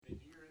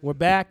We're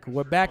back.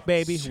 We're back,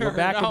 baby. Sure, we're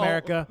back, no.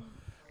 America.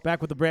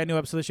 Back with a brand new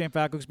episode of the Shane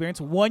Falco Experience.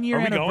 1 year Are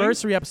we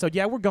anniversary episode.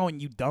 Yeah, we're going,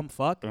 you dumb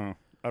fuck. Oh,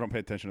 I don't pay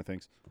attention to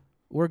things.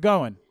 We're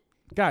going.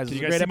 Guys, Can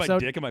this you is a guys great see episode. my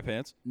dick in my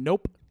pants?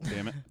 Nope.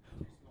 Damn it.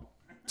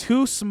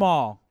 Too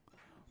small.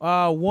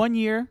 1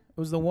 year. It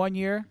was the 1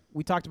 year.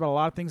 We talked about a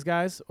lot of things,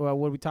 guys. What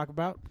did we talk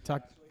about?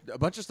 A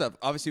bunch of stuff.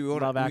 Obviously, we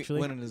Love went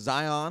Actually. into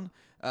Zion.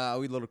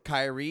 We little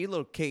Kyrie,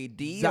 little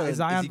KD. Zion is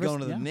he going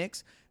to versus- the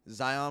Knicks?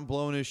 Zion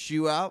blowing his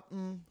shoe out.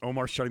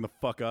 Omar shutting the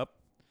fuck up.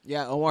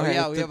 Yeah, Omar Oh, had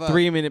yeah, a we have a-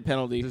 3-minute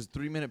penalty. There's a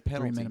 3-minute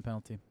penalty. 3-minute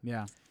penalty.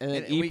 Yeah. And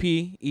then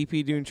and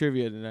EP doing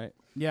trivia tonight.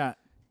 Yeah.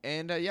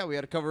 And yeah, we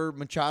had to cover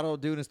Machado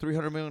doing his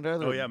 $300 million.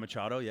 Oh, yeah,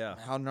 Machado, yeah.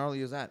 How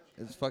gnarly is that?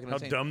 It's fucking How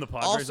insane. dumb the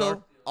Padres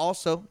are.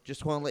 Also,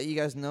 just want to let you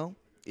guys know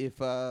if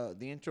the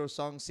intro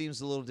song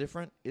seems a little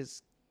different,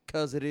 it's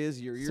because it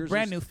is. Your ears It's a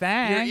brand are, new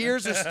thing.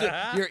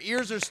 Your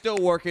ears are still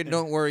working.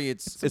 Don't worry,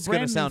 it's going to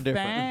brand new sound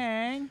different.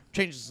 thing.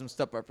 Changing some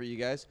stuff up for you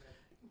guys.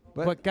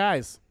 But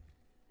guys,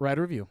 write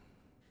a review.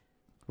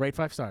 Rate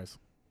 5 stars.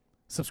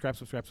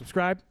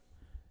 Subscribe.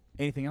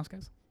 Anything else,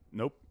 guys?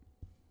 Nope.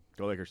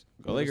 Go Lakers.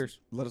 Go Lakers.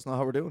 Let us know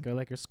how we're doing. Go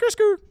Lakers.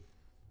 Skr.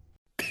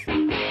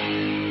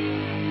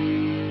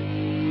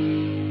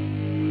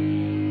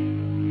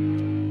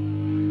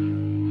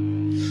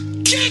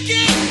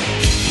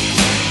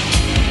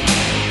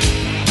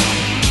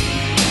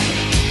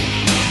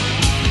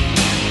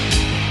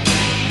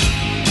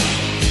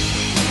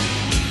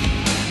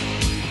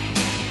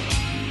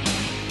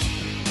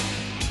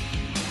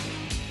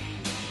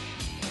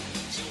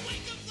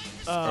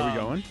 Are we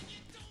going?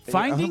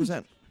 Finding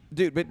 100%.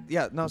 Dude, but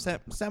yeah, no, Sam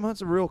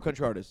Hunt's a real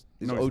country artist.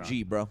 He's No, he's OG,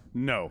 not. bro.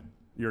 No.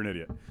 You're an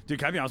idiot. Dude,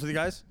 can I be honest with you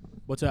guys?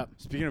 What's up?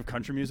 Speaking of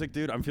country music,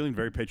 dude, I'm feeling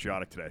very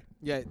patriotic today.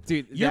 Yeah,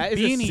 dude, Your that is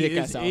beanie a sick is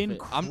ass outfit.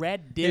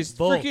 incredible. It's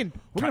freaking-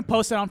 We're gonna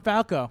post it on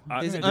Falco.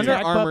 His Dude, Under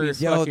Tag Armour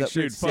puppies. Yo, fucking that-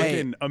 shirt. Dude,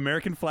 fucking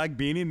American flag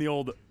beanie and the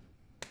old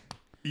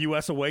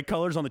U.S. away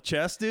colors on the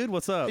chest, dude.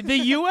 What's up? The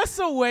U.S.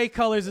 away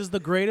colors is the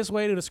greatest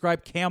way to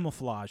describe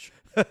camouflage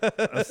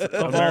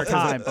of all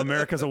time.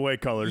 America's away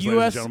colors, ladies and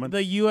U.S. gentlemen.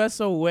 The U.S.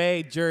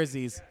 away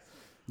jerseys.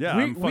 Yeah,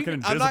 we- I'm we-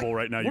 fucking I'm invisible not-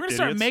 right now, We're you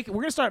gonna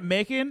idiots. start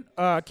making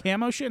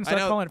camo shit and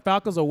start know. calling it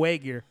Falco's away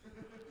gear.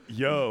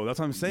 Yo, that's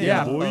what I'm saying,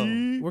 Yeah.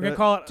 boy. We're gonna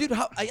call it. Dude,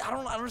 I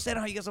don't understand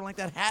how you guys don't like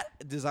that hat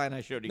design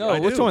I showed you. No,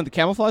 guys. which do. one? The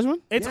camouflage one?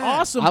 It's Yeah.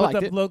 awesome, I but liked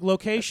the it.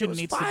 location was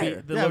needs to fire.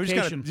 be the Yeah,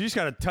 location. you just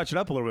gotta touch it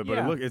up a little bit, but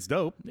Yeah. look, it's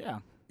dope. Yeah,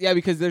 Yeah,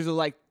 because there's a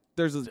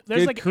there's There's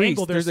good like an crease.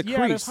 angle. There's a There's-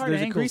 yeah, there's crease. hard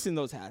There's a angles. crease in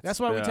those hats. that's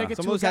why we Yeah. take it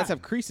Some to of a those guy. hats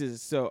have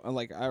creases, so I'm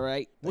like, all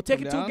right. We'll they take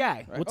come it to a down.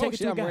 guy. Right. We'll take oh, it shit,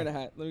 to a I'm guy. wearing a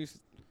hat. Let me.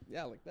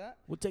 Yeah, like that.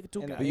 We'll take it to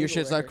a And guy. But your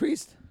shit's not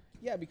creased.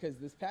 Yeah, because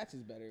this patch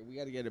is better. We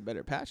got to get a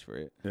better patch for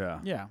it. Yeah.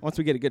 Yeah. Once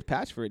we get a good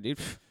patch for it, dude,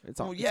 it's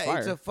all. Well, yeah, fire.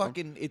 it's a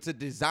fucking, it's a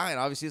design.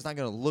 Obviously, it's not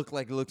gonna look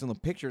like it looks in the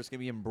picture. It's gonna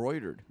be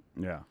embroidered.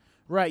 Yeah.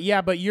 Right.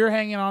 Yeah, but you're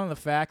hanging on to the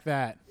fact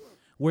that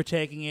we're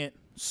taking it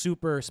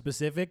super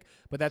specific,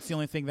 but that's the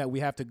only thing that we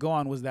have to go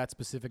on was that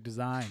specific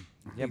design.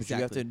 Yeah, but you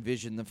have to Exactly.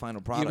 envision the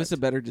final product. Give us a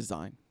better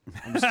design.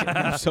 I'm just kidding.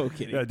 I'm so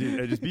kidding. Yeah,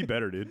 dude, just be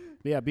better, dude.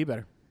 Yeah, be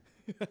better.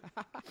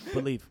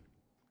 Believe.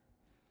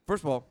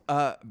 First of all,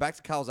 back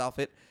to Kyle's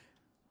outfit.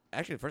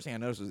 Actually, the first thing I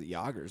noticed was the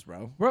joggers,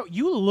 bro. Bro,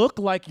 you look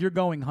like you're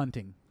going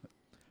hunting.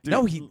 Dude,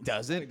 No, he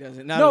doesn't. It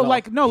doesn't. No,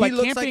 like he like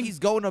looks camping. like he's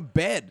going to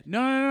bed.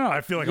 No.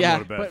 I feel like Yeah, I'm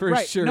going to bed. But For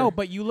right, sure. No,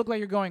 but you look like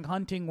you're going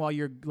hunting while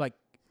you're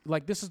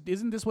like this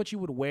isn't this what you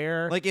would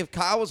wear? Like if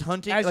Kyle was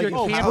hunting, As like you're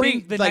if Kyle-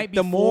 camping the like night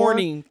the before.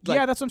 morning. Yeah,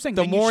 like that's what I'm saying.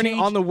 The Then you morning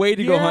change- on the way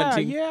to go Yeah,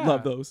 hunting. yeah.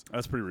 Love those.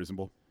 That's pretty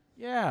reasonable.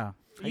 Yeah.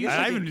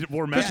 I even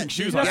wore matching dude,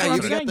 shoes That's on yeah, what I'm you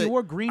accident. got saying. the- You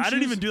wore green I shoes.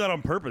 didn't even do that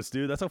on purpose,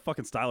 dude. That's how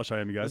fucking stylish I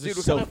am, you guys. Dude,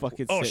 So what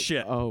fucking Oh, sick.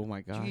 shit. Oh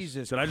my gosh.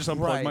 Jesus. Did I just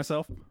unplug Christ.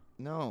 myself?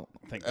 No.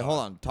 Thank Hold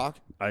God. on. Talk.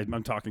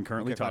 I'm talking,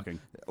 currently Okay, fine. talking.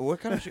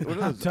 What kind of shoes? What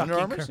are those? Talking Under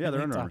Armours? currently Yeah,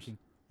 they're Under talking.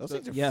 Those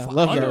things are Yeah, fire.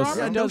 love Under those.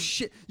 Armour Yeah, no does-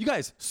 shit. You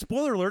guys,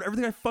 spoiler alert,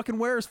 everything I fucking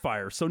wear is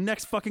fire. So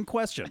next fucking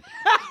question.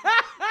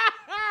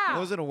 I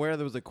wasn't aware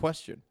there was a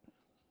question.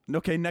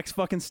 Okay, next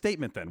fucking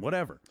statement then.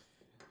 Whatever.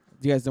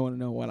 Do you guys don't want to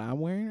know what I'm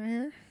wearing right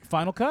here?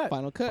 Final cut.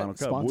 Final Cut. Final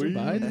Cut, Sponsored boy.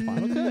 by the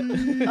Final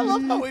Cut. I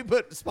love how we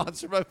put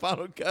sponsored by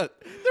Final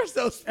Cut. There's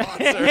no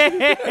sponsor.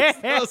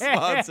 There's no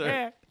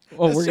sponsor.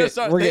 Oh, It's just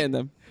our- we're they- getting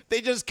them. They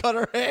just cut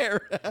her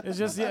hair. It's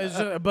just,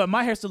 but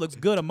my hair still looks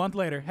good a month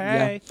later.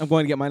 Hey. Yeah. I'm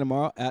going to get mine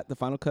tomorrow at the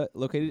Final Cut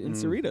located in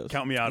Cerritos.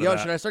 Count me out of Yo, that.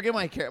 should I start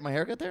getting my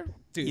haircut there?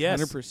 Dude, Yes.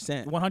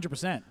 100%.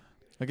 100%.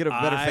 I get a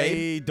better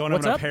fade. I don't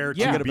What's have enough up? hair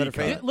Yeah. to Get a be better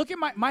cut. fade. Look at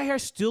my hair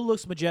still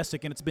looks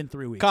majestic and it's been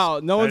 3 weeks. Kyle,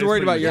 no That one's is worried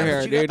pretty about your good. hair,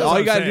 Yeah, but you dude. got All those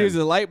you got to on do is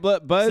a light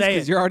buzz Say because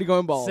it. you're already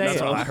going bald. Say That's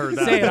it. what I heard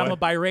that, Say it. boy. I'm a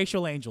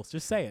biracial angel.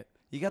 Just say it.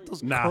 You got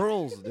those Nah.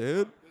 curls,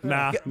 dude.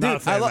 Nah, Yeah, not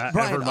dude, saying I love that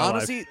Brian. ever in my life.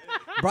 Honestly,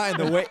 Brian,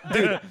 the way,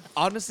 dude.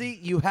 Honestly,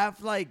 you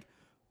have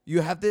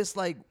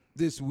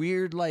this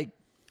weird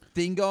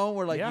thing going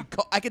where Yeah.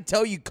 I could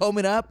tell you comb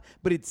it up,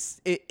 but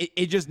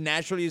it just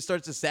naturally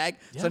starts to sag.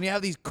 So then you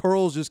have these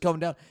curls just coming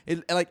down.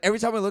 Like every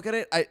time I look at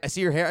it, I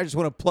see your hair. I just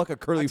want to pluck a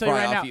curly I'll tell you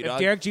fry right off now, you, if dog.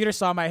 Derek Jeter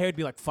saw my hair, he'd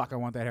be like, fuck, I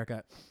want that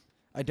haircut.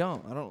 I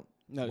don't.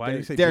 No, Why do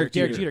you say Derek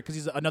Derek Jeter? Jeter, because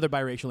he's another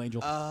biracial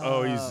angel.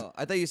 Oh, he's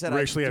I thought you said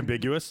racially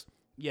ambiguous.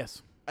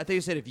 Yes. I thought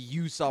you said if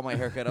you saw my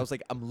haircut. I was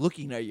like, I'm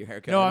looking at your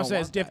haircut. No, I I'm don't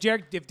saying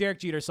want if Derek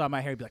Jeter saw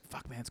my hair, he'd be like,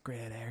 "Fuck, man, it's great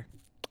hair."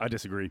 I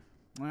disagree.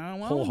 Well,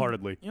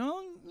 Wholeheartedly. You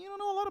don't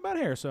know a lot about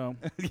hair, so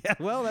Yeah,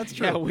 well, that's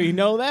true. Yeah, we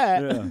know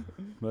that. Yeah,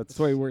 That's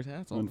why he wears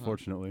hats all the time.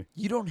 unfortunately.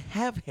 You don't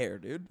have hair,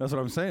 dude. That's what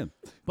I'm saying.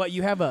 but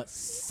you have a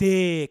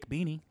sick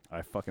beanie.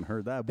 I fucking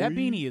heard that. That boy.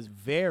 beanie is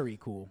very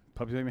cool.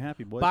 Puppies make me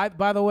happy, boy.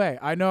 By the way,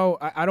 I know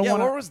I don't Yeah,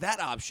 want where to. was that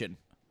option?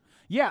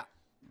 Yeah,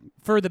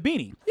 for the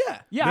beanie.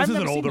 Yeah. Yeah, this I've is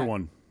never an seen older that.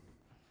 one.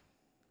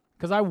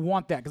 Because I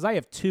want that. Because I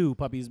have 2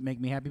 puppies make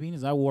me happy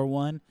beanies. I wore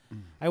one.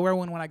 I wear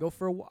one when I go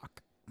for a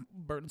walk,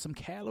 burn some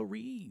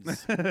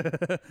calories.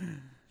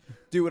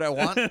 Do what I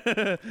want.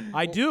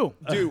 I do.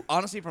 Dude,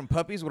 honestly, from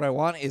puppies, what I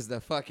want is the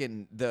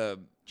fucking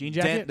Jean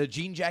jacket? the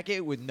jean jacket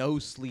with no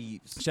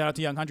sleeves. Shout out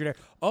to Young 100 Air.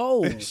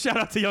 Oh, Shout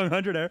out to Young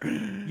 100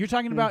 Air. you're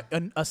talking about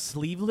a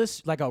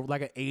sleeveless, like a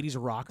 80s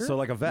rocker? So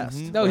like a vest.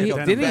 No, Like he a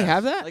didn't he vest.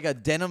 have that? Like a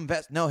denim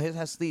vest. No, his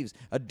has sleeves.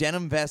 A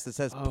denim vest that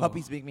says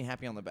 "Puppies make me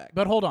happy" on the back.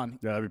 but hold on.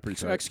 Yeah, that'd be pretty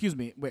sick. Excuse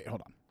me. Wait,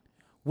 hold on.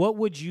 What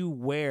would you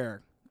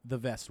wear the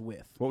vest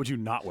with? What would you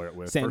not wear it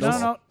with? Sandals. first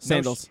of all? No.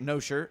 Sandals. No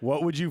shirt.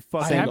 What would you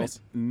fucking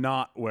Sandals.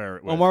 not wear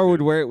it with? Omar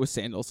would wear it with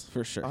sandals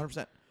for sure.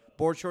 100%.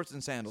 Board shorts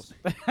and sandals.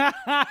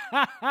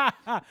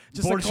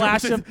 Just board a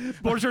clash shorts,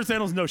 of board shorts,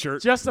 sandals, no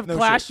shirt. just a No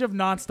clash shirt. of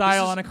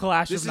non-style This and a is-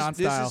 clash This of is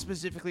non-style.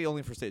 specifically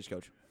only for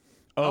Stagecoach.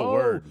 Oh,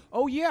 word.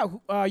 Oh yeah.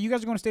 You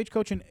guys are going to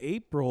Stagecoach in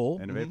April.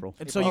 End of April.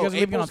 And so you guys are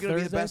leaving on April's gonna be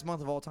the Thursday. best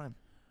month of all time.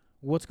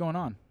 What's going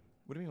on?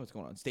 What do you mean? What's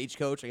going on?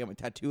 Stagecoach. I got my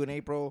tattoo in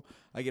April.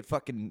 I get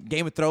fucking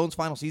Game of Thrones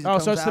final season. Oh,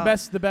 comes so it's the out.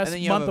 best And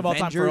then you month have of all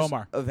time for Avengers-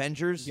 Omar.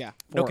 Avengers. Yeah.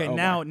 for Okay,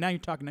 Omar. now you're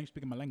talking. Now you're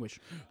speaking my language.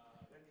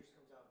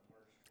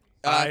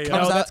 I- Comes No,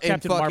 out that's in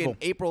Captain fucking Marvel.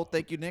 April.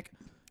 Thank you, Nick.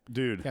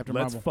 Dude, Captain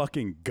let's Marvel.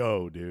 fucking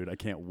go, dude. I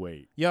can't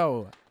wait.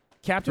 Yo,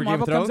 Captain For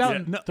Game of Marvel comes Thrones? out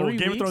Yeah, in no, 3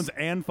 Game weeks. of Thrones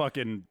and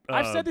fucking.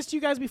 I've said this to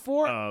you guys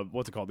before.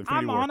 What's it called? Infinity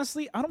I'm War.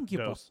 honestly, I don't give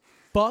a Dose.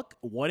 fuck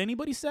what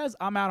anybody says.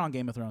 I'm out on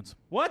Game of Thrones.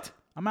 What?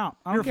 I'm out.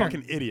 I don't You're a care.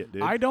 fucking idiot,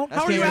 dude. I don't.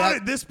 That's How are you okay. out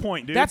at this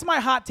point, dude? That's my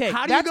hot take.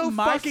 How do you That's go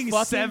my fucking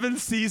 7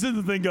 seasons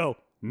and then go,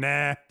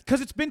 nah? Because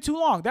it's been too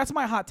long. That's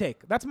my hot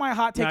take. That's my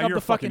hot take Nah, of you're the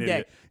a fucking fucking day.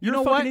 idiot. You You're a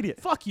know fucking what? idiot.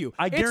 Fuck you.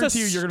 I It's guarantee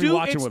you you're gonna be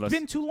watching with us. It's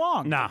been too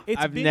long. Nah.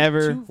 It's I've been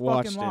never too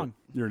watched fucking it. long.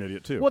 You're an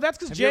idiot, too. Well, that's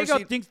because Have you ever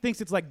Jago seen-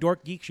 thinks it's like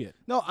dork geek shit.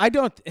 No, I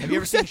don't. Have you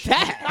ever seen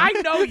that? I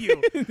know you.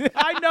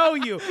 I know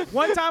you.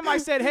 One time I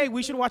said, "Hey,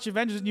 we should watch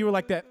Avengers," and you were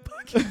like, "That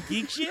fucking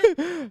geek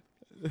shit."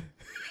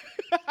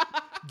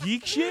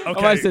 Geek shit. Okay.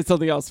 Oh, I said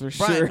something else for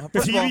Brian, sure.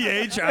 first of all-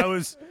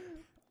 TBH,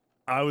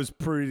 I was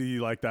pretty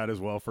like that as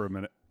well for a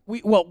minute.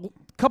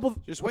 Couple.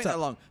 Just what's wait up? that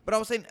long. But I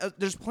was saying,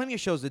 there's plenty of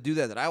shows that do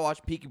that I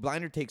watch. Peaky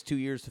Blinder takes 2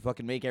 years to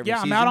fucking make every Yeah,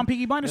 season. I'm out on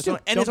Peaky Blinders, And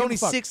too. and Don't it's give only a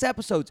fuck. 6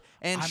 episodes.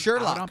 And I'm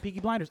Sherlock. out on Peaky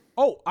Blinders.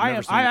 Oh, I Never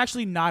am. seen I'm it.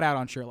 actually not out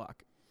on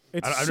Sherlock.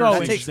 It's I've so never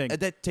that, seen it. interesting.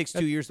 that takes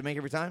 2 years to make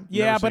every time.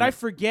 Yeah, Never but seen I it.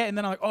 forget, and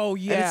then I'm like, oh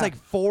yeah, it's like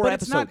 4 but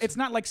episodes. It's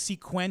not like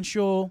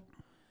sequential.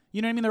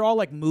 You know what I mean? They're all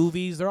like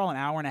movies. They're all an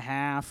hour and a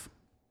half.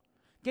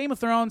 Game of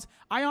Thrones.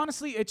 I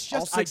honestly, it's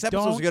just All 6 I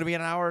episodes don't. are going to be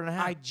an hour and a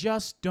half. I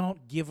just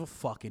don't give a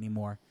fuck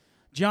anymore.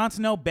 Jon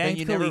Snow banged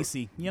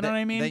Khaleesi. You know what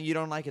I mean? Then you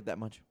don't like it that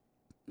much.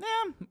 Yeah.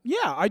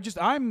 I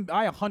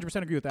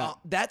 100% agree with that.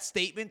 That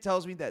statement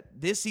tells me that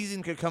this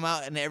season could come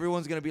out and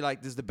everyone's going to be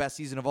like, this is the best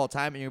season of all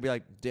time. And you're going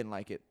to be like, didn't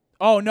like it.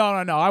 Oh no.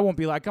 I won't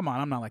be like, come on.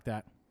 I'm not like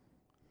that.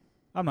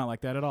 I'm not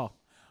like that at all.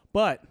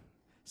 But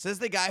Says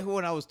the guy who,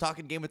 when I was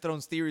talking Game of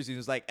Thrones theories, he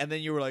was like, and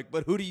then you were like,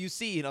 but who do you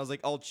see? And I was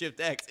like, Alt Shift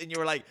X. And you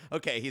were like,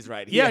 okay, he's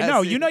right. He yeah, has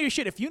no, it. you know your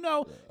shit. If you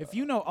know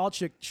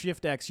Alt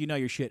Shift X, you know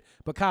your shit.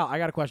 But Kyle, I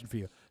got a question for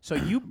you. So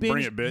you binged,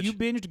 Bring it, bitch. you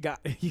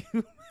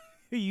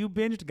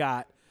binged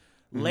got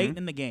late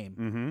in the game.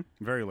 Mm-hmm.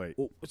 Very late.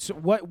 So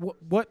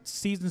what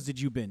seasons did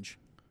you binge?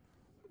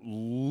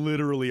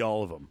 Literally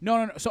all of them.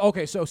 No.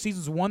 So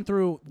seasons 1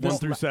 through 1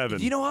 through 7.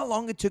 Do you know how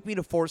long it took me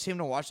to force him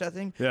to watch that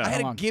thing? Yeah. I had How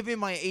to long? give him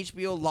my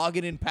HBO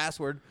login and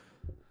password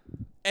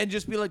and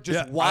just be like,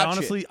 just yeah, watch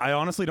it. I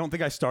honestly don't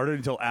think I started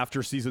until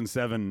after season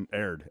 7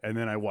 aired, and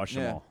then I watched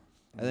them Yeah. all.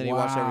 And then he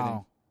watched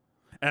everything.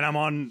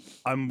 And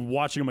I'm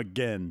watching them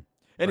again.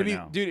 And right it'd be,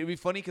 now. dude, it'd be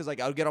funny because like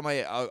I'll get on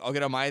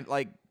my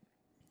like,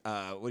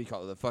 what do you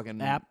call it? The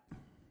fucking app.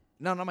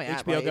 No, not my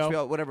app. HBO My Go?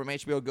 HBO, whatever. My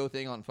HBO Go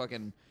thing on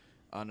fucking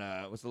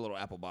what's the little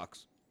Apple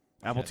box?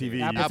 Apple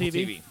TV. Apple you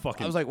TV.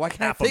 Fucking I was like, why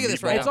can't I Apple think of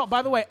this right meatball. It's all,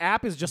 by the way,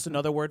 app is just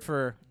another word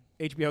for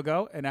HBO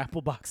Go, and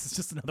Apple Box is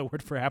just another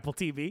word for Apple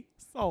TV.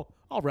 It's all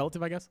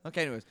relative, I guess.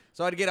 Okay, anyways,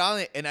 so I'd get on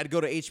it and I'd go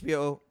to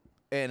HBO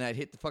and I'd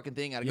hit the fucking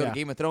thing. I'd go Yeah. to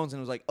Game of Thrones and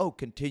it was like, oh,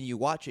 continue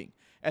watching.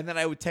 And then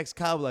I would text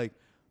Kyle like,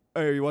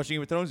 hey, are you watching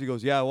Game of Thrones? He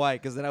goes, yeah, why?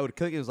 Because then I would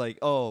click it. It was like,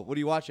 oh, what are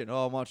you watching?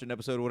 Oh, I'm watching an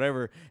episode or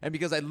whatever. And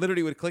because I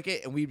literally would click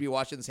it and we'd be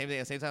watching the same thing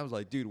at the same time, I was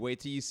like, dude, wait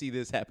till you see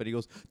this happen. He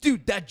goes,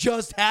 dude, that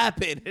just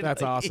happened. And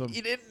That's like, awesome. He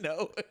didn't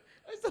know.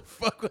 I used to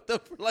fuck with him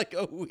for like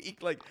a week.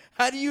 Like,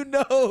 how do you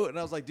know? And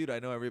I was like, dude, I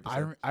know every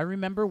episode. I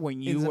remember when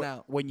Ins you and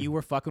out.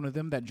 were fucking with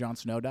him that Jon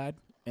Snow died,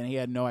 and he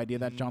had no idea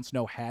that Jon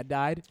Snow had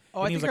died. Oh,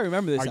 and I he was think I like,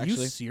 remember this, Are you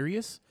actually.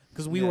 serious?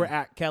 because we were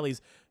at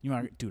Kelly's. You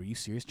know, dude, are you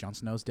serious? Jon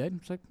Snow's dead?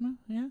 It's like, no,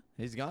 yeah,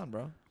 He's gone,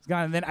 bro. he's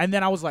gone. And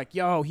then I was like,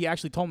 yo, he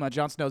actually told me that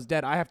Jon Snow's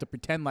dead. I have to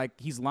pretend like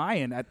he's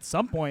lying at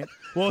some point.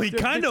 Well, he to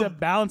kind of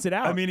balance it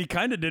out. I mean, he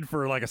kind of did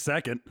for like a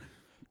second.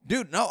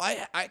 Dude, no,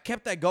 I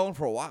kept that going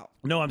for a while.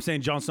 No, I'm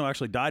saying Jon Snow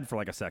actually died for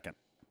like a second.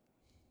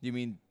 You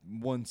mean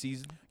one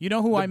season? you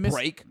know who I miss?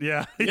 Break?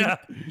 Yeah, yeah.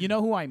 You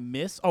know who I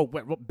miss? Oh,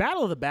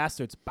 Battle of the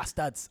Bastards.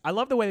 Bastards. I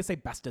love the way they say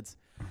bastards.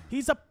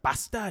 He's a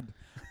bastard.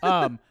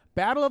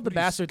 Battle of the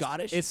Bastards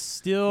Scottish? is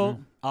still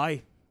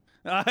Aye.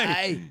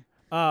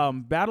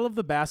 Battle of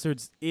the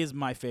Bastards is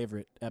my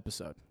favorite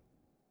episode.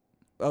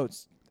 Oh,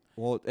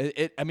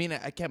 I mean,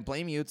 I can't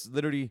blame you. It's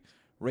literally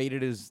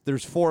rated as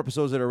there's 4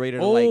 episodes that are rated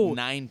at like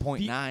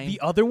 9.9. The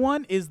other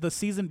one is the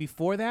season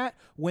before that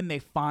when they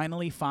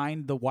finally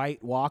find the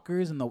White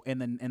Walkers and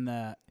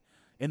the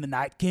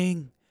Night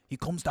King. He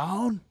comes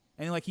down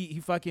and like he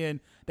fucking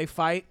they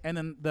fight and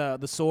then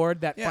the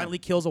sword that finally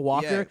kills a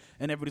walker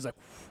and everybody's like,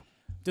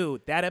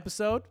 dude, that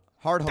episode.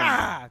 Hard Home.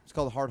 Ah! It's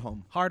called Hard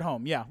Home. Hard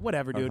Home, yeah,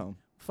 whatever, Hard dude. Home.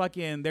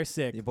 Fucking, they're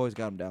sick. Your boys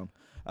got him down.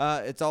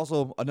 It's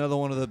also another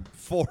one of the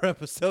 4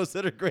 episodes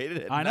that are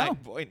graded at I know.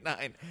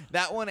 9.9.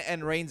 That one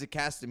and Reigns of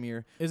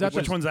Castamere. Is that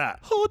Which one's that?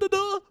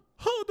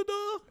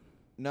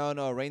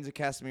 No. Reigns of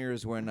Castamere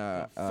is when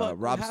Fuck, Rob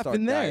what Stark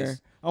happened there?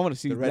 dies. I want to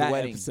see The Red that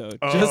Wedding. episode.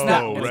 Oh, It's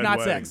not, Red it's not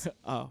Wedding. sex.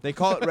 Oh. They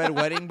call it Red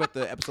Wedding, but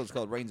the episode's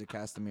called Reigns of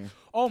Castamere.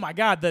 Oh my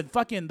god,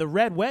 the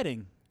Red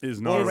Wedding. Is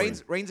Well, not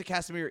Reigns of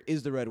Castamere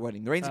is the Red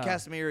Wedding. The Reigns of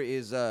Castamere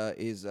is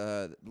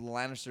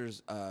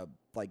Lannister's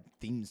like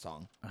theme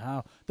song.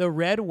 Wow. The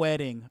Red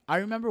Wedding. I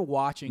remember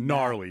watching that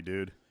gnarly,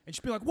 dude. and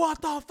just be like, "What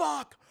the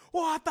fuck?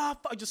 What the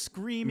fuck?" Just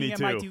screaming Me at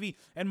my too. TV.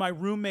 And my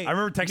roommate, I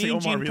remember texting Mean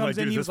Omar Gene, being comes like,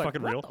 in. "Dude, He is was this like,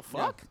 fucking "What real?" the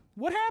fuck?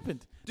 What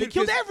happened? They Dude,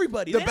 killed 'cause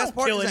everybody. The They best don't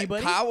part kill is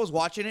anybody." that Kyle was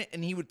watching it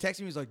and he would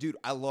text me. He's like, "Dude,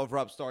 I love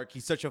Rob Stark.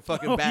 He's such a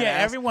fucking Oh, badass." yeah,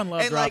 everyone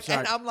loves and Rob like, Stark.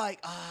 And I'm like,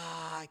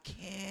 I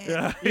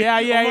can't.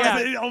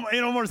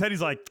 In Omar's head,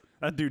 he's like,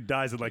 that dude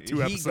dies in like 2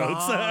 He episodes.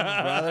 gone,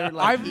 brother.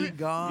 Like, I he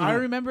gone. I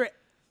remember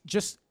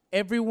just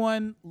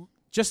everyone,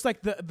 just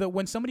like the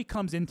when somebody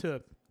comes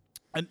into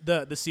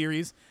the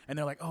series and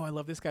they're like, "Oh, I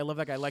love this guy, I love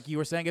that guy." Like you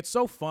were saying, it's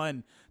so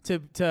fun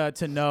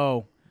to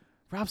know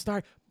Rob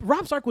Stark.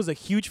 Rob Stark was a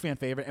huge fan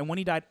favorite, and when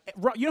he died,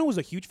 you know who was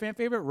a huge fan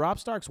favorite? Rob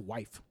Stark's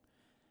wife.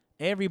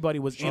 Everybody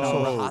was in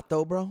so on hot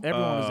though, bro.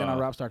 Everyone was in on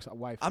Rob Stark's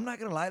wife. I'm not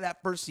gonna lie,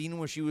 that first scene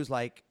where she was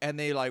like, and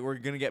they like were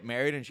gonna get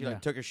married, and she like Yeah.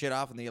 took her shit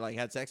off, and they like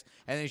had sex,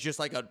 and it's just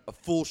like a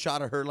full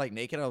shot of her like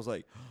naked. I was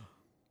like,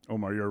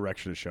 Omar, your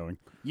erection is showing.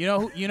 You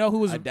know who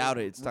was I doubt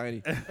it. It's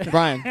tiny.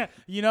 Brian.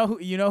 you know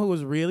who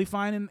was really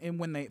fine in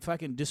when they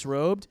fucking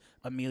disrobed?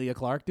 Amelia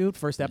Clark, dude.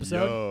 First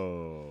episode.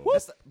 Yo.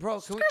 That's bro,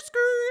 can we,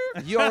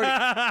 you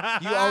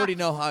already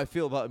know how I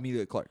feel about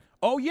Amelia Clark.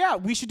 Oh yeah,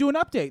 we should do an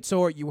update.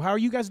 So how are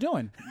you guys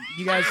doing?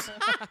 You guys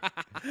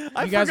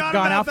I you guys forgot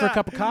gone about out for a that.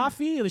 cup of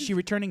coffee? Is she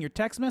returning your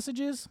text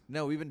messages?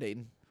 No, we've been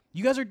dating.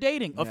 You guys are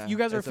dating. Yeah, You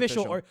guys are it's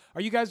official. official. Or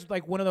are you guys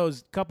like one of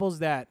those couples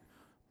that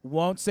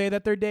won't say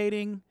that they're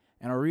dating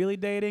and are really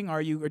dating?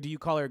 Or do you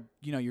call her,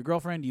 your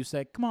girlfriend? Do you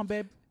say, "Come on,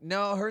 babe"?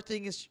 No, her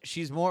thing is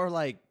she's more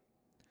like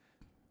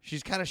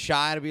she's kind of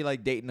shy to be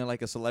like dating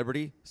like a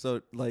celebrity. So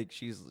like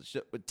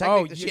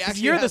technically, she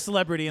actually you're the has-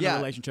 celebrity in the yeah,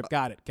 relationship.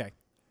 Got it. Okay,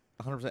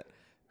 100%.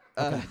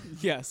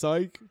 Yeah,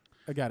 psych.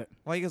 I got it.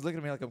 Why are you guys looking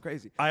at me like I'm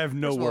crazy? I have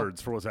no First of all-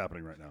 words for what's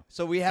happening right now.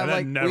 So we have And that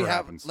like never we have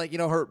happens. like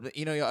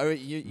her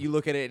you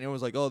look at it and it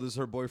was like, oh, this is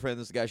her boyfriend,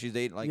 this is the guy she's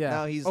dating. Like Yeah.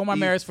 no, he's my he's-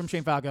 Maris from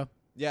Shane Falco.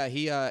 Yeah,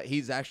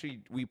 he's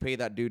actually we pay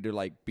that dude to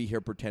like be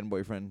her pretend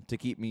boyfriend to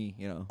keep me,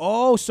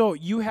 Oh, so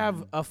you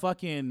have a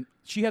fucking.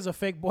 She has a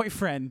fake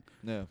boyfriend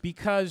No.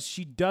 because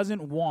she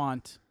doesn't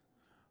want.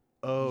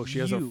 Oh, she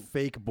has a You.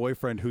 fake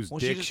boyfriend whose Well,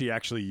 she dick just- she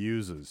actually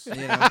uses.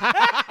 You know?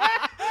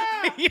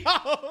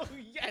 Yo,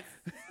 yes.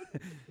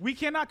 We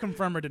cannot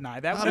confirm or deny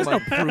that. I'm There's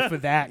like- no proof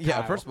of that. Yeah,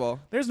 Kyle. first of all,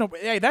 There's no.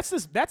 Hey, that's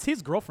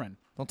his girlfriend.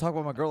 don't talk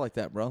about my girl like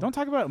that, bro. Don't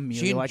talk about Amelia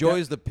She like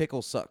enjoys the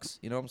pickle sucks.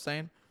 You know what I'm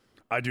saying?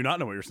 I do not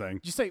know what you're saying.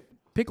 Did you say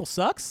pickle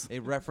sucks? A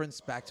reference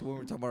back to when we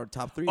were talking about our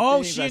top 3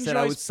 Oh, things. she I said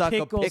I enjoys would suck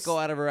pickles. a pickle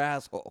out of her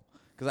asshole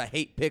because I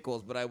hate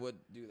pickles, but I would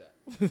do that.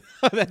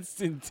 That's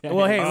intense.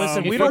 Well, hey,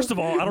 listen. We First don't.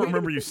 of all, I don't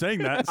remember you saying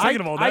that.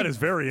 Second of all, that I- is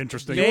very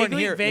interesting. Vaguely- You weren't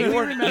here. vaguely You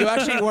weren't. remember. You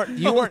actually weren't.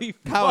 You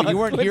weren't. Kyle, you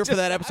weren't here for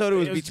that episode. It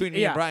was between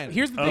me yeah, and Brian.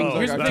 Here's the thing. Oh,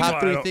 here's the our that's thing. why top I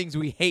 3 don't- things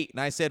we hate, and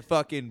I said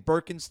fucking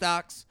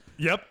Birkenstocks,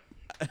 Yep.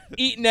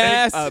 Eating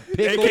ass. pickles.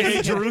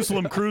 AKA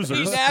Jerusalem Cruisers.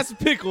 Eating ass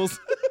pickles.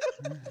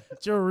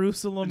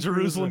 Jerusalem.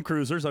 Jerusalem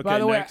Cruiser. Cruisers. Okay, By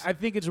the next. way, I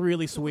think it's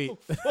really sweet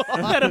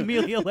that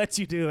Amelia lets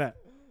you do that.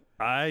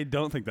 I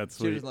don't think that's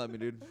She sweet. doesn't let me,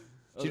 dude.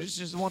 She just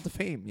doesn't want the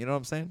fame. You know what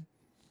I'm saying?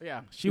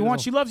 Yeah, she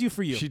loves you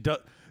for you. She does.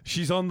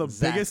 She's on the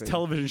biggest Exactly.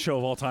 television show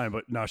of all time,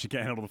 but no, she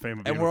can't handle the fame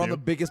of being And we're with on you.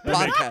 the biggest That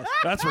makes- podcast.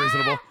 That's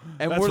reasonable.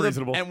 And That's we're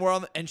reasonable. and we're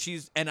on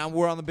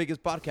we're on the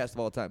biggest podcast of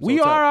all time. So We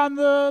what's up? are on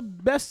the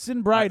best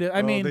and brightest. I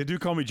Well, mean, they do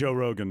call me Joe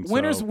Rogan.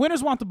 winners so.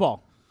 want the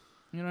ball.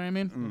 You know what I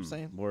mean? I'm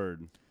saying.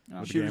 Word.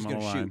 With the Shooter's game on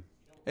the gonna shoot. line.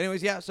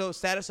 Anyways, yeah. So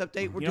status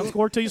update. We're You doing don't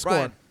score till you score.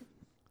 Brian,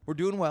 we're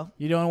doing well.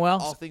 You doing well?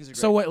 All things are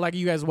So great. what? Like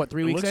you guys? What?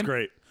 3 It weeks looks in?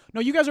 great.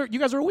 No, you guys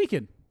are a week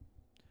in.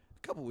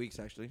 A couple weeks,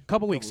 actually.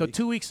 Couple weeks. So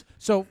 2 weeks.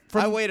 So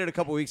I waited a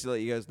couple weeks to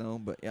let you guys know,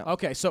 but yeah.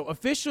 Okay, so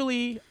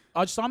officially,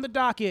 just on the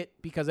docket,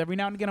 because every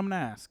now and again I'm going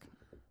to ask.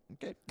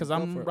 Okay. Because go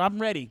I'm for it.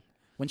 ready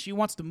when she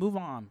wants to move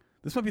on.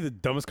 This might be the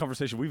dumbest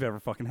conversation we've ever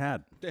fucking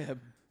had. Yeah,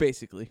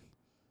 basically.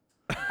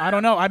 I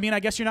don't know. I mean, I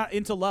guess you're not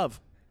into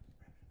love.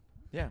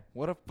 Yeah.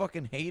 What a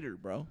fucking hater,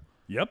 bro.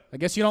 Yep. I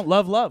guess you don't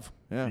love.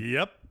 Yeah.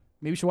 Yep.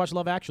 Maybe you should watch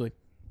Love Actually.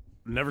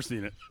 Never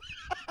seen it.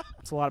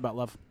 It's a lot about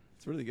love.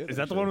 It's really good. Is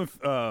that the actually.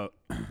 one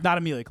with Not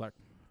Amelia Clark.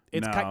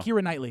 It's No.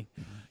 Keira Knightley.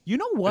 You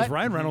know what? is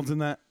Ryan Reynolds in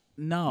that?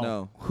 No.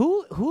 No.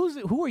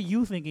 Who are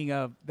you thinking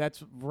of?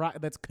 That's right.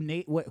 That's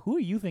What? Who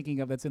are you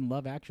thinking of? That's in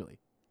Love Actually.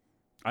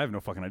 I have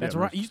no fucking idea. That's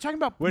right. You talking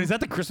about? Wait, is that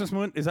the Christmas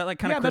one? Is that like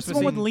kind of Yeah, that's the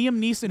Christmassy? one with Liam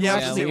Neeson. Yeah, who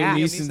yeah, actually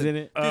Liam acts. Neeson's in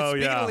it. Dude, Oh,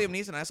 speaking yeah. of Liam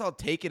Neeson, I saw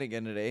Taken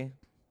again today.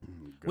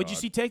 Would you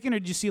God. see Taken, or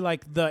did you see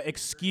like the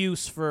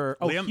excuse for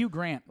Hugh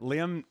Grant?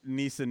 Liam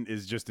Neeson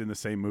is just in the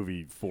same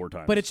movie 4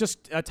 times. But it's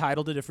just a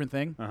titled a different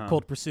thing. Uh-huh.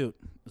 Cold Pursuit.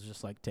 It's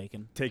just like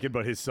Taken. Taken,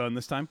 but his son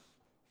this time.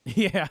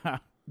 Yeah.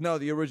 No,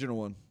 the original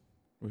one,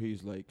 where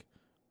he's like,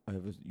 I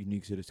have a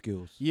unique set of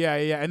skills. Yeah.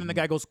 And then the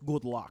guy goes,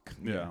 "Good luck."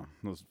 Yeah,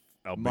 those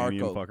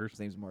Albanian Marco. fuckers. His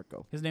name's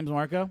Marco. His name's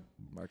Marco.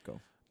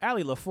 Marco.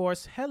 Ali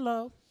LaForce.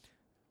 Hello.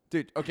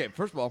 Dude, okay,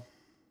 first of all,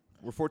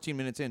 we're 14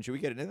 minutes in. Should we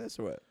get into this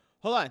or what?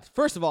 Hold on.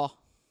 First of all,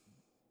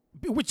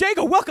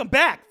 Jago, welcome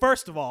back.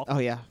 First of all. oh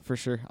yeah, for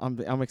sure.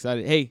 I'm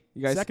excited. Hey,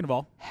 you guys. Second of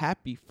all.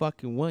 Happy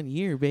fucking 1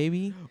 year,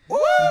 baby.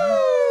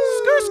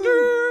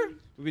 Skr.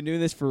 We've been doing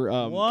this for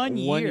 1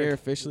 year. 1 year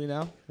officially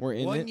now. We're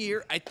in 1 it.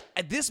 year. I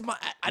didn't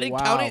Wow.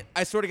 count it.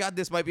 I swear to God,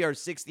 this might be our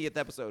 60th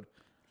episode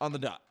on the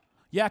dot.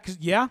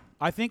 Yeah,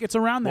 I think it's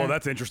around there. Well,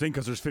 that's interesting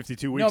because there's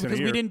 52 weeks no, in a because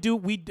year. we didn't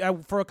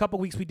do for a couple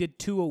weeks we did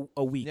 2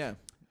 a week. Yeah.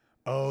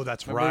 Oh,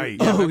 that's Remember- right.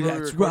 Yeah, Oh, remember we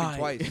that's recorded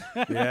right.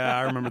 Twice. Yeah,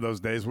 I remember those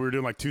days. We were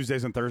doing like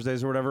Tuesdays and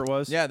Thursdays or whatever it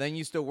was. Yeah, then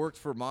you still worked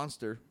for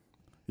Monster,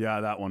 Yeah,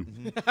 that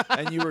one.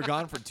 and you were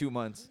gone for 2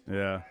 months.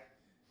 Yeah.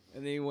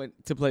 And then you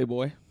went to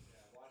Playboy.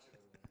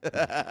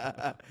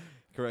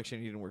 Correction,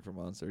 you didn't work for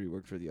Monster. You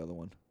worked for the other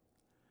one.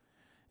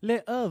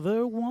 The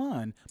other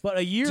one. But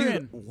a year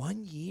in,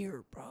 1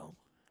 year, bro.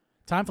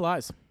 time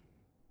flies.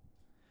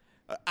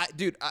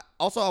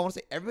 Also, I want to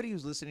say, everybody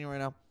who's listening right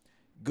now,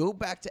 go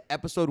back to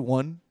episode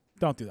 1.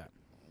 Don't do that.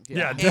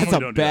 Yeah, That's definitely a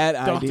don't do bad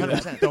that. Don't idea.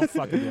 100%. Don't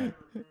fucking do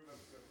that.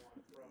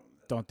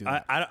 Don't do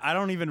that. I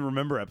don't even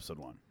remember episode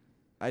 1.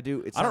 I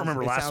do. I don't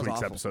remember last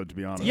week's episode, to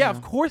be honest. Yeah,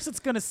 of course it's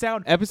gonna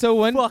sound. Episode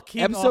 1.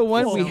 Fucking Episode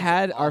 1. awful. We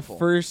had our Awful.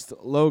 first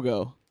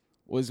logo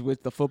was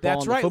with the football.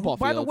 That's on right. The football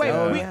By the field. way,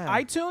 Oh, we, yeah.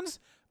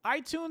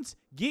 iTunes,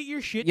 get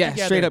your shit yeah,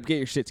 together. straight up, get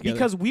your shit together.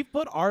 Because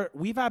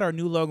we've had our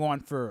new logo on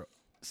for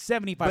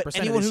 75% But of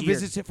anyone this who year.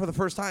 visits it for the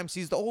first time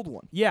sees the old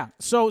one. Yeah.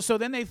 So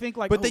then they think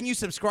like. But oh, then you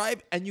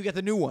subscribe and you get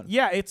the new one.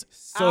 Yeah, it's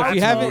so out if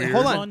you of haven't,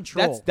 hold on,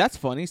 control. that's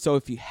funny. So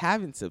if you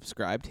haven't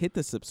subscribed, hit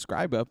the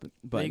subscribe up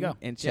button go.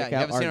 and Yeah, check you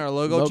out haven't seen our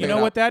logo? Do Check you it know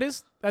out. what that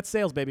is? That's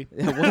sales, baby.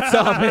 What's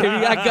up, baby?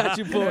 I got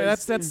you, boys. Yeah,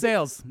 that's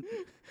sales.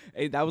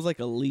 Hey, that was like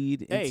a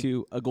lead Hey.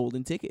 into a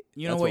golden ticket.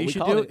 You know That's what you we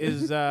should called do it.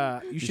 is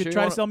you should sure try you to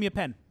wanna- sell me a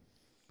pen.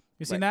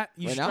 You seen that?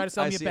 You right should now? try to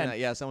sell me a seen pen. that.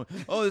 Yeah, someone.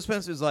 Oh, this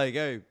pencil's like,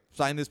 hey,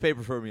 sign this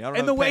paper for me. I don't And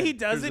have the a way pen. he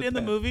does Here's it a in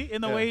the pen. movie,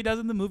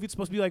 it's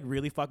supposed to be like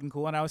really fucking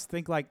cool. And I always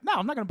think like, no,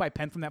 I'm not gonna buy a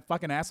pen from that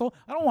fucking asshole.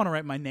 I don't want to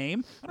write my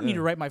name. I don't need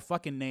to write my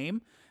fucking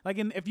name. Like,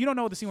 if you don't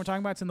know what the scene we're talking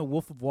about, it's in The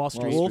Wolf of Wall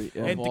Street. Street,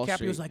 yeah. And Wall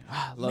DiCaprio's Street. like,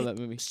 Love that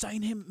movie.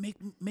 Sign him,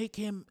 make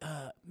him.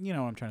 You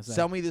know what I'm trying to say.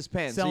 Sell me this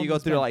pen. Sell So me you go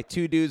this through pen. like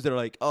 2 dudes that are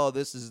like, oh,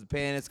 this is the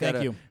pen. It's got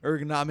Thank a you.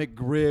 ergonomic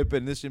grip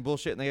and this and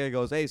bullshit. And the guy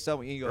goes, hey, sell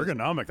me. He goes,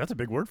 Ergonomic. That's a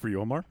big word for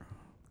you, Omar.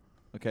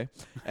 okay.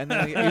 And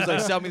then he's like,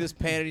 sell me this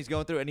pen. And he's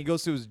going through, and he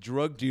goes to his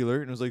drug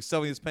dealer and was like,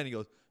 sell me this pen. He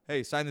goes,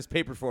 hey, sign this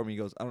paper for me. He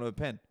goes, I don't have a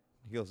pen.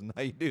 He goes, now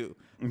you do.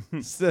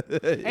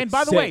 And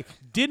by the way,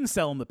 didn't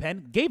sell him the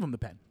pen, gave him the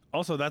pen.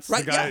 Also, that's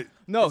Right, the guy. yeah.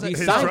 No, It's he like-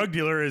 His signed. drug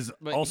dealer is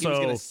But also he was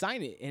gonna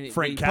sign it, and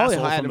Frank he probably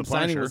Castle had from him The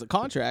signing Punisher. was a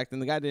contract,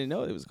 and the guy didn't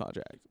know it was a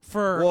contract.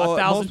 For Well,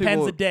 1,000 most pens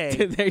people- a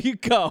day there you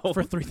go.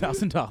 for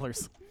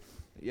 $3,000.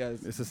 Yeah,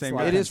 It's the same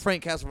Slide. guy. It is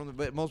Frank Castle from the.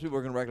 But most people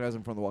are gonna recognize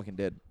him from The Walking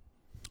Dead.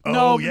 Oh,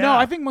 no, yeah. no,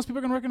 I think most people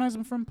are gonna recognize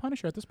him from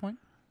Punisher at this point.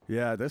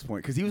 Yeah, at this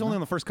point, because he was only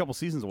on the first couple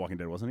seasons of Walking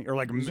Dead, wasn't he? Or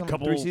like He was a on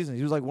couple. 3 seasons.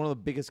 He was like one of the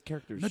biggest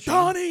characters.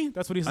 Nadani!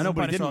 That's what he says I know, in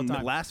but he Punisher all the didn't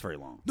time. last very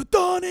long.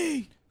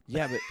 Nadani!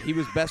 Yeah, but he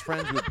was best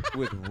friends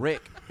with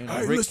Rick, and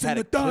Hey, Rick listen had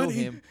to to kill Donnie.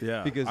 him.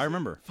 Yeah, because I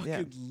remember.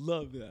 Yeah.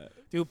 love that.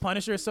 Dude,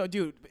 Punisher is so...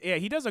 Dude, yeah,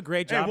 he does a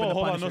great Hey, job in whoa, the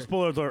hold on, Punisher. no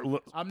spoilers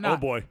alert. I'm not. Oh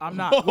boy, I'm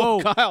not.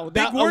 Whoa, Kyle,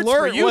 big that words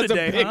alert for you was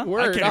today, a big huh?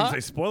 word. I can't huh?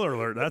 even say spoiler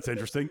alert. That's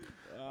interesting.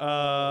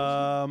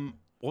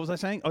 What was I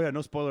saying? Oh yeah,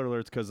 no spoiler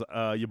alerts because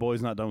your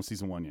boy's not done with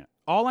season 1 yet.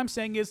 All I'm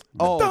saying is...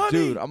 Oh, Nadani!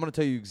 dude, I'm gonna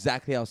tell you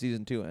exactly how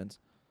season 2 ends.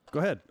 Go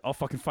ahead, I'll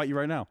fucking fight you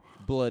right now.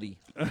 Bloody.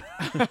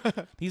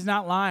 He's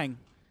not lying.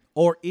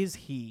 Or is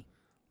he?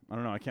 I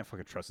don't know. I can't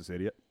fucking trust this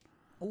idiot.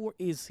 Or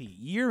is he?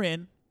 Year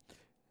in.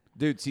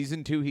 Dude,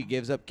 season 2, he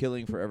gives up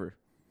killing forever,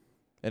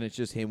 and it's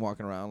just him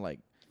walking around like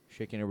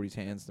shaking everybody's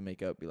hands to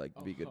make up, be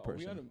a good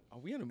person. Are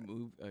we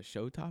on a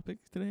show topic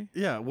today?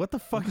 Yeah, what the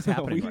fuck is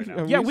happening right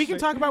now? Yeah, we can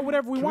talk about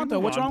whatever we want, though.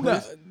 move What's on, wrong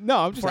please? with No,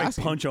 I'm just Before I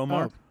asking. punch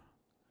Omar.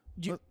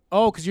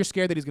 Because you're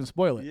scared that he's gonna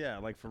spoil it. Yeah,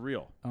 like for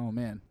real. Oh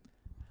man.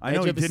 I know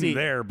Edge he of his didn't seat.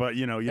 there, but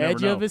you never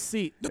Edge know. of his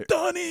seat. The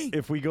Donnie.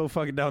 If we go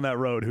fucking down that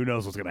road, who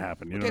knows what's gonna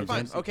happen? You know Okay, what I'm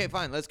fine. saying? Okay,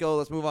 fine. Let's go.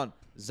 Let's move on.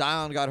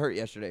 Zion got hurt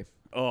yesterday.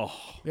 Oh,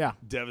 Yeah.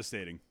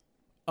 devastating.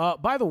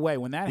 By the way,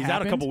 when that He's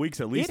happened, out a couple weeks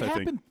at least, It I think.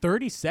 happened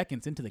 30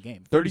 seconds into the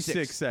game.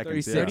 36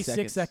 seconds.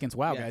 36 seconds.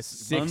 Wow, Yeah,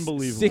 guys.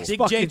 Unbelievable. Six Big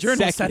J fucking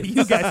journalist out of seconds.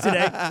 you guys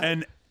today.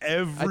 And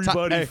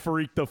everybody Hey.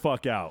 freaked the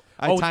fuck out.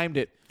 I timed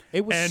it.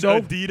 It was And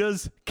so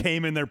Adidas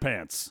came in their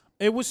pants.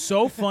 It was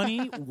so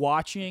funny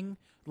watching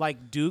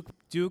like Duke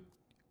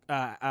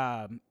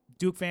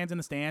fans in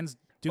the stands,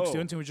 Duke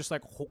students who were just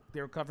like they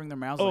were covering their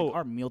mouths like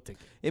our meal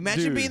ticket.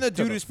 Imagine Dude, being the dude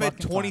took a who spent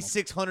fucking clown.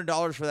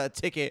 $2,600 for that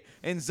ticket,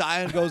 and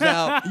Zion goes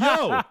out.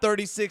 Yo,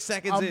 36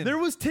 seconds in. there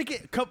was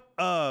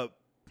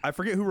I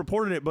forget who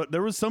reported it, but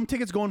there was some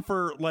tickets going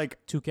for like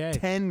 2K.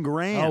 10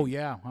 grand. Oh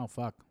yeah. Oh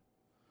fuck.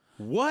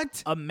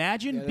 What?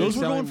 Imagine Yeah, Those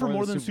were selling going for more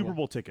more than than Super Super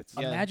Bowl tickets.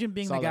 Yeah. imagine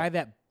being saw the guy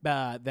that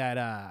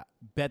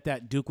bet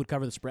that Duke would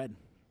cover the spread.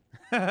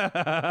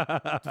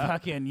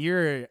 Fucking,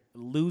 you're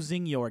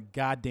losing your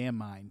goddamn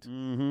mind.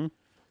 Mm-hmm.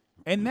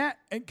 And that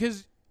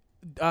because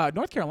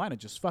North Carolina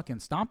just fucking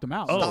stomped them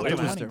out. Oh, Stomped it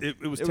them was, out. it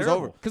was It was terrible.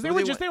 over. Because they Well,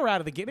 were they just went- they were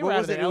out of the game. They were What out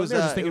was of it? the. It was They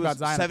were just thinking about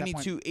Zion. at that point.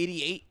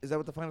 72-88. Is that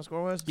what the final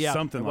score was? Yeah,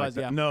 Something it like was,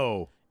 that. yeah.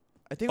 No.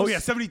 I think. Oh, it was, yeah,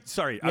 70.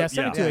 Sorry. Yeah,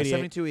 72. Yeah,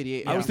 88.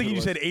 72-88. I was Yeah. thinking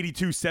you That's what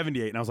said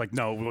 82-78, and I was like,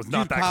 no, it was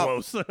not Dude, that Kyle-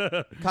 close.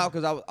 Kyle,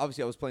 because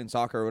obviously I was playing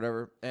soccer or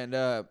whatever, and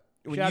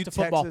when Shout out you to text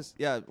football. us,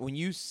 when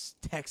you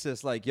text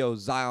us like, "Yo,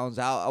 Zion's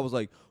out," I was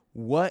like,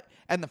 "What?"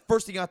 And the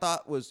first thing I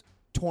thought was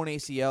torn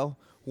ACL.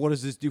 What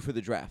does this do for the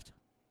draft?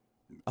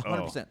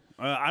 100%.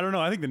 I don't know.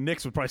 I think the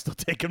Knicks would probably still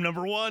take him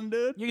number one,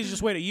 dude. You can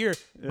just wait a year.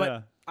 But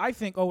Yeah. I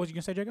think. Oh, what was you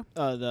gonna say, Jacob?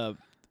 The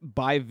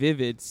by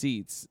Vivid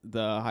seats,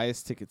 the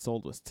highest ticket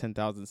sold was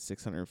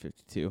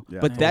 10,652. Yeah,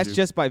 I But told that's you.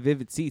 just by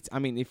Vivid seats. I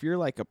mean, if you're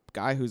like a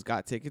guy who's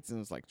got tickets and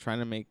is like trying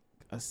to make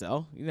a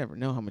sell, you never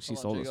know how much he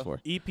sold us Jacob. for.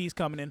 EP's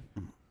coming in.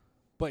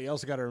 But you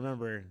also got to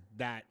remember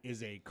that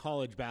is a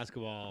college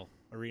basketball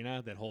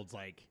arena that holds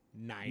like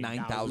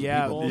 9,000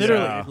 Yeah, people.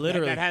 literally, Yeah.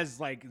 literally. That has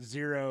like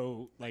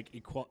zero, like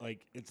equal,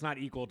 like it's not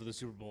equal to the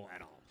Super Bowl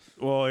at all.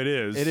 Well, it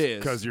is. It is.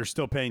 Because you're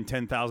still paying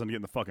 $10,000 to get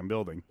in the fucking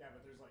building. Yeah,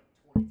 but there's like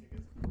 20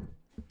 tickets.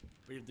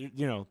 But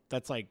you know,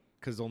 that's like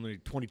because only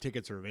 20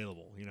 tickets are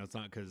available. You know, it's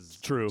not because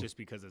True. just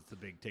because it's the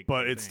big ticket.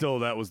 But it's thing. still,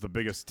 that was the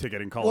biggest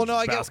ticket in college Well, no,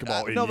 I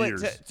basketball get in no,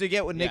 years. but to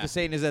get what Nick Yeah. is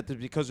saying is that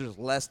because there's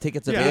less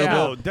tickets Yeah,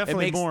 available, no,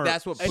 definitely it makes, more.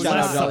 That's what It's pushes not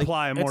out Jolly.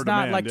 supply and more It's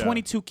not demand. like yeah.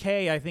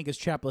 22K. I think is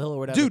Chapel Hill or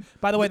whatever. Dude,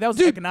 By the way, that was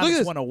Dude, economics look at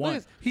this. 101.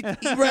 Look at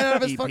this. He ran out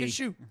of his EP. fucking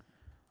shoe.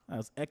 That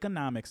was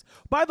economics.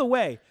 By the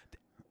way,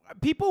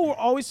 people were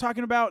always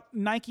talking about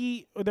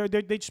Nike.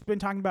 They've just been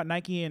talking about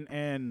Nike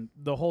and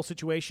the whole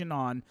situation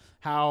on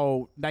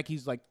how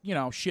Nike's like,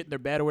 shit in their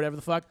bed or whatever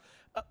the fuck.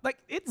 Like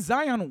it's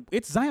Zion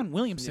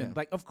Williamson. Yeah.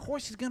 Like of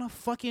course he's gonna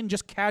fucking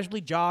just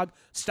casually jog,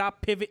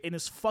 stop, pivot, and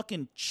his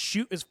fucking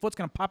his foot's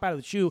gonna pop out of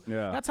the shoe.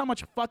 Yeah. That's how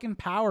much fucking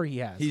power he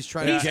has. He's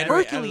trying He's to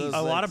generate out of Hercules. those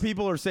A lot of legs.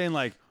 people are saying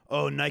like,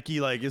 "Oh, Nike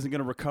isn't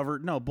going to recover."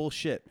 No,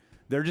 bullshit.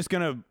 They're just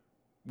going to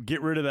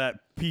get rid of that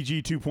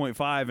PG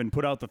 2.5 and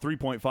put out the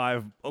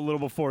 3.5 a little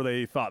before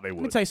they thought they Let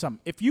me would. tell you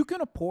something. If you can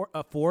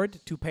afford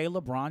to pay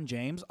LeBron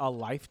James a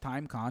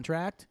lifetime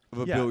contract,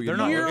 Of a Yeah, billion they're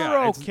not- dollars. you're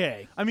yeah, it's-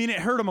 okay I mean, it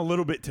hurt them a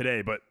little bit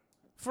today, but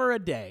for a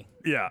day.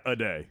 yeah, a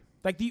day.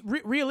 Like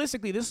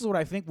realistically, this is what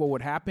I think what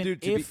would happen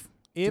Dude, to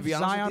if be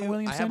honest Zion with you,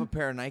 Williamson. I have a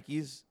pair of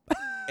Nikes,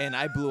 and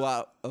I blew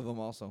out of them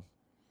also.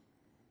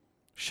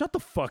 Shut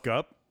the fuck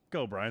up.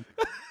 Go, Brian.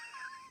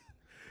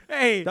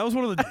 hey, That was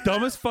one of the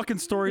dumbest fucking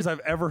stories I've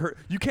ever heard.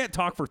 You can't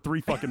talk for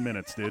 3 fucking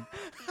minutes, dude.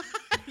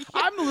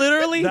 I'm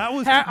literally That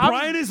was I'm-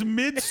 Brian is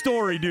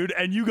mid-story, dude,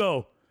 and you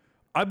go,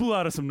 "I blew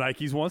out of some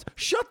Nikes once."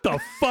 Shut the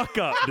fuck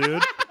up,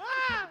 dude.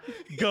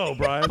 Go,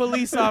 Brian.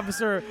 police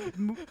officer,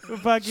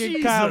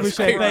 fucking Kyle Jesus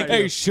Boucher. Thank Christ.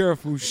 you.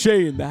 Sheriff Boucher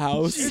in the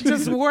house. It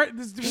just wasn't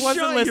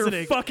Shut listening.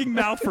 your fucking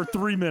mouth for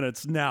 3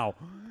 minutes now.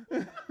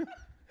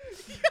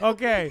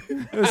 Okay,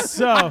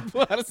 so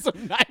Out of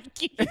some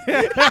Nike. Dude,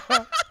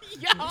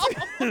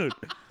 I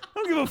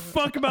don't give a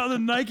fuck about the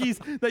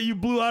Nikes that you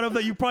blew out of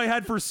that you probably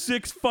had for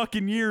 6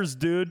 fucking years,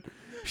 dude.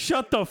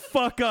 Shut the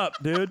fuck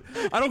up, dude.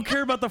 I don't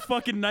care about the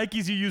fucking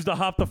Nikes you used to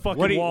hop the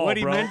fucking wall, what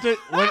he bro. meant to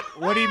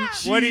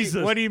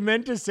Jesus. what he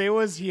meant to say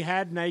was he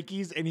had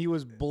Nikes and he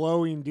was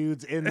blowing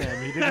dudes in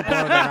them. He didn't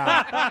blow them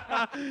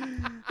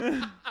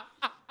out.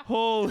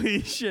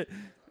 Holy shit.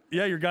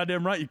 Yeah, you're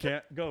goddamn right. You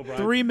can't. Go,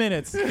 Brian. 3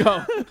 minutes.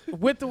 Go.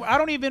 I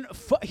don't even.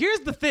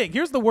 Here's the thing.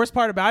 Here's the worst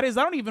part about it is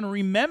I don't even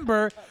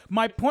remember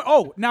my point.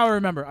 Oh, now I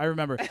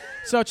remember.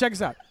 So check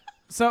us out.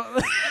 So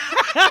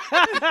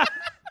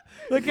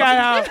look at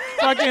how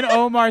fucking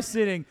Omar's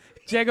sitting.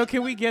 Jago,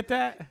 can we get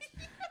that?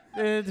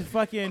 To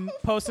fucking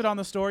post it on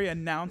the story.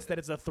 Announce that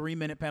it's a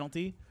 3-minute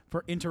penalty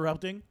for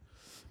interrupting.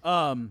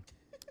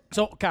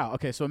 So Kyle.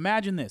 Okay. So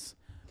imagine this.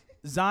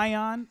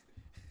 Zion.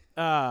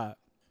 I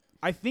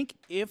think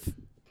if.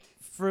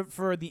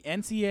 For the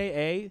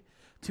NCAA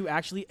to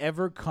actually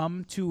ever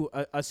come to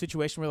a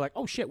situation where like,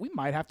 oh shit, we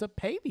might have to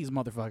pay these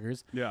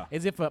motherfuckers. Yeah.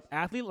 Is if an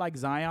athlete like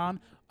Zion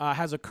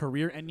has a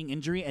career-ending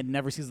injury and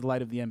never sees the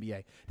light of the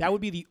NBA. That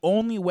would be the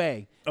only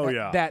way.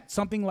 That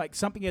something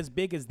as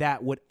big as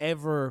that would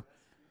ever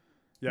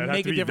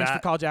make a difference for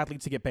college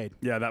athletes to get paid.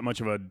 Yeah, that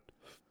much of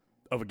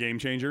a game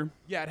changer.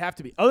 Yeah, it'd have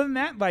to be. Other than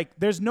that, like,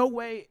 there's no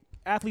way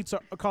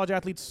college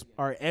athletes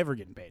are ever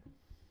getting paid.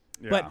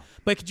 Yeah.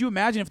 But could you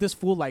imagine if this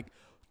fool like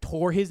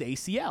tore his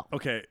ACL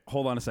Okay,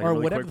 hold on a second. or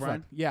really whatever quick, the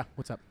Brian. fuck? Yeah,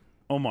 what's up?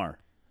 Omar,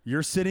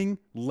 you're sitting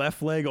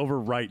left leg over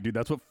right, dude.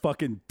 That's what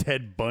fucking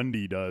Ted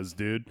Bundy does,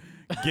 dude.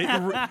 Get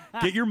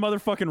your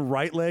motherfucking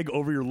right leg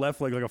over your left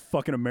leg like a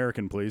fucking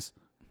American, please.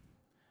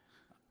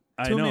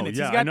 I 2 know. minutes.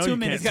 Yeah, He's got I know 2 you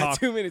minutes. can't He's talk.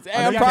 2 minutes. I Hey,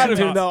 know I'm you proud can't of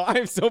him, talk. though.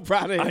 I'm so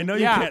proud of him. I know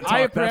you can't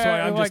talk. That's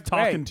why I'm just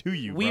talking to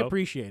you, bro. We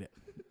appreciate it.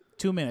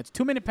 2 minutes.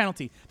 2 minute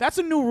penalty. That's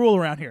a new rule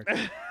around here.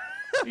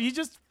 You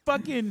just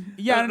fucking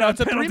no. It's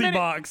a penalty 3 minute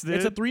box, dude.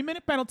 It's a 3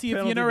 minute penalty if you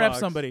Penalty interrupt box.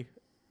 somebody.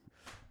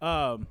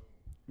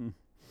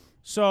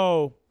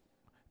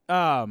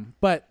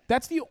 But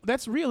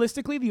that's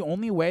realistically the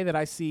only way that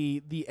I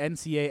see the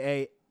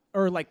NCAA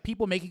or like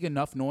people making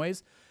enough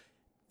noise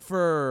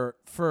for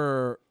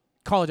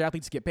college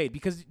athletes to get paid.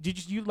 Because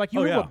did you heard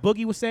what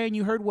Boogie was saying?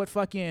 You heard what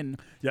fucking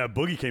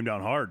Boogie came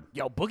down hard.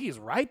 Boogie is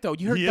right though.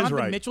 You heard He is Donovan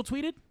right. Mitchell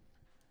tweeted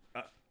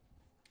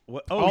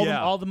What?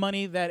 all the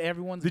money that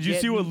everyone's Did you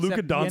see what getting Luka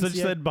except the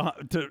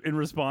Doncic NCAA. said in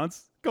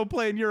response? Go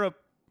play in Europe.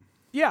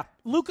 Yeah,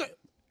 Luka,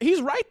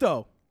 he's right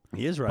though.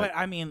 He is right. But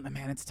I mean,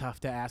 man, it's tough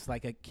to ask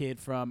like a kid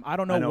from I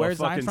don't know where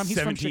Zion's from. He's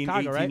from 17,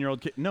 Chicago, right?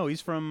 18-year-old kid. No,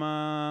 he's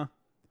from.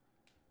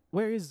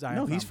 Where is Zion?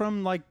 No, he's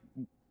from like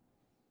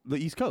the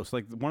East Coast,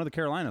 like one of the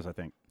Carolinas, I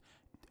think.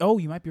 Oh,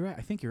 you might be right.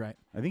 I think you're right.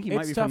 I think he It's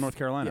might be tough. from North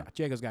Carolina. Yeah,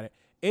 Jago's got it.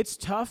 It's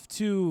tough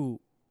to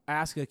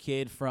ask a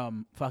kid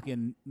from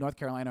fucking North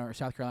Carolina or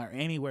South Carolina or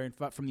anywhere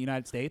from the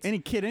United States Any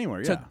kid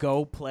anywhere, to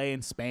go play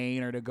in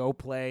Spain or to go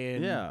play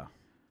in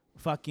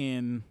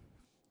fucking.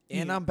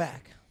 And I'm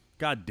back.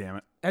 God damn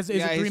it. Is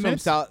it 3 he's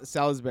minutes? from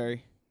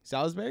Salisbury.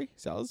 Salisbury?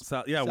 Where?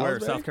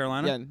 Salisbury? South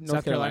Carolina? Yeah,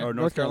 South Carolina. Or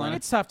North Carolina?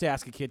 It's tough to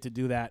ask a kid to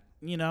do that.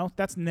 You know,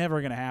 that's never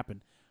going to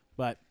happen.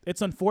 But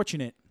it's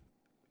unfortunate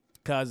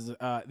because the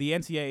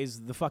NCAA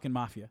is the fucking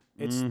mafia.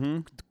 It's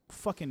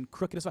fucking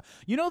crooked as fuck.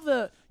 You know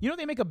they're a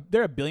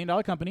 $1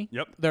 billion company.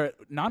 Yep. They're a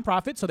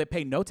nonprofit, so they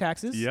pay no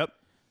taxes. Yep.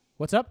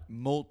 What's up?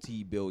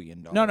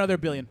 Multi-billion-dollar. No, they're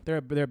billion. They're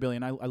a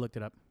billion. I looked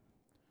it up.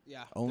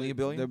 Yeah. Only a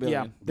billion? They're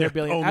billion. Yeah, they're a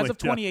billion. only, As of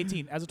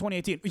 2018. As of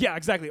 2018. Yeah,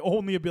 exactly.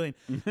 Only a billion.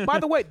 By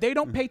the way, they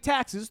don't pay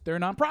taxes. They're a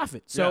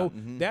nonprofit. So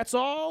that's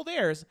all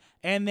theirs.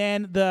 And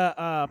then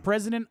the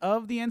president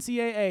of the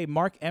NCAA,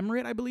 Mark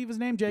Emmert, I believe his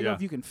name, Jago, Yeah.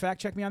 if you can fact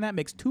check me on that,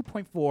 makes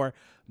 $2.4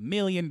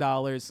 million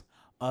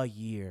a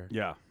year.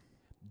 Yeah.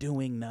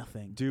 Doing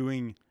nothing.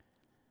 Doing.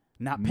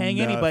 Not paying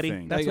anybody.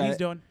 Nothing. That's You what got he's it.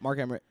 doing. Mark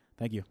Emmert.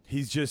 Thank you.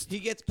 He's just He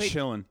gets paid.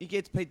 chilling. He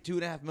gets paid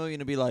 $2.5 million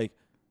to be like,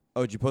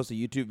 oh, did you post a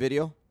YouTube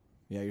video?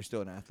 Yeah, you're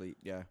still an athlete.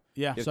 Yeah.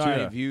 Yeah, You have sorry. 2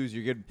 million views.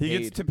 You're getting paid. He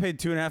gets to pay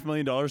 $2.5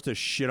 million to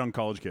shit on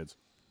college kids.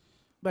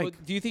 Like, Well,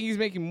 do you think he's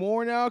making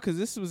more now? Because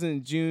this was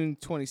in June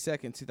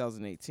 22nd,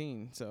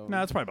 2018. So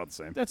No, it's probably about the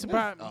same. that's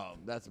about. Oh,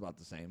 that's about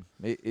the same.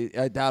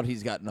 I doubt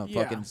he's gotten a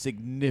Yeah. fucking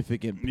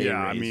significant pay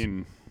Yeah, I raise.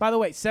 mean, By the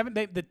way,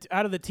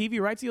 out of the TV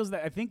rights deals,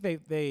 that I think they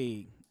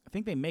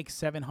make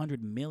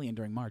 $700 million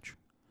during March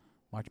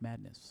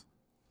Madness.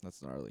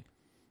 That's gnarly.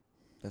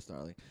 That's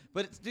gnarly.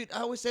 But it's, dude, I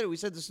always said it. We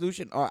said the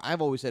solution, or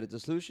I've always said it. The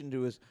solution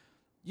to is,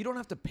 you don't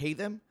have to pay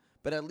them,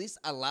 but at least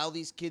allow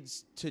these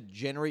kids to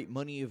generate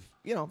money. If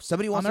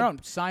somebody wants their to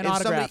own. Sign if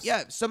autographs.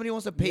 if somebody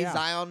wants to pay Yeah.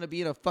 Zion to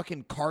be in a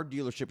fucking car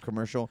dealership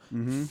commercial.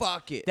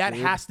 Fuck it. That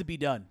dude. has to be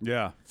done.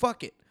 yeah.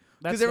 Fuck it.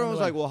 That's Because the everyone was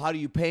only like, way. well, how do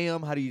you pay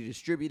them? How do you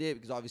distribute it?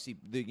 Because obviously,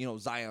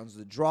 Zion's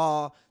the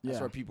draw. That's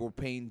Yeah. why people were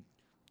paying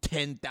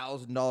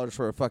 $10,000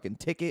 for a fucking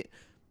ticket.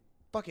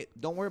 Fuck it.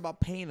 Don't worry about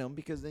paying them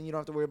because then you don't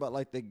have to worry about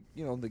like the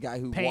guy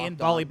who Paying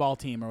walked on. volleyball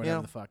team or whatever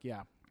Yeah. the fuck.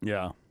 Yeah.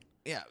 Yeah.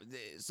 Yeah.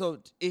 So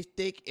if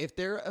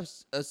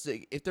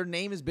their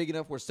name is big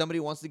enough where somebody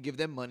wants to give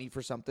them money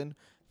for something,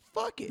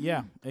 fuck it.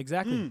 Yeah.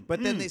 Exactly.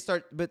 But then they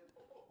start. But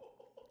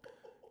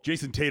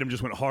Jason Tatum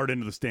just went hard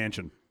into the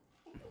stanchion.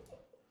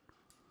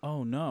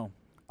 Oh no.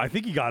 I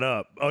think he got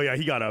up. Oh, yeah,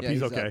 he got up. yeah,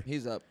 he's up. okay.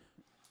 He's up.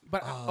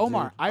 But Oh,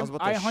 Omar, dude. I was about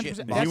to 100%. shit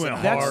He myself. went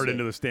that's- hard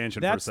into the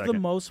stanchion for a That's second. the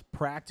most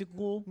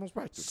practical,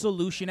 practical.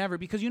 solution ever.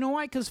 Because you know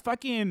why? Because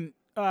fucking,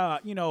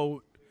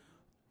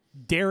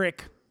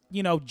 Derek,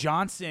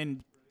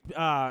 Johnson,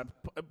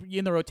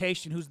 in the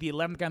rotation, who's the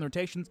 11th guy in the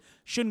rotations,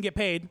 shouldn't get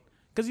paid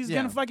because he's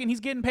he's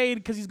getting paid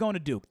because he's going to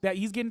Duke. That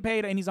he's getting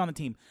paid and he's on the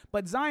team.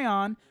 But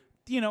Zion,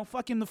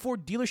 fucking the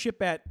Ford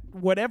dealership at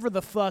whatever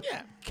the fuck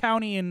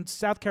county in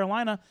South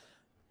Carolina.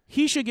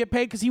 He should get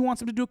paid because he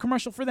wants him to do a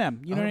commercial for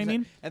them. You know what I 100%.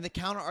 mean? And the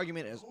counter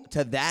argument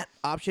to that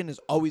option has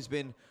always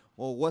been,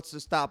 well, what's to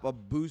stop a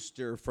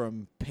booster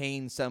from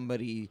paying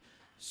somebody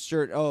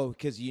shirt? Oh,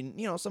 because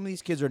some of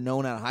these kids are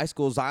known out of high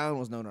school. Zion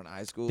was known out of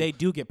high school. They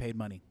do get paid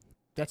money.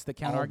 That's the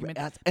counter argument.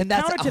 And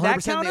that's counter to that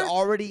 100% counter they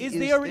already is is-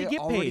 they already they get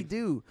already paid.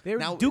 do. They're-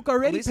 Now, Duke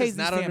already at least pays it's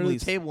these not under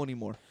families. the table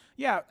anymore.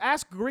 Yeah,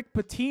 ask Rick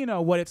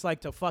Pitino what it's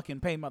like to fucking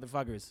pay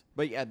motherfuckers.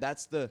 But yeah,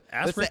 that's the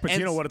Ask Rick the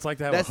Pitino what it's like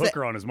to have a that's the-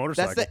 hooker on his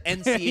motorcycle. That's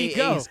the There you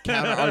go. NCAA's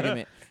counter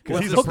argument. 'Cause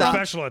What's he's the a stop?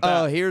 professional at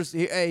that. Oh, here's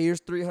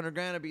 300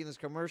 grand to be in this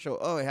commercial.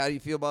 Oh, how do you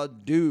feel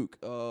about Duke?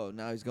 Oh,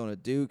 now he's going to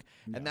Duke,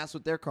 and that's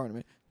what their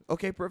argument.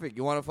 Okay, perfect.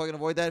 You want to fucking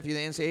avoid that if you're the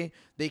NCAA?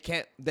 They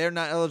can't. They're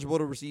not eligible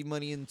to receive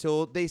money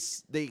until they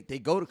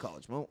go to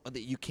college. Well,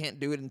 you can't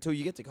do it until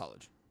you get to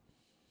college.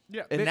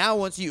 Yeah. And now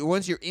once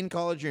you're in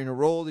college, you're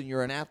enrolled, and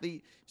you're an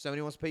athlete.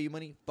 Somebody wants to pay you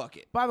money. Fuck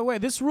it. By the way,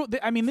 this rule,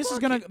 I mean, this is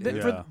going Fuck to,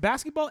 it, for Yeah.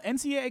 basketball,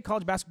 NCAA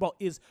college basketball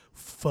is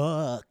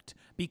fucked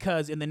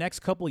because in the next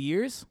couple of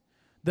years,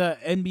 the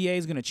NBA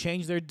is going to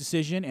change their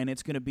decision and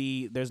it's going to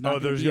be, there's not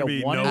going to there's be gonna a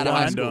be one no and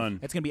one done. done.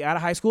 It's going to be out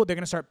of high school. They're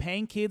going to start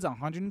paying kids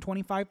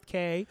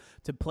 $125K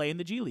to play in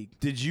the G League.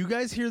 Did you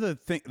guys hear the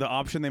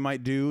option they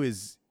might do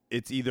is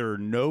it's either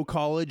no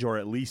college or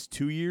at least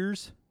 2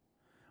 years?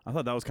 I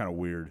thought that was kind of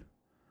weird.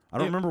 I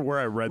don't remember where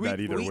I read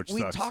that either, which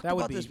we sucks. talked That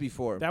would about be- this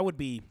before.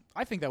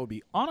 I think that would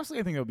be, honestly,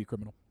 I think that would be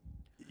criminal.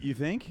 You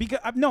think? Because,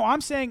 no,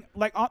 I'm saying,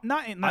 like,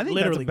 not I think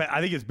literally.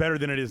 I think it's better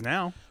than it is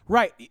now.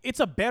 Right. It's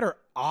a better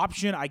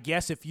option, I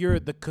guess, if you're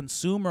the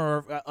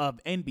consumer of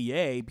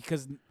NBA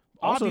because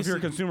Also, if you're a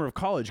obviously- consumer of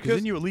college, because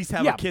then you at least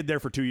have Yeah. a kid there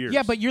for 2 years.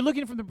 Yeah, but you're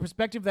looking from the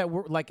perspective that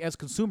we're like as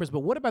consumers. But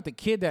what about the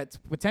kid that's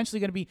potentially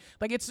going to be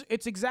like?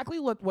 It's exactly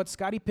what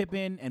Scottie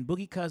Pippen and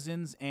Boogie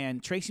Cousins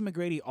and Tracy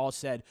McGrady all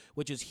said,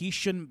 which is he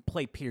shouldn't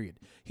play. Period.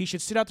 He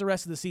should sit out the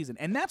rest of the season,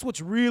 and that's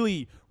what's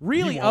really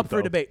won't, up for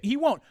though. debate. He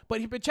won't. But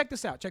check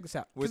this out. Check this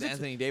out. With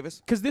Anthony Davis?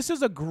 Because this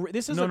is a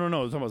this is no, a, no,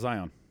 no. It's talking about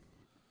Zion.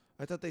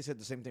 I thought they said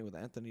the same thing with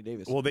Anthony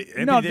Davis. Well,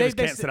 Anthony no, Davis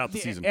they can't sit out the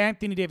season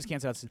Anthony Davis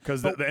can't sit out the season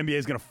because the NBA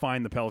is going to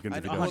fine the Pelicans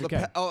if he Oh,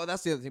 does.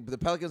 that's the other thing. But the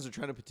Pelicans are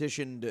trying to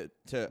petition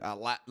to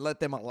let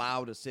them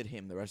allow to sit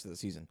him the rest of the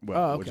season,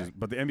 Well, okay.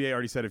 but the NBA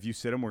already said if you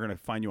sit him, we're going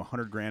to fine you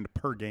 $100,000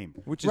 per game.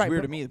 which is Right,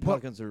 weird but- to me. The but-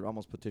 Pelicans are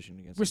almost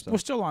petitioning against we're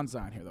themselves. still on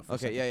Zion here though. For a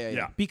Okay, second. yeah.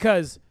 Yeah.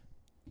 Because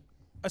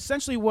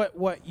essentially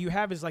what you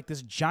have is like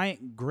this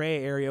giant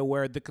gray area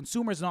where the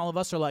consumers and all of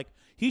us are like,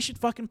 he should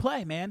fucking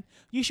play, man.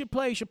 You should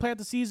play. You should play out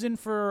the season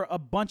for a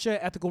bunch of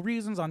ethical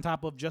reasons on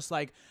top of just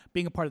like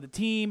being a part of the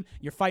team.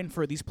 You're fighting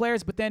for these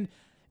players. But then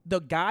the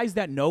guys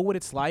that know what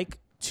it's like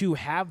to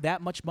have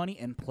that much money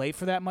and play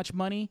for that much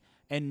money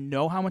and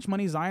know how much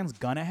money Zion's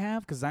gonna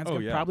have, because Zion's gonna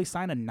yeah. probably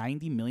sign a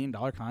 $90 million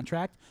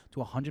contract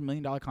to a $100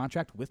 million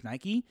contract with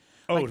Nike.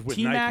 Oh, like with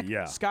T-Mac, Nike,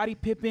 yeah. Scottie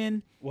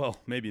Pippen, Well,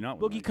 maybe not.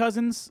 with Boogie Nike.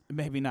 Cousins,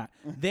 maybe not.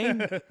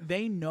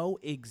 They know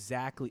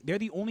exactly. They're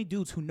the only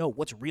dudes who know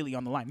what's really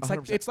on the line.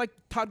 It's like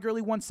Todd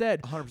Gurley once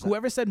said. 100%.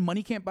 Whoever said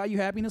money can't buy you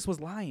happiness was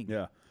lying.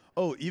 Yeah.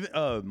 Oh, even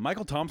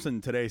Michael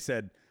Thompson today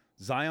said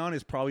Zion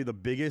is probably the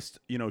biggest,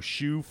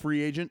 shoe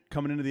free agent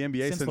coming into the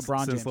NBA since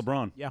LeBron. James.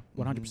 LeBron. Yeah,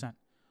 100%.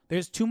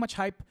 There's too much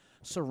hype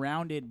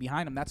surrounded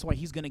behind him. That's why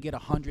he's going to get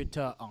 100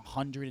 to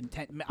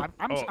 110.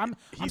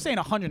 I'm saying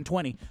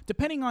 120,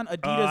 depending on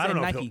Adidas I don't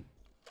and know if Nike.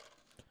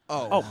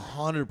 Oh,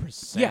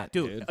 100%. Yeah,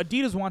 dude.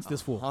 Adidas wants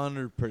this fool.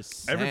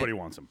 100%. Everybody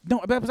wants him. No,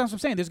 but that's what I'm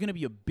saying. There's going to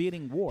be a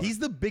bidding war. He's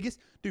the biggest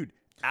dude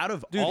out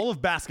of all of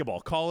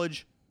basketball,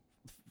 college,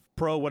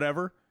 pro,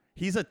 whatever.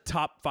 He's a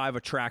top 5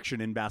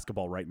 attraction in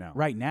basketball right now.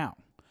 right now.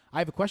 I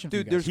have a question for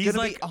you Dude, guys. there's He's gonna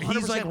like be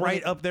he's 100% like right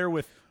winning. up there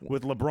with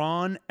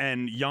LeBron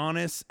and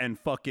Giannis and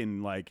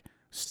fucking like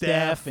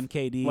Steph and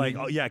KD. Like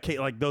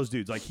like those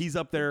dudes. Like he's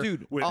up there,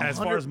 Dude, with, as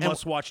far 100 as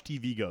must-watch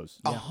TV goes.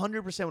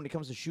 100% when it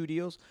comes to shoe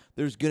deals,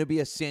 there's going to be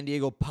a San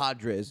Diego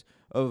Padres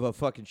of a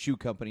fucking shoe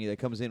company that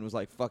comes in and was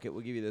like, fuck it,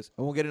 we'll give you this.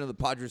 And we'll get into the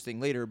Padres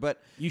thing later,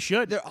 but You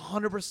should. they're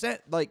 100%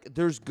 like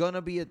there's going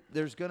to be a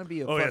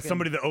Oh yeah, fucking-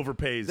 somebody that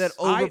overpays. that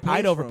I'd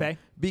overpays for overpay. him.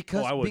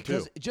 Because Oh, I would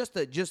because too. just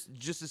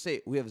to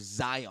say we have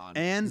Zion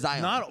and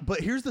Zion. not. But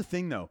here's the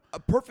thing, though. A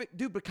perfect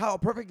dude, but Kyle, a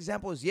perfect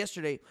example is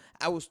yesterday.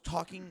 I was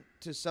talking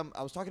to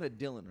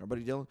Dylan, our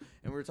buddy Dylan,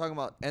 and we were talking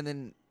about, and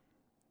then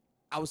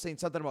I was saying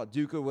something about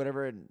Duke or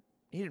whatever, and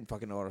he didn't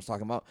fucking know what I was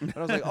talking about. And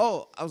I was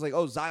like,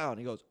 oh, Zion.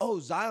 He goes, oh,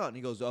 Zion.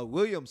 He goes,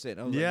 Williamson.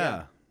 I was like,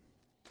 Yeah.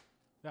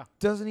 Yeah.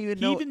 Doesn't even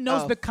He know. even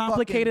knows a the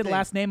complicated fucking thing.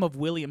 last name of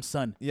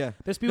Williamson. Yeah.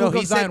 There's people who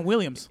he go Zion said-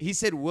 Williams. He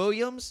said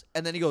Williams,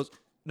 and then he goes,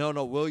 no,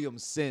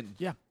 Williamson.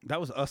 Yeah. That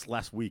was us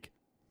last week.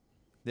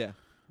 Yeah.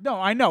 No,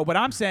 I know, but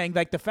I'm saying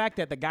like the fact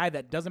that the guy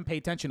that doesn't pay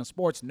attention to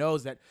sports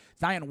knows that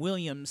Zion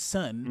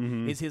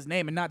Williamson is his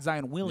name and not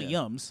Zion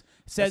Williams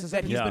says That's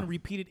that he's Yeah. been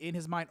repeated in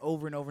his mind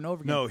over and over and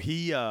over again. No,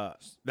 he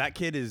that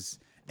kid is,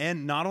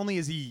 and not only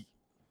is he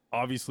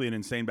obviously an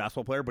insane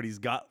basketball player, but he's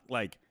got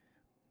like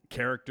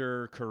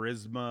character,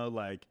 charisma,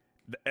 like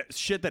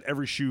shit that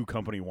every shoe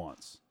company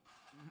wants.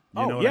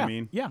 You know what I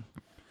mean? Yeah.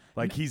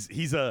 Like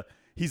he's a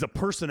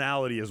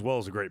personality as well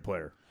as a great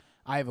player,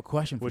 I have a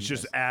question for which you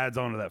just guys. adds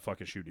on to that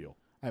fucking shoe deal.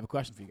 I have a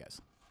question for you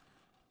guys.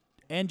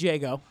 And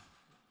Jago.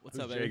 What's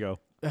up, baby? Jago.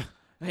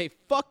 Hey,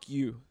 fuck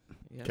you.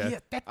 Yeah. Okay.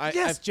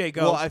 Yes,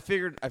 Jago. Well, I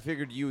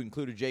figured you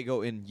included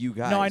Jago in you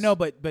guys. no, I know,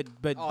 but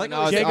Oh, Like,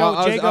 no, Jago,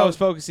 I was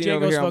focusing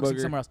over Jago's here on focusing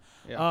Booger. somewhere else.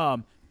 Yeah.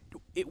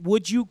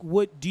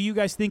 Do you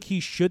guys think he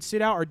should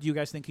sit out, or do you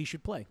guys think he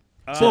should play?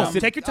 Um,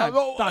 Take your time.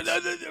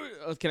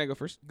 Thoughts. Can I go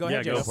first? Go Yeah,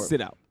 ahead, go Jago. for it.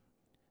 Sit out.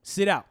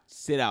 Sit out.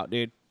 Sit out,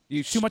 dude.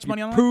 You Too much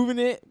money on the line? Proving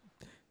it.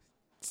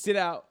 Sit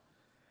out.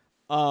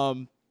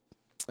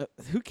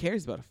 Who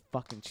cares about a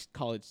fucking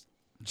college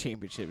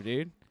championship,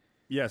 dude?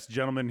 Yes,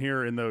 gentlemen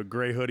here in the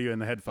gray hoodie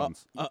and the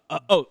headphones.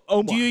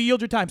 Omar. Do you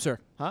yield your time, sir?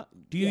 Huh?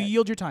 Do you Yeah.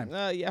 yield your time?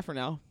 Yeah, for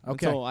now.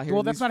 Okay. Until I hear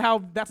Well, these-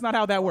 that's not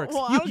how that works.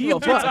 Well, I You don't give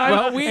yield a your fuck. time,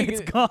 Well, and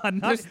it's gone.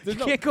 there's you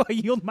no- can't go. I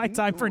yield my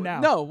time for now.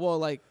 No, well,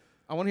 like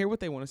I want to hear what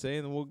they want to say,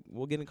 and then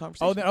we'll get in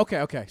conversation. Oh, then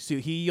okay. So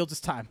he yields his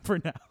time for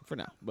now. For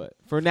now, but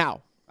for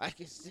now, I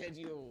can send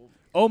you.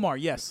 Omar,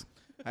 yes,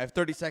 I have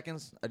 30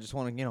 seconds. I just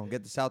want to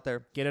get this out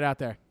there. get it out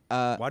there.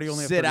 Why do you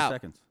only have sit 30 out.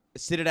 seconds?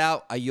 Sit it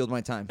out. I yield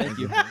my time. Thank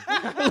you.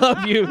 I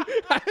love you,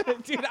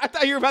 dude. I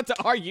thought you were about to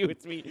argue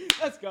with me.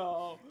 Let's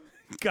go,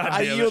 God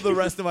I damn yield it. the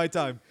rest of my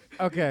time.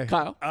 Okay.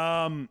 Kyle.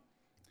 I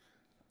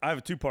have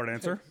a 2-part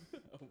answer.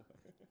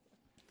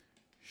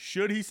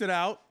 Should he sit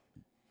out?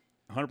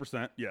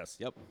 100% yes.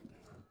 Yep.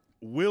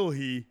 Will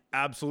he?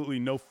 Absolutely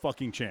no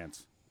fucking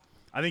chance.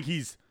 I think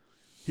he's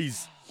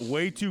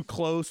way too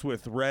close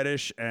with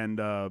Reddish and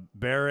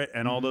Barrett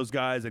and all those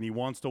guys, and he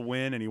wants to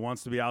win and he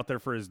wants to be out there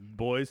for his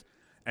boys.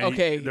 And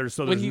Okay, there's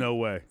when no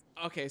way.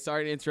 Okay,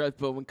 sorry to interrupt,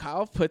 but when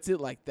Kyle puts it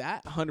like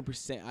that,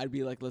 100%, I'd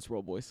be like, "Let's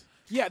roll, boys."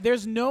 Yeah,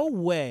 there's no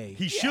way.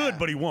 He should,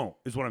 but he won't.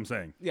 Is what I'm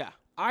saying. Yeah.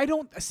 I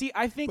don't see.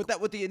 I think But that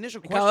what the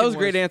initial question Kyle, that was a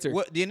great answer.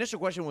 What the initial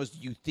question was, do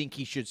you think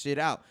he should sit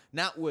out?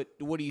 Not what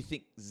do you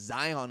think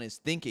Zion is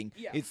thinking?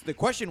 Yeah. It's the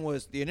question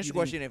was the initial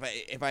question.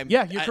 If I'm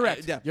Yeah, you're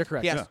correct. You're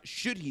correct. He asked, Yeah.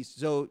 should he?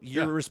 So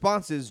your Yeah.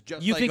 response is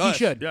just you like think us.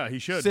 he should. Yeah, he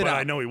should, Sit but out.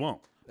 I know he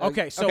won't.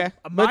 Okay, so Okay,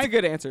 my, that's a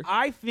good answer.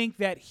 I think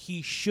that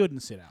he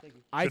shouldn't sit out.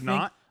 Should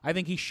not? I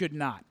think he should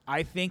not.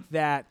 I think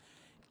that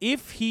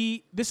if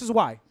he, this is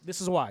why,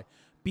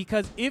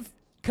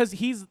 because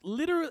he's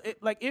literally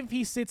like, if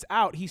he sits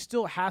out, he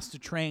still has to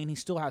train. He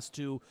still has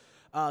to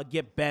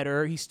get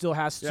better. He still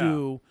has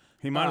to.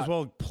 He might as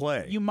well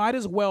play. You might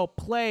as well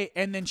play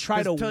and then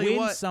try to 'Cause tell you win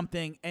what-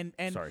 something. And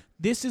Sorry.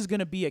 this is going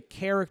to be a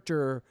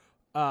character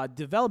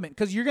development,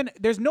 because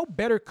there's no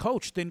better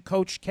coach than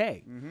Coach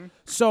K.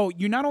 So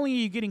you're not only are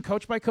you getting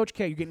coached by Coach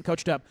K, you're getting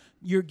coached up.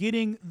 You're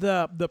getting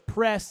the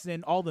press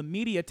and all the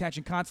media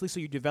attention constantly. So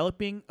you're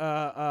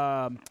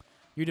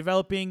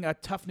developing a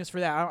toughness for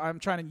that. I'm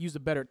trying to use a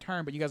better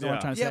term, but you guys know what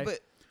I'm trying to Yeah, say. but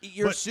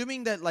you're But-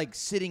 assuming that like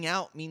sitting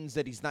out means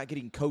that he's not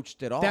getting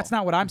coached at all. That's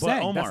not what I'm But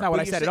saying. Omar- That's not what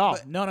But I you're said at saying- all.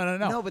 but- No.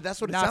 No, but that's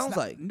what it No, it's sounds not-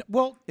 like.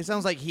 Well, It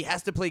sounds like he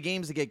has to play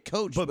games to get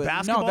coached. But but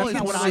basketball that's is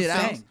not one what of I'm those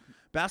saying. things.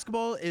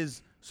 Basketball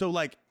is so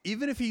like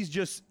even if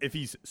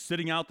he's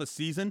sitting out the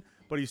season,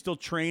 but he's still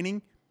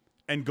training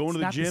and going It's to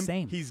the not the gym,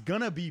 same. he's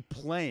gonna be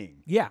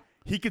playing. yeah.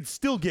 He could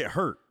still get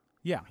hurt.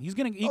 Yeah, he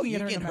can you get can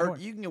no matter hurt. what.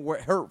 You can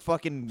get hurt.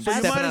 Fucking. So you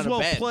stepping might out as of well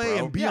bed, play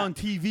bro. and be Yeah. on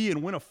TV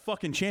and win a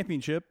fucking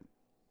championship.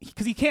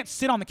 Because he can't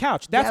sit on the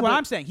couch. That's Yeah, what but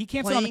I'm saying. He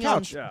can't sit on the Playing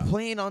couch. Yeah.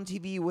 Playing on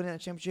TV, winning a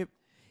championship,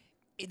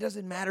 it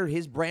doesn't matter.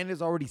 His brand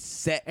is already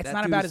set. It's That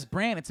not about dude's- his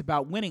brand. It's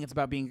about winning. It's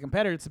about being a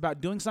competitor. It's about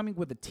doing something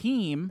with a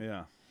team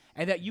Yeah.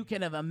 and that you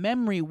can have a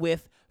memory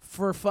with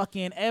for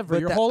fucking ever, But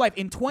your that- whole life.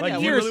 In 20 Like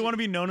you years. really want to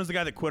be known as the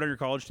guy that quit on your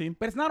college team?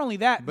 But it's not only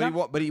that.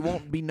 But he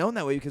won't be known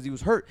that way because he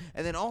was hurt.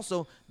 And then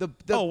also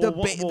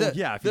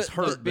yeah, if he's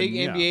hurt, Big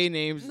then, yeah. NBA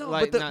names. No,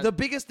 like, but the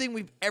biggest thing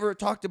we've ever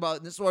talked about,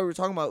 and this is what we were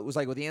talking about, was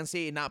like with the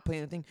NCAA not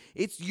playing anything.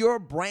 It's your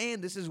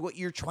brand. This is what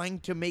you're trying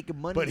to make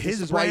money. But this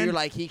his is why you're brand-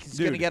 like he's dude.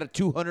 going to get a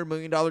 $200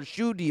 million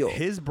shoe deal.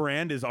 His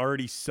brand is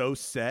already so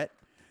set.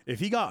 If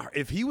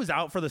he was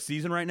out for the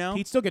season right now,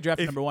 He'd still get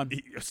drafted number one.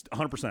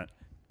 100%.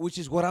 Which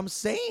is what I'm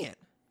saying.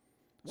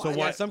 So Why-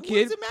 why- some What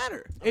kid- does it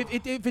matter?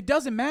 If it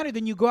doesn't matter,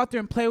 then you go out there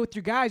and play with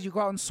your guys. You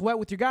go out and sweat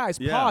with your guys.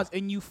 Yeah. Pause.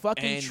 And you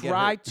fucking And get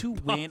try hurt. to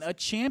win a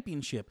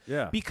championship.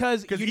 Yeah.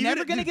 Because 'Cause you're even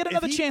never if- going to dude, get if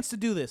another he- chance to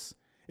do this.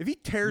 If he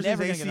tears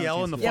Never his gonna get ACL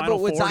in another the chance. Yeah, Final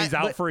but with Four and he's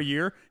Zion- out but- for a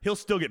year, he'll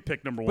still get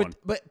picked number one.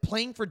 But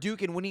playing for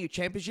Duke and winning a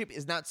championship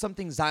is not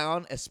something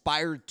Zion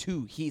aspired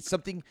to. He's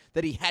something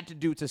that he had to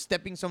do to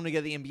stepping stone to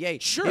get the NBA.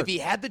 Sure. If he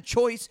had the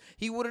choice,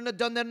 he wouldn't have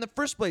done that in the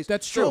first place.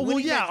 That's So true. Well,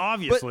 winning yeah, that-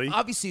 obviously. But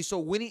obviously, so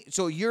winning.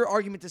 So your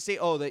argument to say,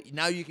 oh, that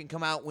now you can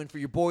come out, win for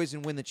your boys,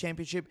 and win the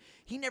championship.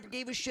 He never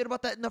gave a shit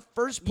about that in the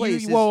first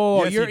place.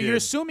 Whoa. Yes, he you're did.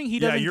 assuming he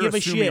Yeah, doesn't you're give a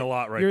assuming shit. a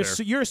lot right you're,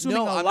 there. You're assuming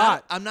No, a I'm lot.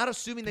 not. I'm not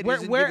assuming that he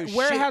doesn't Where give a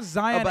shit has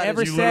Zion about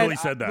ever his- You said, literally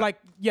said that. like,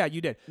 yeah,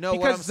 you did. No,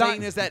 because what I'm saying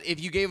Zion- is that if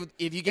you gave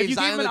you Zion gave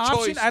an the option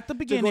choice at the to go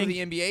beginning- to the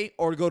NBA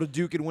or go to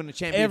Duke and win a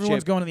championship,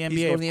 Everyone's going to the he's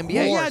NBA, going to the of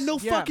NBA. course. yeah, no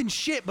Yeah. fucking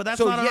shit, but that's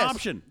So, not an yes.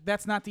 option.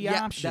 that's not the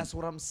Yeah, option. that's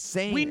what I'm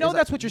saying. We know is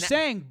that's that what you're na-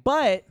 saying,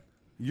 but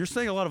You're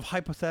saying a lot of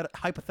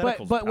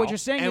hypotheticals. what pal. you're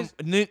saying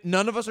And is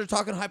none of us are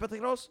talking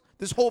hypotheticals.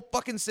 This whole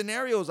fucking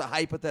scenario is a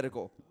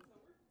hypothetical.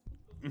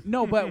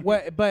 no, but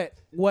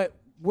what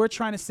we're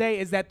trying to say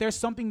is that there's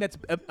something that's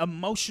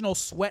emotional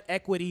sweat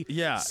equity.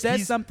 Yeah, says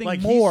he's, something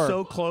like, more. He's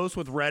so close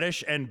with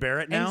Reddish and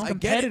Barrett now. he's I get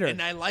competitor. it,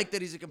 and I like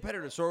that he's a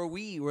competitor. So are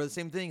we. We're the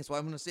same thing. So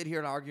I'm going to sit here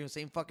and argue the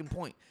same fucking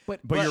point.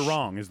 but but you're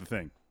wrong, is the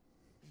thing.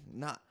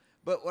 Not.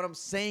 But what I'm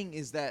saying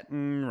is that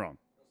Wrong.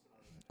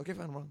 okay,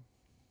 fine, I'm wrong.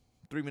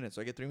 3 minutes.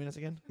 So I get 3 minutes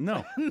again?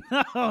 No.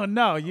 Oh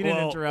no, you didn't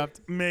Well, interrupt.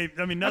 Maybe,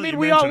 I mean, now I that mean, you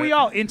we mention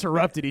all it,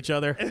 interrupted each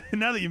other.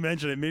 now that you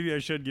mention it, maybe I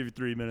should give you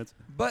 3 minutes.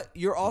 But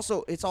you're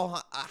also, it's all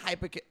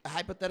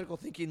hypothetical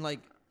thinking.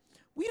 Like,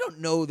 we don't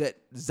know that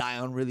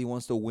Zion really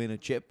wants to win a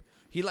chip.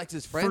 He likes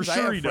his friends. For I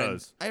sure have he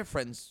friends. does. I have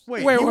friends.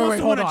 Wait, Wait, he wait, wants wait,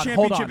 to hold win a on, hold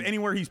championship on.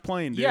 anywhere he's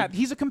playing, dude. Yeah,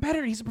 he's a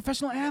competitor. He's a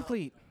professional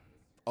athlete.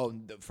 Oh,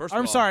 first of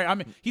I'm all, sorry.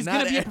 He's not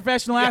gonna be a e-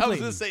 professional Yeah,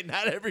 athlete. I was gonna say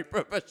not every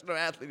professional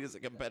athlete is a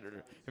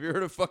competitor. Have you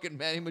heard of fucking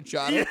Manny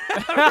Machado?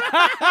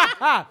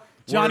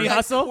 Johnny Where he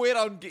Hustle. quit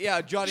on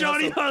Johnny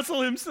Johnny Hustle.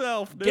 Hustle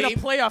himself, dude. Get a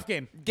playoff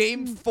game.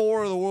 Game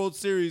 4 of the World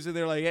Series, and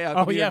they're like, "Hey, how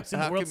come Oh you yeah, didn't- it's in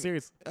the how World come-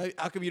 Series.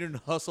 How come you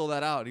didn't hustle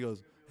that out?" And he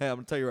goes, "Hey, I'm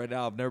gonna tell you right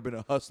now, I've never been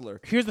a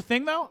hustler." Here's the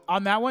thing, though.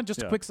 On that one, just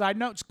a Yeah. quick side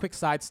note, just a quick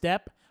side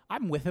step.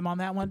 I'm with him on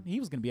that one. He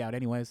was gonna be out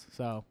anyways.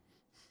 So,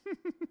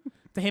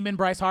 to him and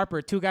Bryce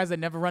Harper, two guys that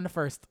never run to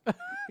first,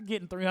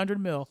 getting $300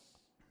 million.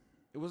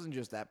 It wasn't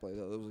just that play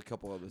though. There was a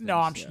couple other things.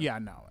 No,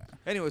 no.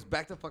 Anyways,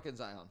 back to fucking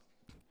Zion.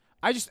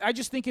 I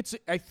just think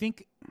I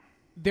think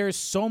there's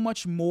so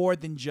much more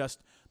than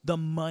just the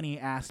money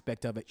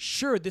aspect of it.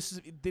 Sure,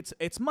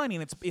 it's money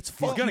and it's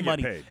fuck gonna you get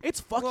money. paid. It's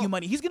fuck you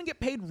money. He's gonna get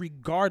paid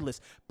regardless.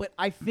 But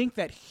I think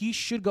that he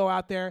should go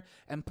out there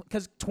and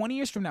because 20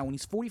 years from now, when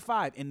he's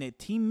 45 and the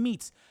team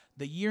meets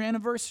the year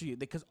anniversary,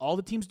 because all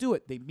the teams do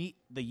it, they meet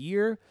the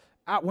year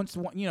out once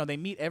they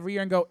meet every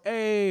year and go,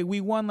 hey, we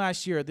won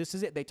last year. This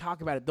is it. They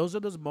talk about it. Those are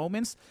those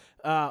moments,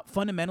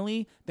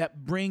 fundamentally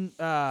that bring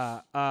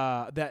that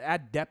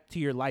add depth to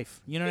your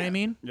life. You know what I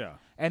mean? Yeah.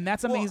 And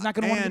that's something he's not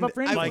going to want to give up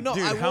for and, anything. like,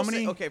 dude, I how will say-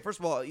 many- okay, first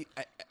of all,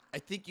 I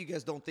think you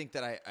guys don't think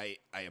that I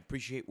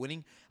appreciate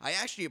winning. I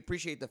actually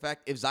appreciate the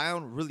fact if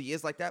Zion really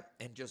is like that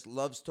and just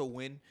loves to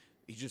win,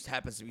 he just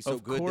happens to be so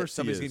Of good that course he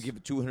somebody's is.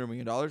 going to give him $200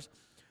 million.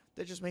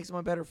 That just makes him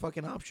a better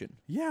fucking option.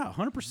 Yeah,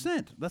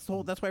 100%. That's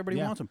why everybody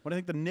Yeah. wants him. But I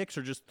think the Knicks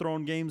are just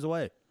throwing games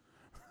away.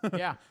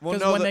 Yeah. Well,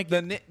 'Cause no,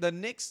 when the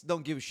Knicks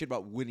don't give a shit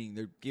about winning.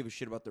 They give a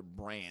shit about their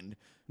brand.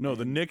 No,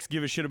 the Knicks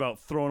give a shit about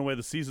throwing away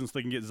the season so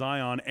they can get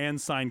Zion and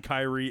sign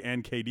Kyrie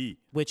and KD.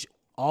 which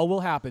all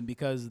will happen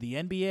because the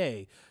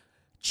NBA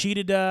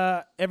cheated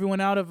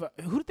everyone out of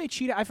who did they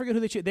cheat? I forget who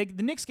they cheated.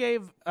 The Knicks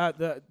gave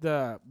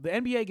the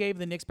NBA gave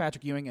the Knicks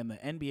Patrick Ewing, and the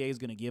NBA is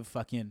going to give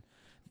fucking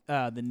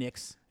the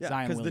Knicks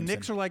Zion because the Williamson.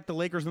 Knicks are like the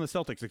Lakers and the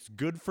Celtics. It's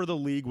good for the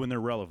league when they're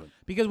relevant.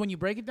 Because when you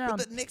break it down,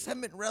 But the Knicks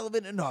haven't been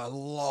relevant in a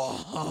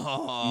long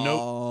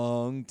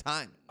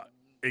time.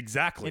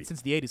 Exactly. it's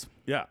since the 80s.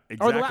 Yeah,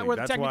 Or the exactly. or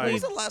That's technically- When why.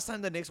 was the last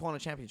time the Knicks won a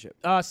championship?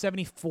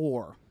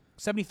 74.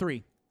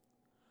 73.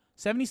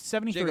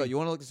 73. Jago, you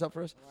want to look this up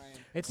for us?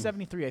 It's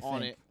 73, I think.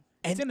 On it.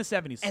 It's in the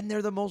 70s. And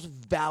they're the most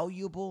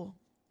valuable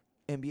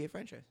NBA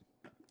franchise.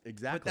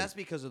 Exactly. But that's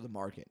because of the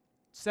market.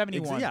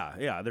 71.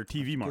 Yeah, their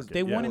TV market.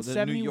 they won yeah. in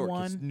Well, New York.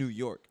 71. It's New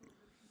York.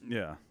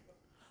 Yeah.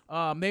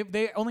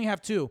 They only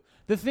have two.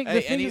 The thing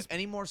Hey, thing is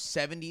any more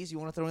 70s you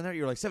want to throw in there?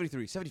 You're like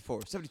 73,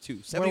 74, 72, Where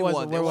was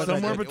 71. it? Where was it?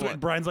 Somewhere Okay. between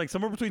Brian's like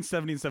somewhere between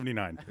 70 and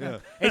 79. Yeah.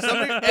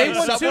 they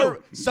won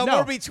two. somewhere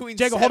No. between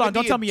Jago, hold on,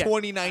 don't 70 tell and me yet.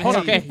 2019. Hold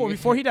on, Okay.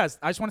 before he does,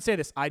 I just want to say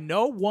this. I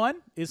know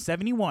one is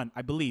 71,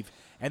 I believe,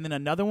 and then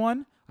another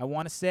one I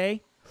want to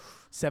say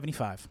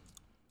 75.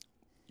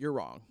 You're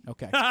wrong.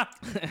 Okay.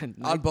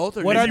 On both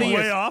or What Is are he the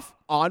way years? off?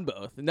 On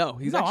both. No,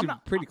 he's No, I'm actually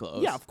not- pretty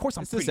close. Yeah, of course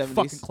I'm It's the pretty 70s.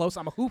 fucking close.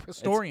 I'm a hoop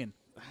historian.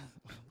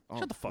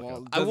 Shut the fuck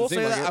up. I will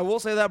say that. I will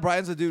say that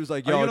Brian's a dude who's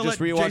like, Are you yo, gonna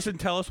just let rewatch. Jason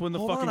tell us when the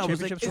Hold fucking on, I was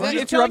like, championship's is won?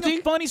 that He's telling a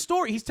interrupting? funny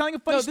story. He's telling a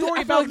funny No, story I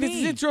feel about like this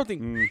is me.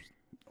 interrupting.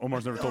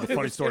 Omar's never told a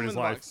funny story in his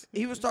life.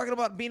 He was talking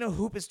about being a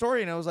hoop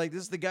historian. I was like,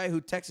 this is the guy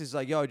who texts us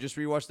like, yo, I just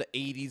rewatched the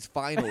 80s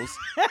finals.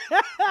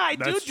 I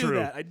That's do true.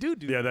 that. I do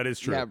Yeah, that is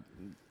true. Yeah.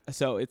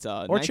 So it's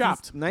Or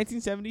Chopped.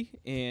 1970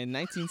 and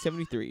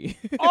 1973.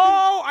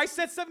 Oh, I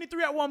said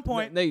 73 at one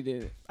point. No, you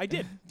didn't. I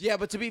did. Yeah,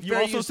 but to be You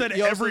fair, also said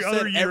you every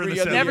other year in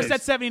the Never 70s.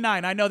 said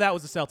 79. I know that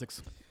was the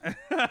Celtics.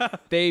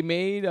 They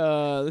made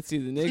let's see,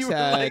 the Knicks You were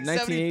had like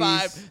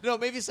 1980s. 75. No,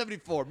 maybe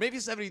 74. Maybe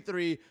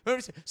 73.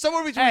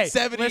 Somewhere between Hey,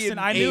 70 listen, and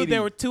I knew 80.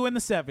 there were two in the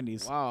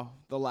 70s. Wow,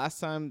 the last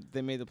time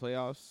they made the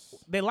playoffs?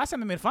 Last time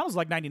they made finals was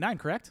like 99,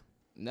 correct?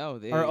 No,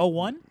 they Or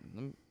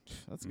 01?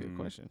 That's a good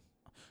question.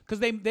 Because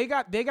they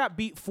got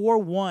beat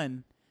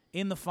 4-1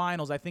 in the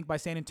finals, I think, by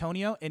San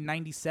Antonio in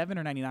 97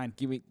 or 99.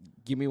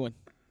 Give me one.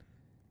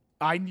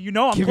 I'm Give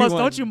close, me one.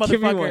 don't you,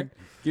 Give me motherfucker? one.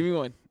 Give me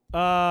one.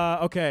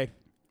 Okay.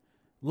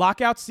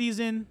 Lockout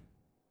season.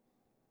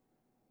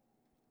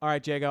 All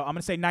right, Jago. I'm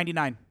gonna say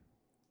 99.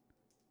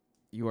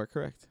 You are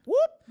correct. Whoop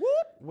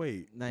whoop.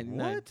 Wait,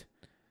 99. what?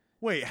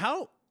 Wait,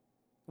 how?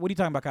 What are you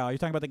talking about, Kyle? Are you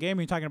talking about the game, or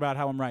are you talking about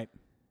how I'm right?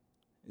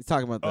 He's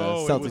talking about the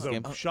Oh, it Celtics was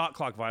game. a shot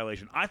clock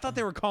violation. I thought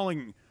they were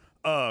calling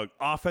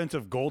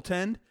offensive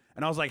goaltend,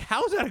 and I was like,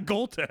 how is that a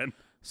goaltend?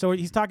 So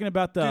he's talking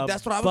about the Dude,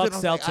 that's what I was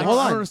Bucks doing. I was like, Celtics. I Hold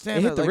don't on. understand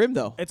It hit that, the like- rim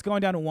though. It's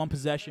going down to one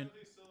possession.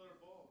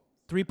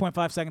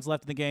 3.5 seconds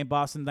left in the game.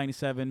 Boston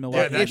 97. Yeah,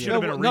 Milwaukee. that should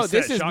have been a No, reset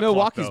this is shot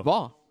Milwaukee's clock, though.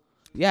 ball.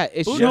 Yeah,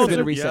 it Who should have knows been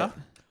a it? reset.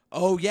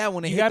 Oh yeah,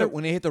 when You gotta-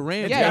 they hit the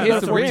rim. Yeah, Yeah, it it hits hits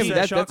the the rim. rim.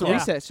 Reset shot That's a clock.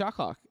 reset shot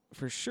clock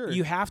for sure.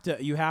 You have to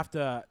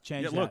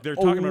change Yeah, that. look, they're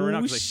talking about it right now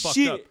Oh, because they fucked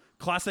shit. up.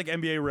 Classic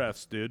NBA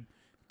refs, dude.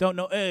 don't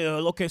know.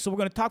 Okay, so we're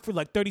gonna talk for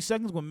like 30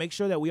 seconds. We'll make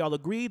sure that we all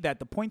agree that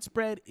the point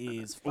spread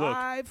is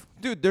 5.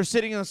 Dude, they're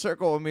sitting in a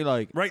circle and be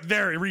like, Right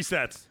there, it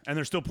resets, and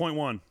there's still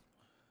 0.1.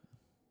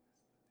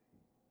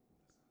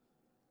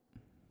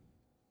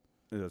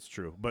 That's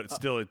true, but it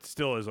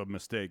still is a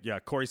mistake. Yeah,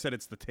 Corey said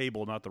it's the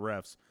table, not the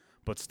refs,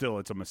 but still,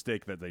 it's a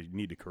mistake that they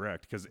need to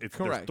correct because it's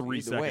correct. There's 3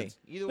 Either seconds.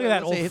 way. Either Look way, at that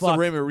let's old say hits fuck. the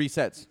rim, it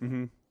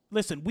resets.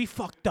 Listen, we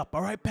fucked up,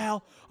 all right,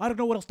 pal. I don't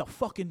know what else to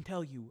fucking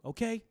tell you.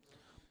 Okay.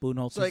 Boone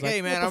It's like,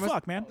 hey, man. what the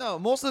fuck, man? No,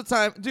 most of the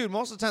time, the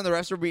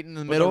refs are beating in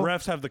the But middle. the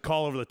refs have the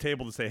call over the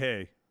table to say,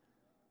 "Hey,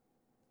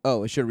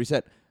 Oh, it should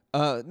reset.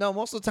 No,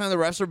 most of the time the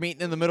refs are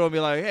meeting in the middle and be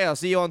like, "Hey, I'll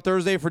see you on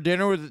Thursday for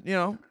dinner with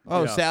Oh,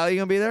 Yeah. Sally, you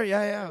gonna be there?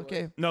 Yeah,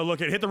 okay." no,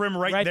 look, it hit the rim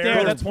right, Right there. there,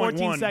 There's that's 0.1.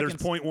 14 There's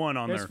seconds. 0.1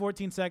 on There's there.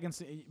 14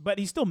 seconds, but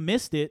he still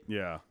missed it.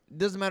 Yeah,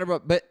 Doesn't matter,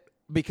 but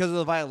because of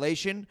the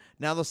violation,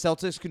 now the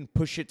Celtics can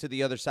push it to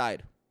the other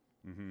side.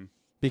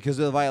 Because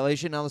of the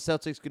violation, now the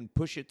Celtics can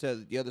push it to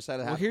the other side of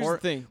the Well, half here's the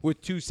court thing. with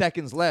 2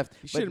 seconds left.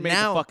 You should have But made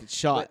now, the fucking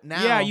shot. but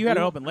now, Yeah, you had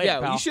it open late,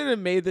 pal. you should have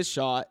made the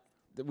shot.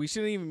 We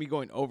shouldn't even be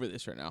going over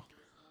this right now.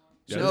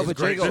 yeah No, this is but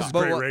great. Jacob, This is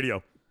but great what-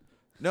 radio.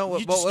 No,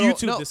 You but just no,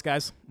 YouTube no. this,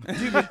 guys.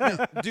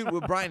 Dude,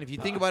 with Brian, if you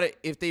think about it,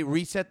 if they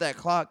reset that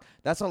clock,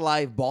 that's a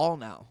live ball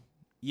now.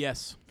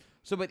 Yes.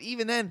 So, but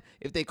even then,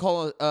 if they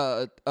call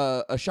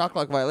a shot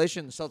clock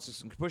violation, the Celtics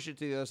can push it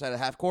to the other side of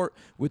half court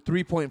with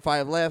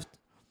 3.5 left.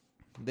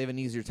 They have an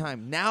easier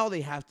time. Now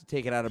they have to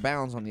take it out of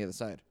bounds on the other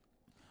side.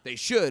 They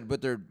should,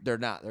 but they're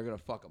not. They're gonna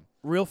fuck them.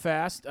 Real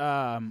fast.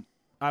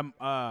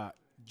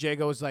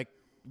 Jago's like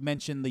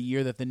mentioned the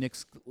year that the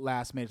Knicks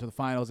last made it to the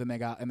finals and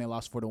they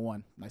lost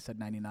 4-1. I said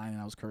 99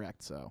 and I was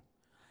correct. So,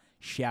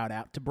 shout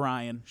out to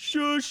Brian.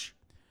 Shush.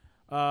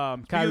 Speaking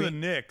of the Kyrie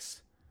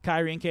Knicks.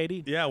 and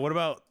KD. Yeah, what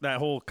about that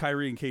whole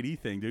Kyrie and KD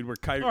thing, dude? Where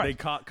right. they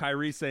caught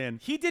Kyrie saying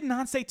He did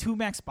not say 2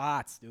 max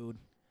spots, dude.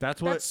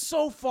 that's what, That's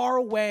so far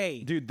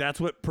away. dude. That's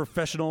what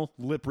professional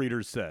lip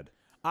readers said.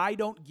 I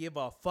don't give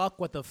a fuck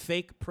what the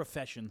fake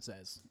profession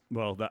says.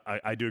 Well,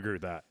 I do agree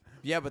with that.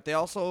 Yeah, but they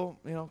also,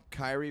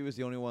 Kyrie was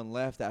the only one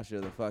left after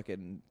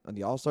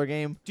the All-Star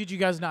game. Did you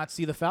guys not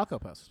see the Falco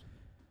post?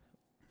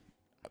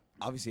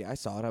 Obviously, I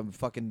saw it.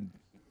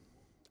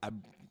 I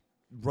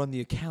run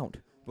the account.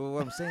 But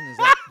what I'm saying is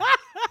that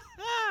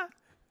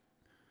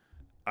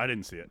I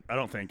didn't see it. I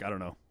don't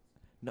know.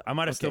 No, I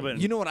might have still been.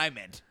 You know what I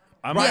meant.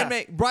 I Brian,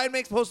 might. Brian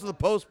makes post of the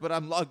post, but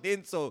I'm logged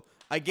in, so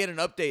I get an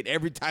update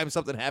every time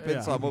something happens.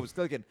 Yeah. So I'm always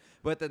clicking.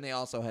 But then they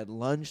also had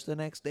lunch the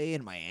next day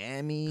in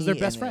Miami 'Cause they're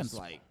best and it's friends.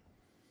 Like,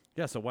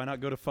 Yeah, so why not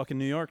go to fucking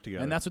New York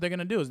together? And that's what they're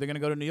gonna do. Is they're gonna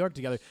go to New York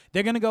together.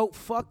 They're gonna go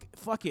fuck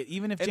it.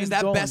 Even if and James is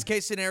that Dolan, best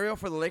case scenario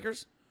for the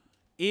Lakers?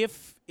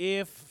 If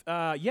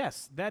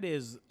yes, that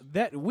is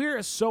that.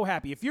 We're so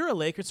happy. If you're a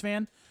Lakers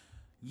fan,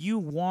 you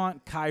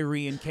want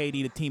Kyrie and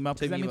KD to team up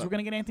because that Team means up. we're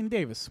gonna get Anthony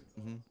Davis.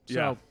 So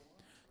Yeah.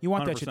 you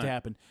want that shit to 100%.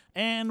 happen,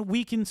 and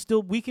we can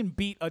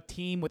beat a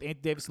team with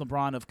Anthony Davis,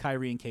 LeBron of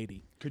Kyrie and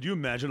KD. Could you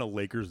imagine a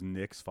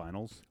Lakers-Knicks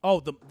finals?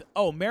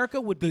 America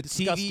would be The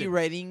disgusted. TV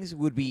ratings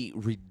would be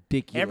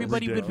ridiculous.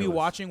 Everybody would be Ridiculous.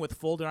 watching with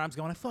folded arms,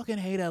 going, "I fucking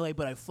hate LA,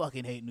 but I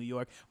fucking hate New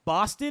York."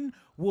 Boston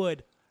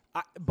would.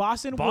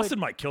 Boston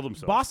might kill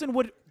themselves. Boston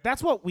would.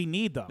 That's what we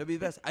need, though. That'd be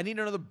the best. I need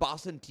another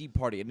Boston Tea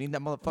Party. I need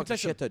that motherfucking like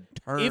shit to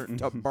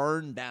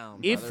burn down.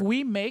 If brother.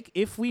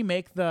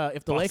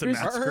 the Boston Lakers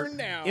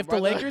Massacre. if the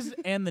Lakers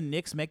and the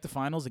Knicks make the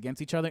finals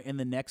against each other in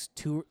the next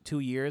two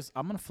years,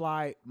 I'm gonna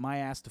fly my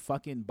ass to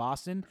fucking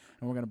Boston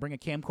and we're gonna bring a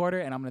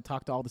camcorder and I'm gonna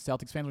talk to all the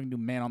Celtics fans. We're gonna do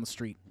man on the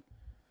street.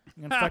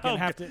 I'm gonna fucking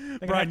have to. they're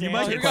gonna Brian, have you to might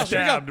answer get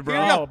questions. stabbed, bro.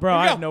 Here we go. Oh, bro, I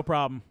Here we have go. no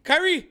problem.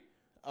 Kyrie.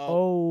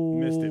 Oh,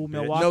 Missed it, bitch.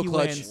 Milwaukee no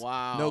clutch. wins.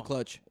 Wow. No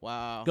clutch.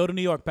 Wow. Go to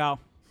New York,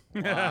 pal.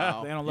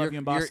 Wow. They don't love you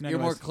in Boston. You're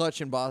more anyways.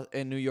 clutch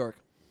in New York.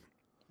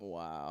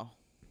 Wow.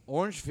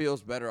 Orange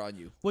feels better on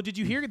you. Well, did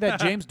you hear that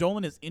James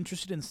Dolan is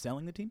interested in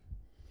selling the team?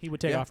 He would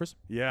take Yeah. offers.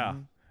 Yeah.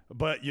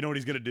 But you know what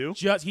he's going to do?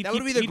 Just he'd That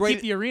keep, would be the he'd great-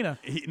 keep the arena.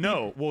 He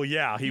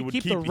would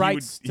keep keep the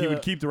rights he would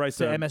to- keep the rights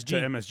to to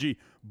MSG. MSG.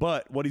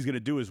 But what he's going to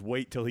do is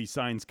wait till he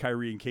signs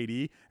Kyrie and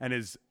KD and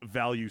his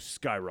value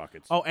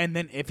skyrockets. Oh, and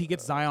then if he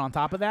gets Zion on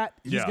top of that,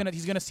 he's Yeah. gonna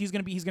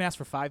ask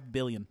for $5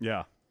 billion.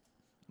 Yeah.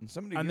 And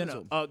somebody And then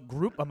gives a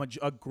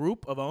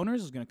group of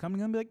owners is gonna come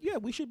and be like, yeah,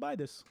 we should buy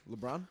this.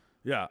 LeBron.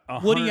 Yeah.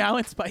 Woody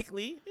Allen, Spike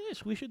Lee,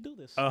 yes, we should do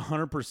this.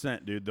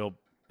 100%, dude. They'll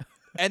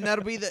And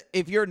that'll be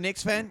if you're a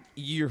Knicks fan,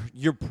 you're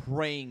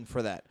praying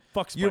for that.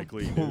 fuck You're Spike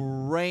Lee,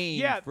 dude. praying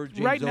Yeah, for James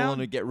right now- Dolan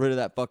to get rid of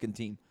that fucking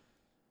team.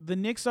 The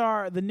Knicks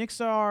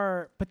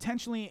are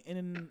potentially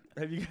in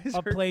Have you guys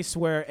a place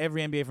where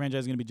every NBA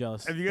franchise is gonna be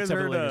jealous. Have you guys except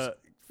for heard the Lakers.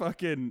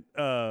 fucking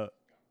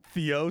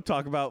Theo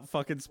talk about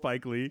fucking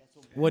Spike Lee.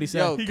 What'd he say?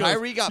 Yo, He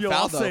Kyrie got Yo, I'll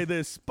fouled, though. say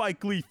this: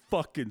 Spike Lee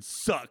fucking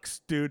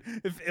sucks, dude.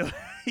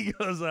 He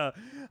goes,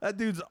 that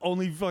dude's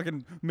only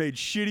fucking made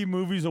shitty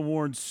movies and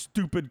worn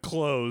stupid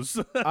clothes.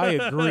 I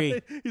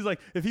agree. He's like,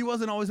 if he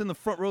wasn't always in the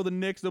front row of the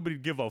Knicks,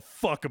 nobody'd give a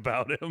fuck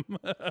about him.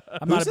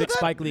 I'm not a said big that?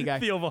 Spike Lee guy.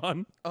 Theo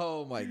Vaughn.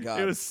 Oh my god.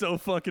 It was so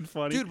fucking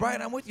funny. Dude,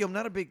 Brian, I'm with you. I'm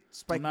not a big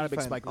Spike I'm not Lee a big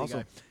fan Spike Lee also.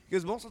 guy.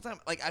 Because most of the time,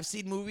 like, I've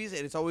seen movies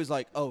and it's always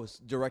like, oh, it's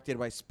directed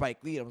by Spike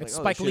Lee. And I'm It's like,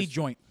 oh, Spike this Lee shit's-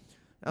 joint.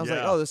 I was like,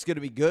 Yeah. oh, this is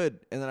gonna be good.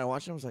 And then I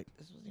watched it. I was like,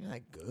 this wasn't even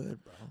that good,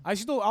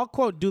 bro. I'll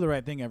quote "Do the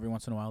Right Thing" every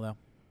once in a while though.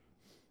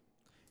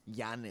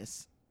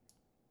 Giannis,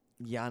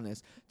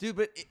 dude.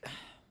 But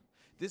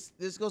this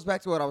goes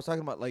back to what I was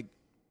talking about. Like,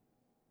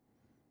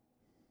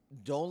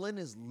 Dolan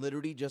is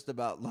literally just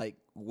about like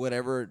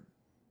whatever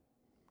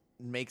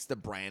makes the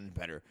brand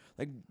better.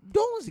 Like,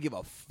 Dolan doesn't give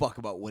a fuck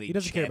about winning He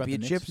doesn't care about the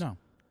championships. Knicks.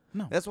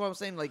 No. That's why I'm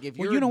saying, like, if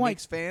Well, you're you know a what?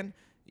 Knicks fan,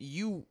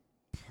 you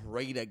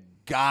pray to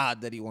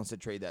God that he wants to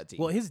trade that team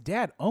Well, his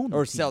dad owned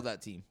or the team. sell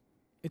that team.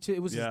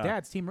 It was Yeah. his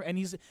dad's team, and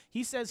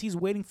he says he's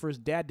waiting for his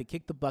dad to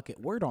kick the bucket.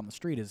 Word on the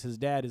street is his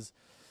dad is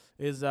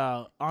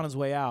on his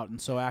way out,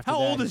 and so after How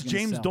that, old is he's gonna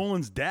James sell.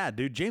 Dolan's dad,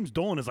 dude? James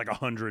Dolan is like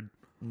 100.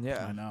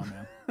 Yeah, I know,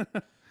 man.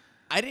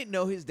 I didn't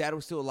know his dad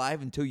was still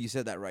alive until you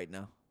said that right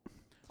now.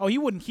 Oh, he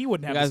wouldn't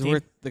have his team.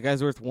 The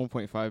guy's worth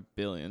 1.5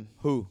 billion.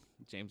 Who?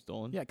 James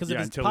Dolan. Yeah, because Yeah, of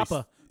his until he's-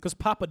 papa. Because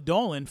Papa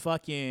Dolan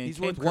fucking He's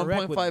came worth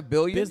correct with 1.5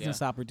 billion?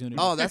 business opportunities.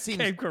 Oh, that seems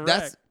Came correct.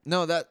 that's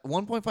no that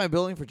 1.5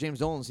 billion for James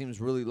Dolan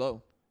seems really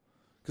low.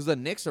 Because the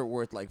Knicks are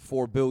worth like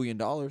 $4 billion.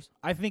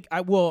 I think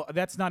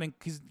that's not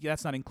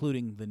that's not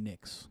including the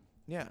Knicks.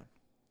 Yeah.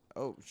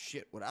 Oh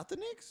shit! Without the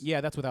Knicks?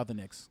 Yeah, that's without the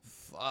Knicks.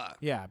 Fuck.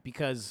 Yeah,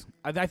 because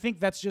I think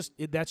that's just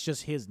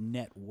his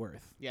net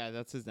worth. Yeah,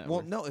 that's his net Well,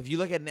 worth. no. If you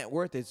look at net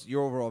worth, it's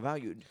your overall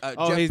value.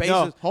 Oh, Jeff he's Bezos.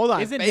 no. Hold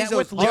on. Isn't Bezos, net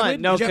worth Jeff, liquid?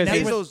 no, Jeff 'cause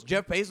his-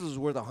 Bezos is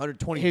worth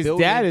 120 his billion.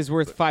 dad is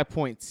worth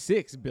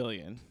 5.6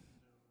 billion.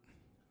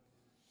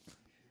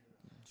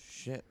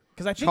 Shit.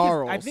 Because I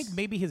Charles. think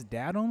maybe his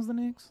dad owns the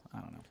Knicks. I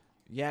don't know.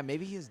 Yeah,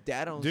 maybe his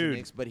dad owns Dude. the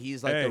Knicks, but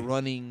he's like Hey. the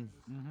running.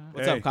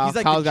 What's Hey. up, Kyle? He's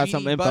like Kyle's the got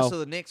some GD bus info. of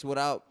the Knicks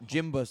without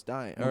Jim Bus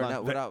dying, or Hold on.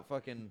 not without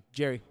fucking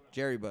Jerry.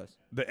 Jerry Bus.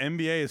 The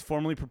NBA has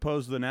formally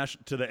proposed to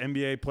the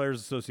NBA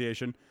Players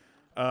Association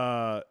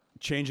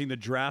changing the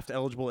draft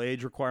eligible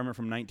age requirement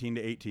from 19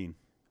 to 18.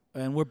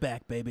 And we're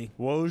back, baby.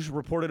 Woj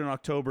reported in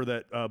October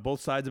that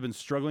both sides have been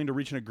struggling to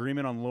reach an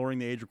agreement on lowering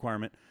the age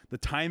requirement. The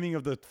timing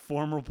of the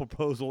formal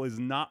proposal is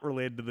not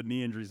related to the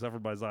knee injury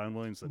suffered by Zion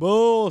Williamson.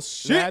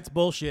 Bullshit. That's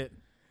bullshit.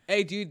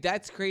 Hey, dude,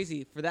 that's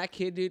crazy for that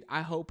kid, dude.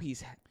 I hope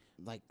he's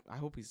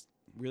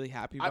really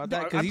happy about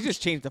that because he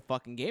just changed the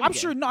fucking game. I'm again.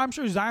 sure. No, I'm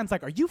sure Zion's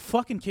like, "Are you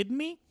fucking kidding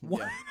me?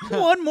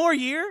 One more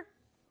year?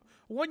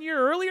 1 year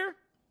earlier?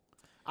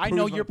 I know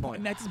Proves my your point.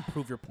 point. That doesn't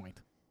prove your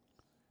point.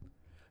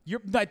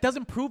 That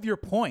doesn't prove your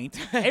point.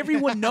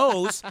 Everyone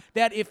knows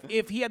that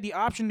if he had the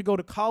option to go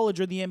to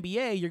college or the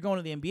NBA, you're going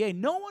to the NBA.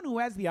 No one who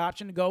has the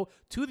option to go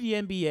to the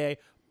NBA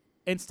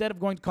instead of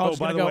going to college is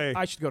by going the to go, way-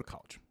 I should go to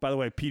college. By the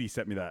way, Petey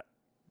sent me that.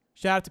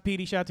 Shout out to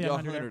Petey. Shout out to Yo, Young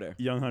Hunter. 100 there.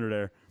 Young Hunter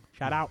there.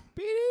 Shout out.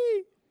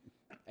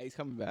 Hey, he's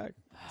coming back.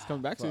 He's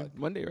coming back soon. Fuck.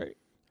 Monday, right?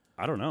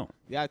 I don't know.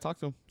 Yeah, I talked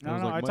to him. It I don't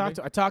was know. like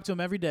I talk to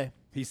him every day.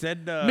 He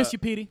said Miss you,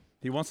 Petey.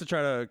 he wants to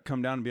try to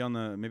come down and be on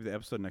the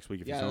episode next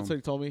week if Yeah, he's that's home. what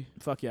he told me.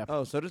 Fuck yeah.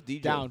 Oh, so does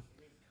DJ. Down.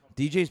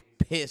 DJ's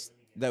pissed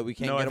that we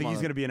can't No, get I him think on he's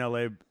the going to be in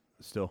LA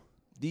still.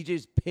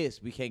 DJ's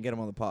pissed we can't get him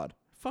on the pod.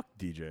 Fuck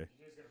DJ.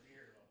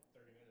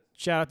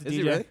 Shout out to Is DJ.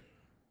 he really?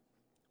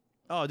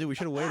 Oh, dude, we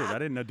should have waited. I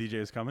didn't know DJ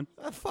was coming.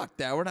 Fuck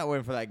that. We're not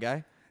waiting for that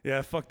guy.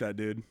 Yeah, fuck that,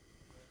 dude.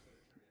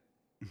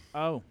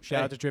 Oh, shout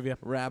out Hey. to trivia.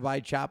 Rabbi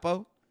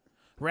Chapo.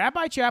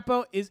 Rabbi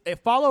Chapo is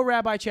follow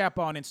Rabbi Chapo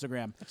on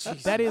Instagram.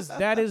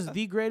 That is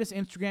the greatest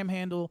Instagram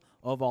handle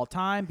of all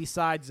time.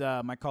 Besides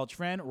my college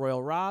friend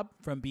Royal Rob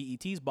from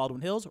BET's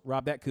Baldwin Hills,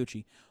 Rob that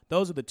coochie.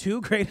 Those are the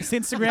two greatest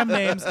Instagram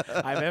names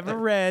I've ever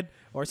read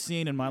or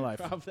seen in my life.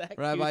 Rob that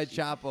Rabbi coochie.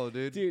 Chapo,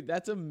 dude. Dude,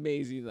 that's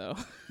amazing though.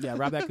 Yeah,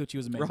 Rob that coochie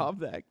was amazing. Rob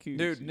that coochie.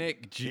 Dude,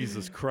 Nick.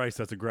 Jesus Christ,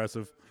 that's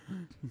aggressive.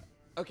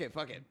 Okay,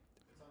 fuck it.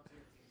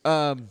 What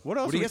else do you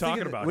are we guys think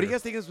talking of- about What do you here?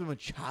 guys think of the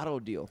Machado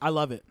deal? I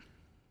love it.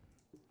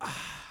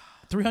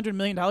 $300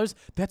 million?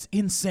 That's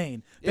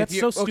insane. That's If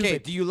so you're- stupid. Okay,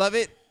 do you love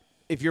it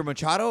if you're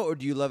Machado or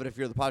do you love it if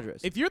you're the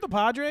Padres? If you're the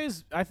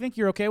Padres, I think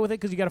you're okay with it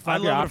because you got a I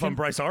 5-year love it if I'm option.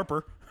 Bryce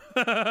Harper.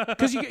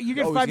 Because you get oh, a he's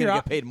 5-year gonna get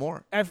option. paid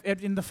more.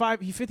 In the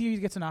 5th year, he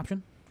gets an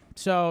option.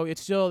 So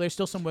there's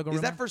still some wiggle room.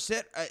 Is that for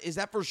set? Is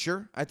that for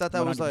sure? I thought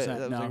that was like. 100%, That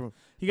was no. like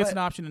He gets but- an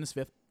option in his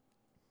 5th.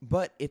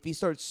 But if he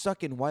starts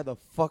sucking, why the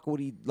fuck would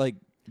he like?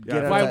 Yeah,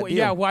 get out Why? of that deal?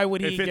 Yeah, why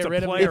would he If it's get a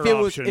rid of player him? If it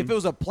was option. if it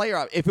was a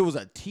player if it was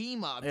a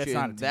team option, It's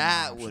not a team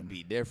that option. would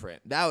be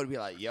different. That would be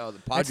like, yo, the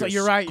It's Padres. like,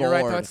 you're right. You're right.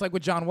 scored. That's like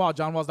with John Wall.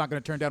 John Wall's not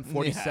going to turn down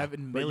 $47 But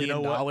million you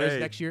know what? Hey,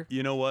 next year.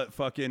 You know what?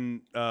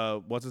 Fucking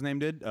what's his name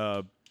did?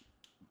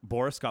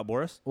 Scott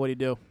Boris. What do you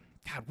do?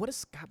 God, what is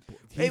Scott?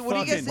 Hey, what do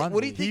you guys fucking- think?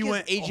 What do you He think his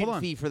went- hold agent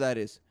on. fee for that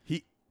is?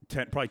 He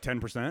probably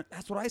 10%.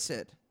 That's what I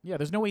said. Yeah,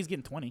 there's no way he's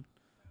getting 20.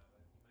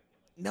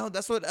 No,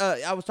 that's what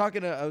I was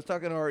talking to. I was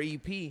talking to our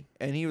EP,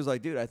 and he was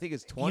like, "Dude, I think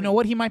it's 20." You know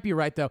what? He might be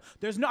right though.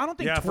 I don't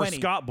think Yeah, 20.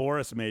 for Scott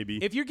Boras, maybe.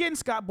 If you're getting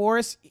Scott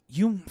Boras,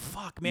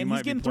 man, might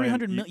he's be getting playing-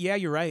 300 million. Yeah,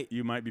 you're right.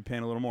 You might be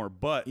paying a little more.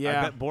 But I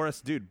Yeah. bet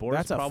Boras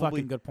That's a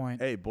probably, fucking good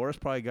point. Hey, Boras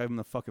probably gave him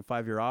the fucking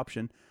 5-year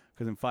option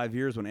because in 5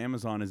 years when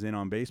Amazon is in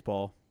on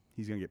baseball,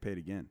 he's going to get paid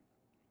again.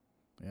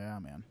 Yeah,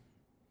 man.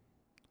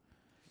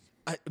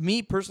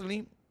 Me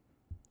personally,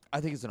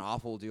 I think it's an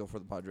awful deal for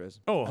the Padres.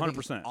 Oh, I think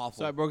it's 100%. awful.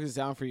 So I broke this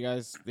down for you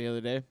guys the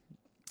other day.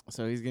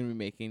 So he's gonna be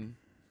making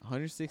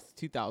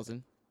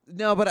 $162,000.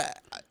 No, but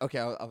okay,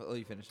 I'll let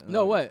you finish.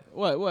 No, what?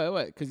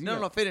 Because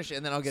No, finish it,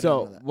 and then I'll get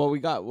So into that. what we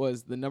got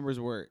was the numbers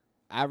were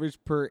average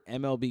per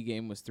MLB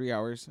game was 3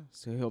 hours,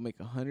 so he'll make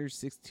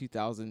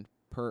 $162,000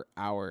 per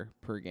hour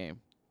per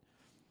game.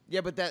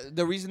 Yeah, but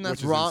the reason that's Which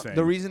is wrong. insane.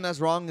 The reason that's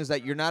wrong is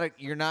that you're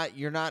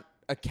not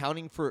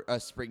accounting for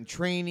spring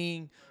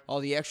training, all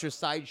the extra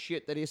side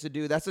shit that he has to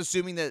do. That's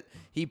assuming that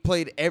he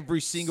played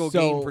every single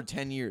game for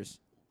 10 years.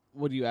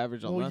 What do you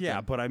average on Well, that? yeah,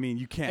 then? but I mean,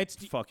 you can't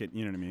It's- fuck it.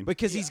 You know what I mean?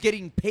 Because he's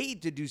getting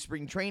paid to do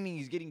spring training.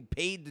 He's getting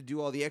paid to do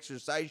all the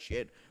exercise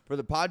shit for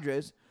the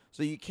Padres.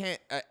 So you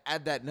can't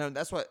add that number.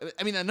 That's what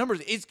I mean. That number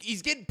is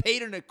he's getting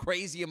paid in a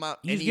crazy amount.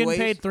 He's anyways.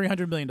 getting paid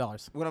 $300 million.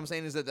 What I'm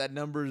saying is that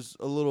number's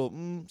a little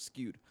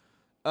skewed.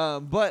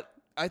 But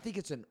I think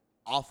it's an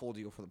awful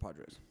deal for the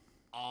Padres.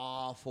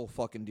 Awful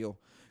fucking deal.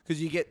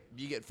 Because you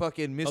get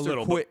fucking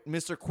little,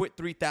 Mr. Quit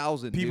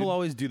 3000. People dude.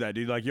 always do that,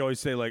 dude. Like you always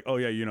say, like, oh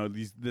yeah, you know,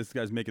 this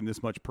guy's making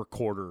this much per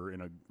quarter in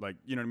a like,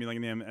 you know what I mean? Like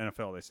in the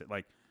NFL, they say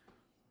like,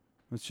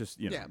 it's just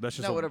that's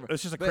just whatever.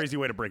 It's just a But- crazy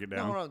way to break it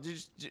down. No,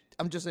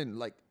 I'm just saying,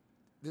 like,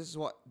 this is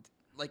what,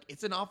 like,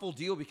 it's an awful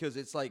deal because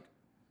it's like,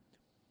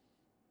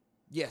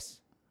 yes,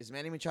 is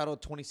Manny Machado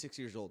 26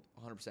 years old?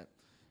 100%.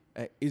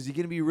 Is he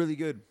going to be really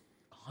good?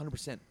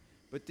 100%.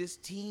 But this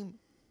team,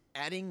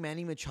 adding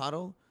Manny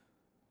Machado,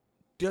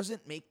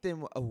 doesn't make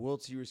them a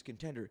World Series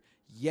contender.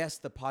 Yes,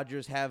 the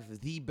Padres have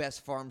the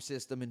best farm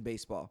system in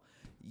baseball,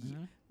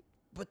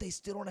 but they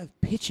still don't have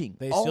pitching.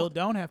 They still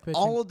don't have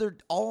pitching.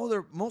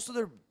 Most of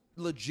their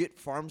legit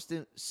farm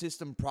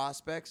system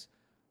prospects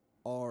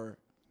are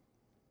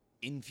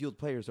infield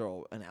players. They're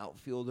all an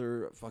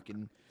outfielder,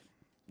 fucking,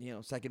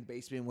 second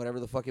baseman,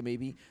 whatever the fuck it may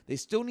be. They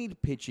still need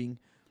pitching,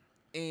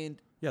 and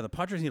Yeah, the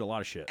Padres need a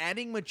lot of shit.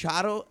 adding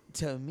Machado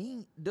to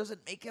me doesn't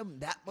make him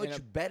that much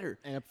better.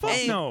 And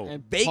Fuck no.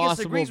 And Vegas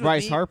possible agrees with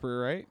Bryce me. Harper,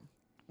 right?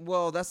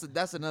 Well, that's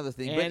another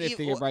thing. And if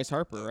they get Bryce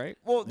Harper, right?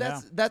 well,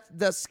 that's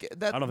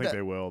I don't think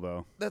they will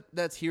though.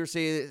 that's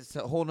hearsay. It's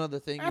a whole nother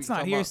thing. That's We can not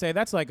talk about- hearsay.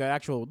 That's like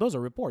those are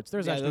reports.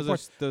 There's Yeah, actually those are-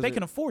 reports. those They are-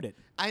 can afford it.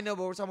 I know,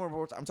 but we're talking about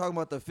reports. I'm talking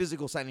about the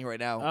physical signing right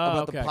now. Oh,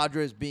 about okay. the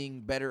Padres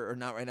being better or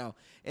not right now.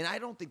 And I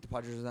don't think the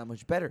Padres are that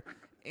much better.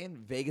 And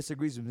Vegas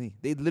agrees with me.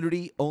 They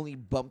literally only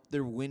bumped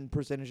their win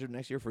percentage of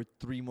next year for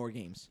 3 more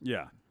games.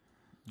 Yeah,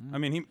 I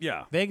mean,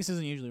 Vegas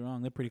isn't usually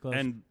wrong. They're pretty close.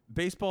 and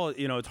baseball,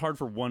 it's hard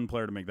for one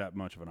player to make that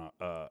much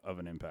of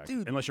an impact,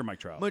 Dude, unless you're Mike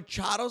Trout.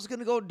 Machado's going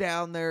to go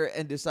down there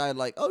and decide,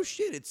 like, oh,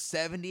 shit, it's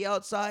 70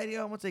 outside.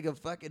 I'm going to take a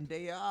fucking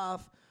day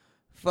off.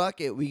 Fuck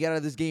it. We got out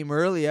of this game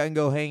early. I can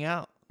go hang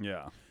out.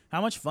 Yeah,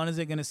 How much fun is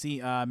it going to see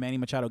Manny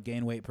Machado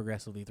gain weight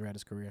progressively throughout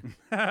his career?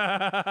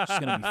 It's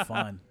just going to be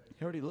fun.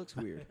 He already looks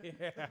weird.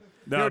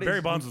 no,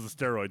 Barry Bonds was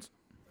the steroids.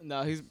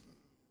 No, he's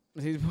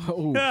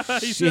oh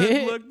He shit.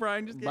 said, "Look,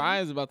 Brian, just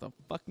Brian's about to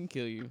fucking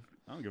kill you.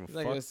 I don't give a He's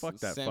like fuck. a Fuck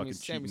that Sammy fucking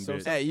cheating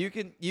Sosa. bitch." Hey, you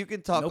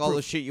can talk No all the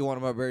proof. shit you want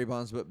about Barry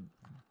Bonds, but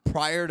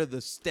prior to the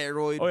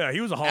steroid Oh yeah,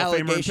 he was a Hall of Famer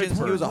in allegations,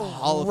 Pittsburgh. he was a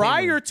Hall of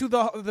Prior Famer. to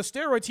the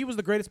steroids, he was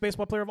the greatest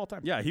baseball player of all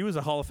time. Yeah, he was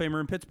a Hall of Famer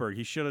in Pittsburgh.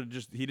 He should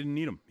have he didn't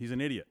need him. He's an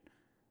idiot.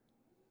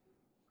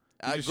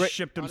 He just Great-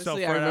 shipped himself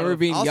Honestly, right I out remember of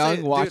being I'll young, say-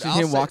 dude, watching I'll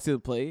him say- walk to the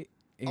plate.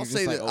 And I'll you're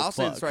say just that. like, oh, I'll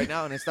say this fuck. right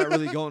now, and it's not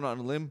really going on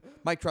a limb.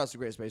 Mike Trout's the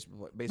greatest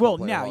baseball Well,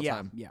 player now, of all yeah,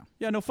 time. yeah.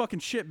 Yeah, no fucking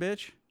shit,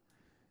 bitch.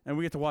 And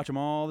we get to watch him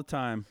all the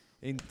time.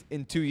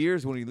 In 2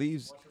 years when he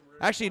leaves,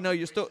 actually no,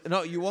 you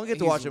won't get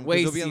to He's watch him because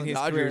he'll be on wasting the his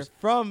career Dodgers,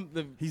 from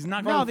the. He's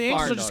not No, going the far.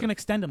 Angels are just going to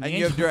extend him. The and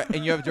you Angels,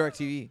 have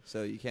DirecTV,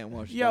 so you can't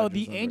watch. yo, Dodgers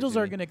the on Angels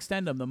are DirecTV. going to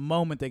extend him the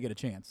moment they get a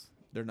chance.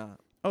 They're not.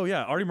 Oh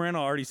yeah, Artie Moreno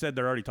already said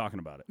they're already talking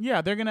about it.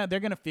 Yeah, they're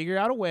gonna figure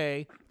out a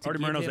way. To Artie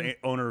give Moreno's him, the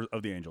owner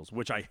of the Angels,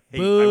 which I hate.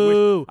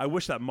 Boo. I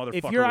wish that motherfucker.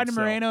 if you're would Artie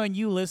sell. Moreno and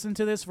you listen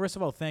to this, first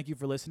of all, thank you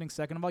for listening.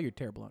 Second of all, you're a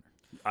terrible owner.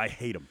 I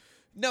hate him.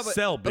 No, but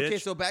Sell, bitch. okay.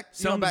 So back,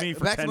 Sell him to me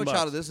for back to $10.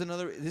 Machado.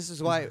 This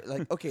is why.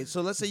 Like, okay, so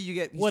let's say you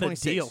get he's What a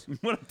 26. deal.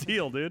 What a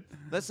deal, dude.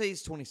 Let's say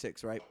he's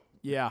 26, right?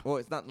 Yeah. Well,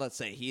 it's not. Let's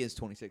say he is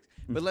 26,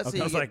 but let's Okay,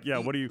 say I was you like, get, yeah,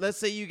 what do you- Let's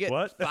say you get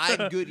what?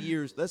 5 good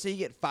years. Let's say you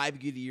get 5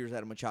 good years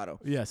out of Machado.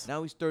 Yes.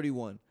 Now he's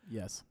 31.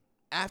 Yes.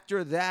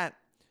 After that,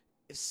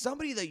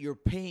 somebody that you're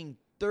paying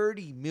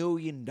 $30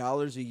 million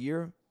a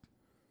year,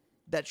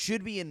 that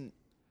should be an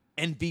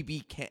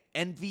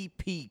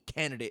MVP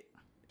candidate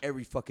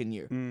every fucking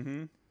year.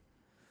 Mm-hmm.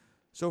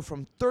 So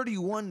from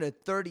 31 to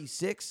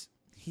 36,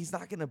 he's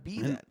not going to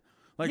be that.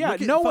 Like, yeah,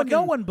 look at no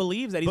fucking- one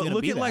believes that he's But going to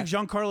look be at that. like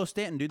Giancarlo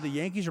Stanton, dude. The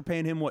Yankees are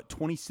paying him what,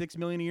 $26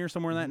 million a year,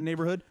 somewhere in that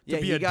neighborhood, Yeah,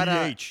 to be he a got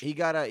DH. he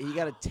got a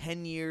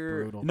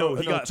 10-year. Brutal. No,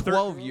 he got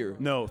 12 year.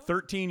 No,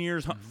 13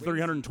 years,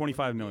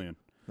 $325 million.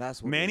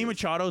 That's what Manny it is.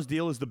 Machado's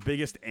deal is the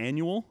biggest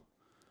annual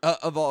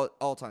Of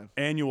all time.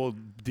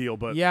 deal,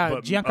 but Yeah,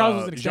 but, Giancarlo's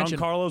was an extension.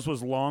 Giancarlo's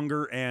was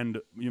longer and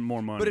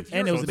more money. But if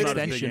And you're, it was an but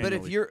if- extension. But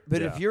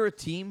if Yeah. you're a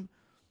team,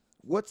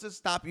 what's to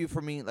stop you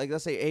from being like?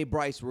 Let's say, hey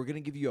Bryce, we're gonna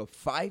give you a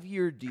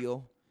 5-year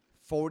deal,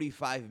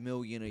 $45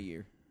 million a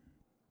year.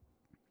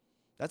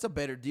 That's a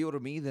better deal to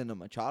me than a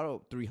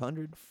Machado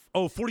 300.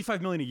 Oh, $45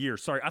 million a year.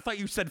 Sorry, I thought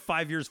you said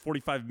 5 years,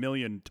 $45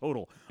 million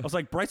total. I was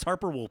like, Bryce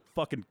Harper will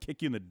fucking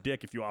kick you in the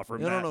dick if you offer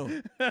him that.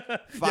 No.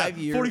 5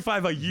 year,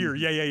 45 a year.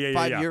 Yeah.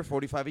 5 year,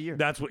 45 a year.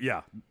 That's what.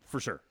 Yeah,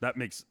 for sure. That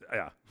makes.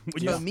 Yeah.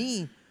 When To you-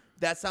 me,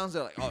 that sounds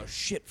like, oh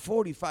shit,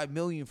 $45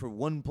 million for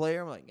one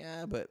player. I'm like,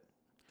 yeah, but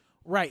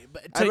Right,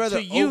 but I'd rather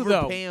to you though,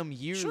 overpay him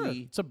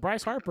yearly. sure. To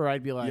Bryce Harper,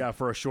 I'd be like, yeah,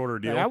 for a shorter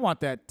deal. I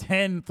want that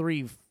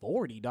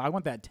 10-3-40, dog. I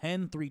want that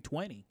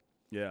 10-3-20.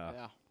 yeah.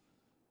 Yeah.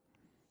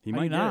 He How do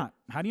might you get it. not?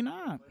 How do you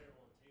not?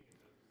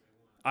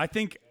 I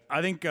think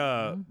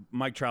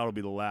Mike Trout will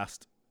be the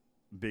last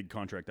big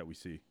contract that we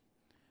see.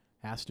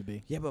 Has to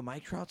be Yeah, but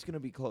Mike Trout's gonna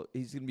be close.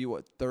 He's gonna be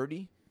what,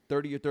 30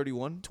 or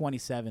 31?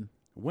 27.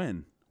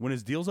 When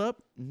his deal's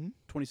up? Mm-hmm.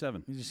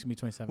 27. He's just gonna be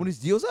 27. When his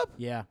deal's up?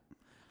 yeah,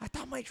 I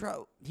thought Mike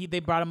Trout. they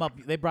brought him up.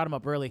 They brought him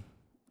up early,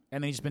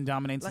 and then he's been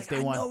dominating Like, since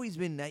day I one. know he's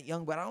been that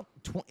young, but I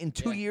don't. In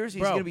 2 years,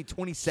 he's Bro, gonna be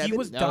 27. He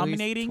was No, he's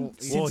dominating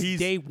tw- since Well, he's-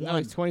 day No,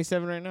 one. he's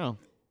 27 right now.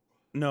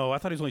 No, I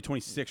thought he was only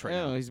 26 right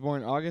Yeah, now. he's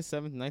born August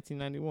 7th,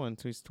 1991,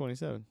 so he's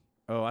 27.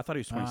 Oh, I thought he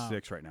was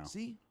 26 right now.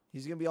 See,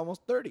 he's gonna be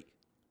almost 30.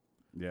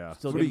 Yeah.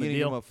 Still What are you getting gonna the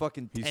give him deal. a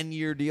fucking He's-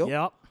 10-year deal?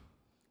 Yep.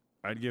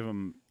 I'd give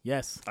him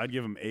Yes.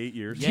 8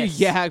 years. Yes.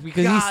 Yeah,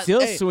 because God, he's still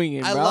hey,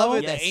 swinging, bro. I love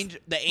it. Yes.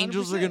 The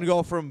Angels are 100%. gonna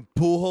go from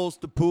pool holes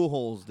to pool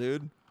holes,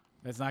 dude.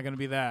 It's not gonna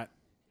be that.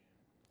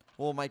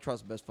 Well, Mike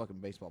Trout's the best fucking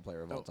baseball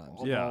player of all time.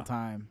 Of Yeah. all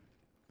time.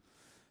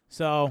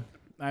 So,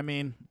 I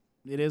mean,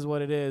 it is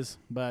what it is.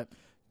 But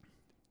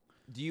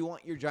Do you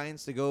want your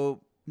Giants to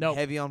go No.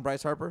 heavy on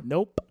Bryce Harper?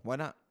 nope, Why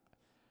not?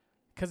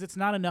 because it's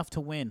not enough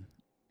to win.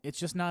 It's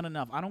just not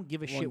enough. I don't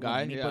give a shit guy,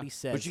 what anybody yeah.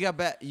 says. But you got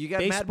Matt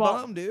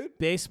Baseball- Bum, dude.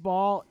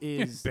 Baseball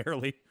is.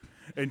 Barely.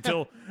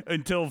 Until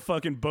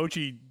fucking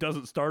Bochy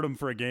doesn't start him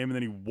for a game and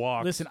then he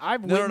walks. Listen,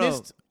 I've No.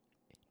 witnessed.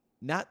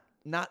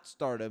 Not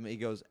start him. He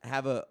goes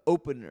have a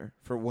opener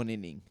for 1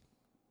 inning.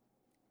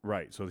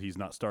 Right, so he's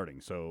not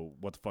starting. So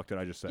what the fuck did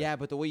I just say? Yeah,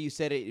 but the way you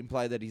said it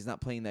implied that he's not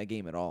playing that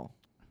game at all.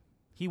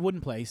 He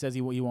wouldn't play. He says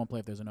he won't play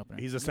if there's an opener.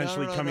 He's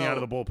essentially coming out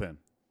of the bullpen.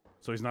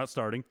 So he's not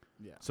starting.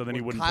 Yeah. So then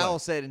he wouldn't Kyle play.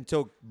 said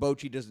until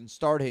Bochy doesn't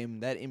start him,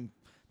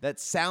 that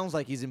sounds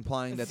like he's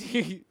implying that.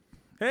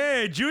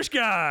 Hey, Jewish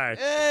guy.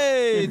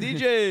 Hey,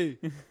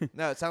 DJ.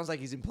 No, it sounds like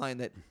he's implying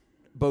that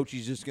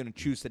Bochy's just going to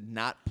choose to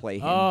not play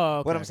him. Oh,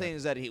 okay, what I'm okay. saying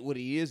is that what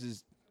he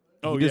is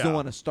Oh, he doesn't yeah.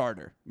 want a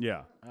starter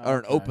Yeah. or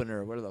an Okay.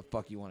 opener, whatever the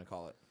fuck you want to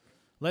call it.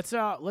 Let's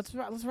rock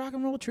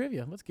and roll with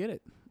trivia. Let's get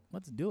it.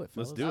 Let's do it.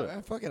 Let's fellas. do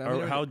it. Fuck it.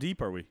 Or how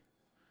deep are we?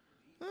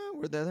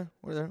 We're there.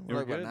 We're Yeah,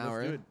 like about an Let's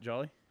hour do in. it,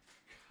 Jolly.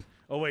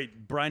 Oh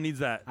wait, Brian needs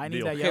that. I need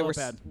deal. that Okay, yellow we're,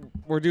 pad.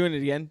 we're doing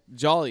it again.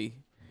 Jolly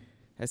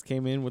has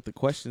came in with the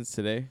questions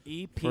today.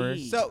 EP.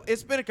 First. So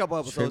it's been a couple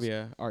episodes.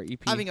 Trivia, our EP.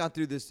 I haven't gone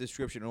through this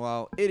description in a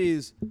while. It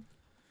is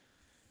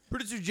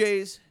Producer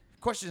Jay's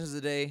questions of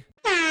the day.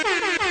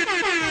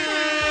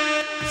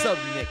 Sub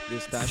Nick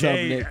this time.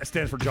 J Nick.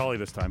 stands for Jolly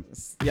this time.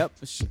 Yep,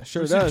 sure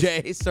Producer does.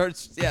 Jay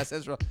starts. Yeah,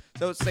 says so. It's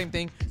the same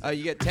thing.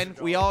 You get 10.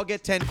 We all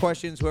get 10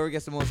 questions. Whoever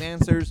gets the most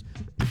answers,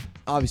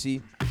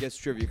 obviously gets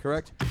trivia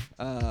correct.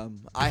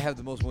 I have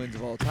the most wins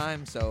of all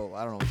time, so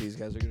I don't know what these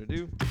guys are gonna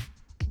do.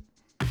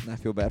 And I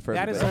feel bad for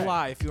That is everybody. a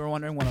lie. If you were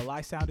wondering what a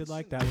lie sounded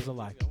like, that was a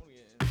lie.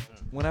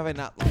 When have I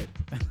not lied?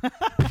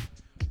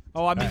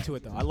 Oh, I'm into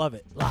it though. I love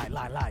it. Lie,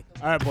 lie, lie.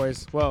 All right,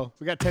 boys. Well,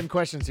 we got 10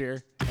 questions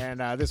here, and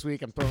this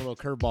week I'm throwing a little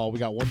curveball. We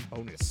got one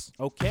bonus.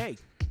 Okay.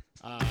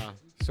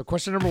 So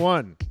question number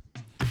 1,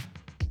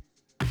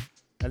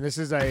 and this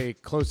is a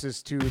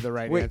closest to the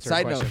right Wait, answer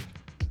side question.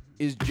 note.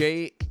 Is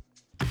Jay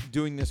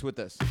doing this with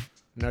us?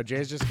 No,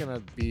 Jay's just gonna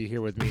be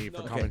here with me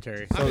for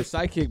commentary. I'm a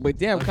sidekick, but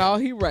damn, Kyle,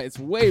 he writes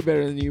way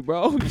better than you,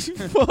 bro.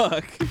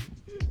 Fuck.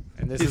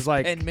 And this His is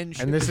like,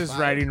 penmanship and this is is fire.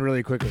 writing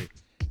really quickly.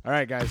 All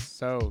right, guys.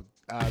 So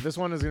this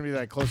one is gonna be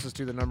like closest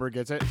to the number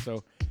gets it.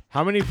 So,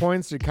 how many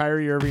points did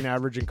Kyrie Irving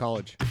average in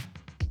college?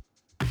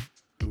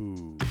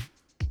 Ooh.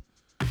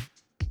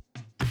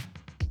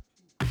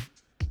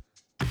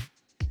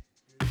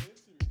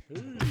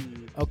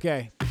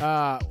 Okay.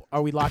 Are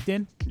we locked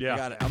in? Yeah.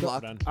 Got it. I'm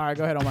locked. All right,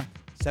 go ahead, Omar.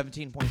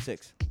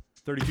 17.6.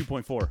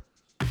 32.4.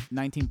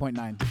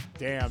 19.9.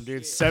 Damn,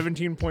 dude,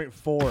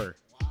 17.4.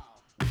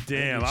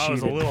 Damn, He I was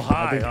a cheated. little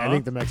high, I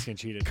think the Mexican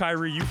cheated.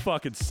 Kyrie, you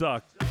fucking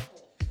suck.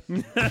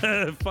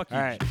 Fuck you,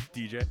 All right.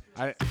 DJ.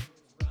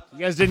 You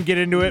guys didn't get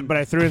into it, but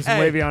I threw in some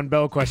Hey. Le'Veon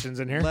Bell questions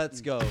in here.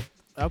 Let's go.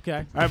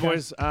 Okay. All right,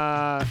 boys.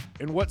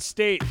 In what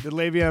state did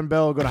Le'Veon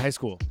Bell go to high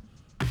school?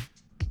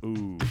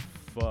 Ooh,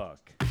 fuck.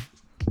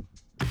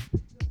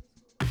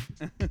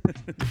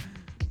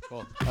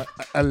 Well,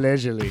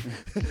 allegedly.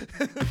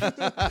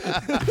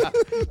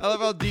 I love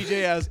how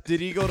DJ asked, did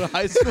he go to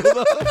high school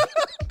though?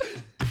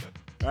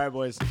 All right,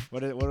 boys. What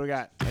do we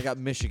got? I got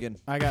Michigan.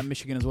 I got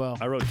Michigan as well.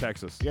 I wrote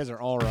Texas. You guys are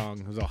all wrong.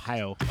 It was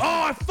Ohio.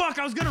 Oh, fuck.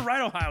 I was going to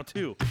write Ohio,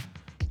 too.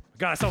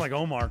 God, I sound like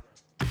Omar.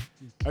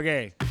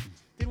 Okay.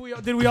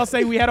 Did we all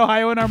say we had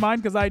Ohio in our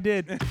mind? Because I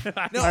did. No,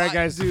 All right,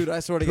 guys. dude, I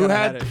swear to Who God, I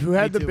had had it. who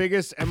had Me the too.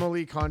 biggest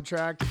MLE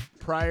contract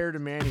prior to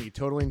Manny,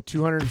 totaling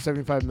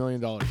 $275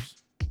 million?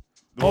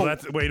 Well,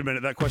 wait a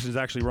minute. That question is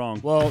actually wrong.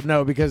 Well,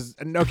 no, because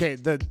okay,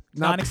 the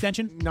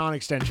Non-extension?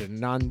 non-extension,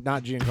 not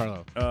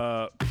Giancarlo.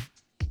 God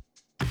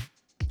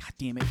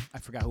damn it. I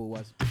forgot who it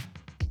was.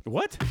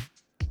 What?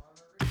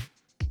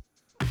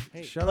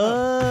 Hey, Shut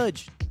up.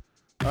 Fudge.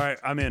 All right,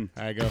 I'm in.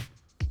 All right, go.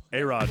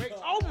 A-Rod.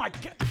 Oh, my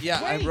God.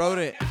 Yeah, I Wait. wrote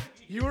it.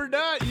 You were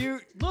not. You.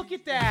 Look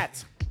at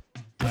that.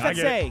 What's I that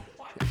get say?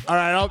 All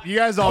right, you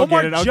guys all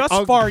Omar get it. just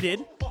I'll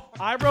farted.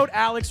 I wrote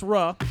Alex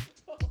Ruh.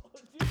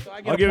 So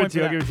I get I'll a give it point to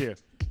you. for I'll give it to you.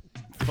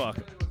 Fuck.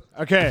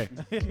 Okay,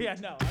 that. Yeah,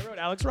 no. I wrote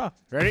Alex Ruh.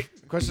 ready?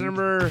 Question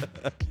number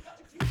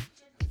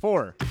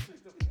 4.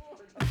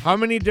 How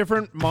many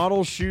different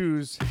model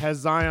shoes has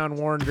Zion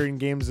worn during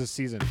games this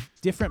season?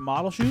 Different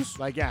model shoes?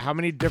 Like, yeah, how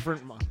many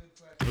different?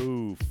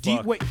 Ooh, Do you,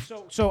 fuck. wait,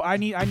 so I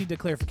need the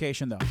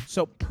clarification though.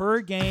 So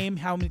per game,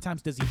 how many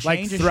times does he Like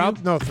change a throughout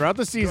shoe? throughout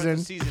the season,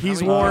 he's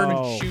how many worn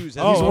different shoes.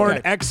 Oh, he's worn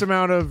okay. X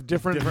amount of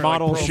different, Different, like,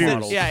 model pro shoes.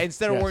 models. Yeah,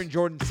 instead of Yes. wearing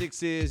Jordan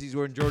 6s, he's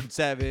wearing Jordan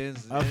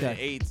 7s and Okay.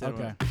 8s.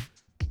 Okay.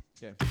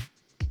 Okay.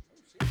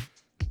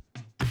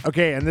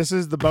 Okay, and this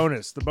is the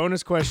bonus. The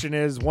bonus question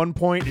is 1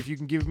 point if you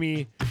can give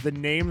me the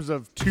names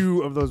of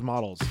 2 of those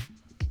models.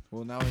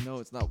 Well, now I know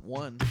it's not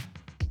one.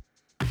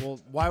 Well,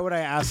 why would I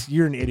ask?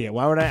 You're an idiot.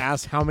 Why would I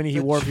ask how many he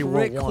wore if he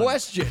wore Trick one?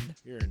 question.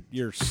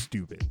 You're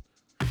stupid.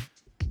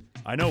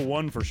 I know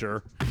one for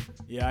sure.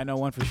 Yeah, I know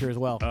one for sure as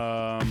well.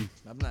 I'm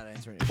not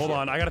answering it. Hold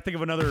on. I got to think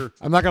of another.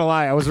 I'm not gonna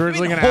lie. I was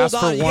originally mean, gonna hold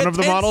ask on, for you one get of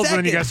the 10 models, and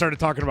then you seconds. guys started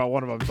talking about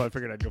one of them, so I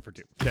figured I'd go for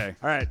 2. Okay.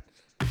 All right.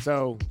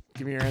 So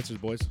give me your answers,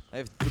 boys. I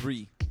have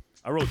 3.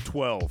 I wrote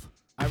 12.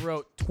 I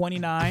wrote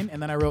 29,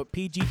 and then I wrote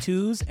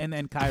PG2s, and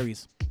then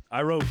Kyrie's.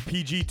 I wrote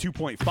PG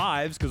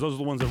 2.5s because those are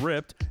the ones that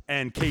ripped,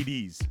 and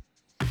KDs.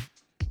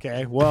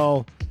 Okay.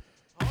 Well,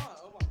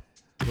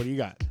 what do you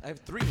got? I have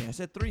 3. I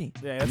said 3.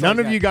 Yeah, that's None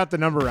all of you got the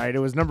number right. It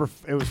was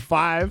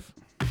 5,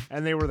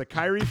 and they were the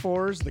Kyrie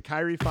 4s, the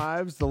Kyrie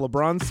 5s, the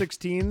LeBron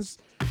 16s,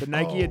 the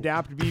Nike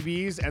Adapt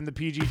BBs, and the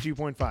PG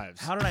 2.5s.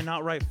 How did I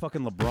not write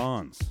fucking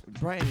LeBrons?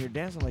 Brian, you're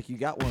dancing like you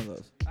got one of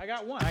those. I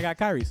got one. I got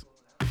Kyrie's.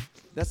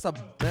 That's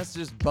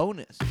just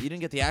bonus. You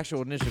didn't get the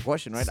actual initial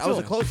question, right? I was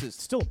the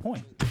closest. Still a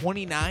point.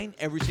 29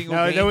 every single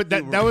No,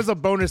 game. that was a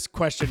bonus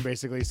question,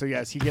 basically. So,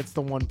 yes, he gets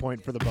the 1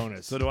 point for the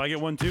bonus. So do I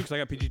get one too? Because I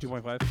got PG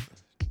 2.5.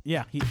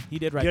 Yeah, he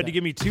did right. you had to there.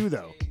 give me 2,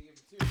 though.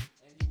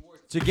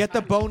 To get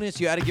the bonus,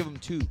 you had to give him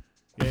 2.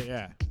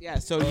 Yeah. Yeah,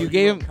 so Oh, you you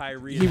gave wrote him.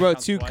 Kyrie He and that wrote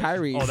counts 2 twice?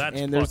 Kyries, Oh, that's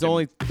and there's fucking-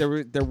 only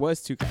there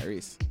was 2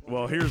 Kyries.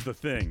 Well, here's the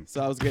thing. So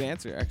that was a good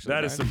answer, actually.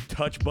 That is Brian. some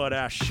touch butt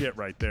ass shit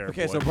right there.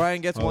 Okay, boy. so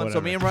Brian gets 1. So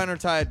whatever. me and Brian are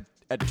tied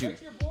at 2.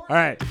 All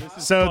right.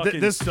 So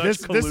fucking this such this this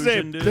is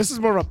collusion, dude. this is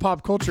more of a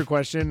pop culture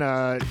question.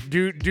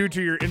 Due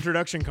to your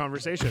introduction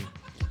conversation,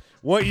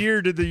 what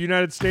year did the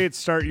United States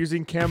start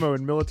using camo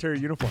in military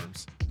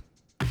uniforms?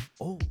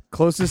 Oh,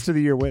 Closest to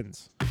the year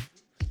wins.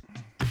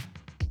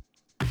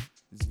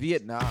 it's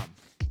Vietnam.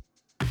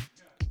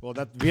 Well,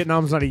 that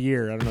Vietnam's not a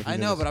year. I don't know. If you I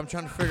know, but I'm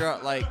trying to figure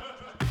out like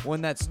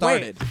when that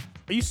started.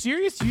 Are you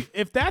serious?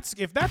 If that's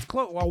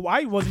close, well,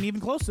 I wasn't even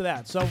close to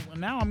that. So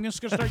now I'm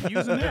just gonna start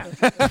using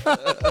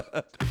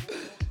that.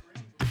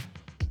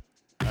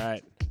 All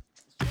right.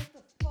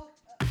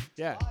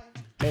 Yeah.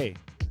 Hey,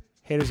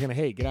 haters gonna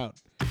hate. Get out.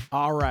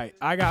 All right,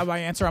 I got my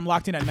answer. I'm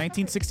locked in at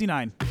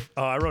 1969.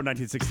 I wrote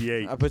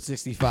 1968. I put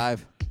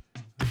 65.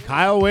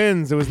 Kyle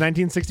wins. It was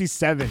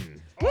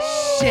 1967.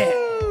 Shit.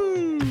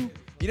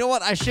 You know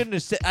what? I shouldn't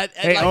have said.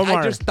 Hey, I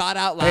Omar. just thought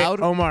out Hey,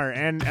 loud. Omar,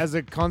 and as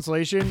a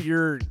consolation,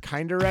 you're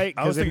kind of right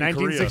I was because in thinking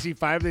Korea.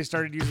 1965 they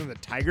started using the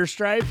tiger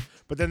stripe,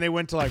 but then they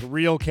went to like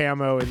real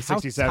camo in How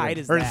 67. tight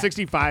is or in that?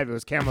 65 it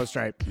was camo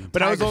stripe, but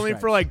that was Tiger only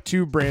stripe. for like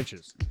 2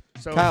 branches.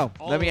 So Kyle,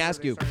 all let me over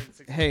ask they you. started in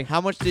 65. Hey, How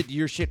much did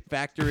your shit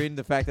factor in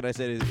the fact that I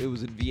said it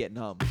was in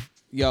Vietnam?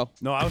 yo,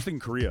 No, I was thinking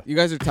Korea. you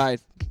guys are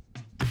tied.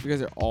 You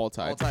guys are all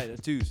tied. All tied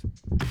at 2s.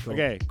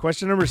 Okay,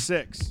 question number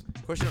 6.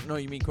 No,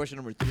 you mean question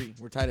number 3.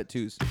 We're tied at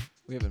 2s.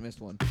 We haven't missed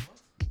one.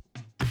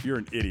 You're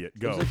an idiot. It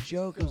Go. was a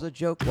joke. It was a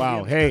joke.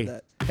 Wow. We haven't Hey,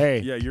 said hey.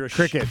 Yeah, you're a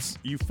crickets.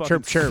 You fucking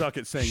Chirp, chirp. suck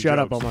at saying Shut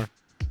up, jokes. Omar.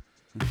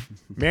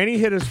 Manny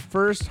hit his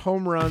first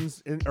home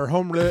runs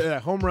home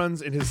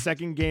runs in his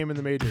second game in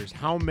the majors.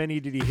 How many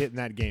did he hit in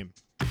that game?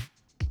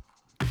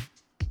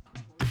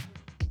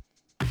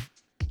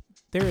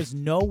 There is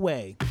no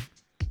way.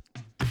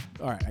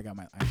 All right, I got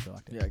my answer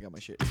locked in. Yeah, I got my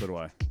shit. So do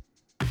I.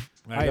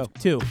 I have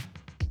 2.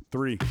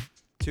 3.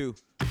 2.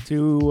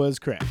 2 was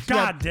correct.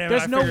 God damn it.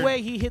 There's I no figured-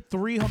 way he hit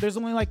 3. There's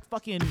only like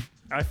fucking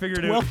I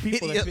figured 12 it.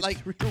 people that hit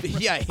Like, 3 home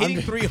runs. yeah,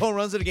 hitting 3 home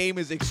runs in a game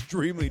is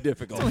extremely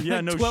difficult. Yeah,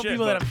 Like no 12 shit.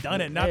 people that but have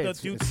done it, not Hey, the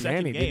it's dude's Manny,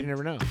 second dude, game. you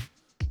never know.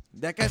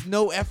 That guy's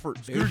no effort.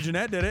 Scooter Dude.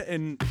 Jeanette did it,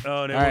 and it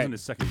right. wasn't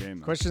his second game.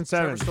 Though. Question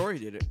 7. Trevor Story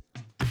did it.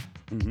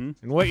 In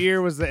what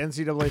year was the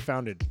NCAA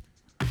founded?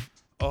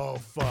 Oh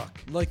fuck!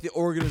 Like the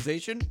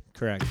organization.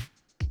 Correct.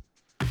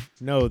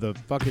 No, the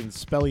fucking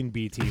spelling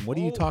bee team. What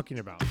are you talking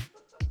about?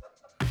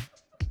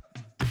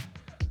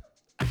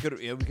 We could have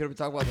been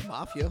talking about the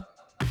mafia.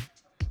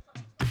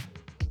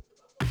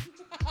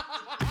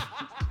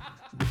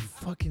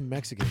 Fucking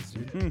Mexicans,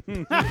 dude.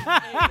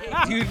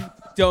 Dude,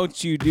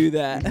 don't you do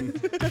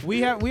that.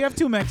 We have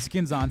 2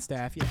 Mexicans on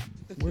staff. Yeah,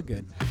 we're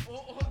good.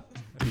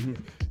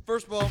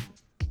 First of all,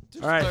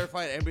 just All right. to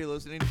clarify to anybody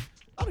listening,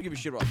 I don't give a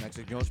shit about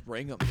Mexican. Just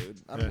bring them, dude.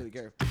 I don't Yeah. really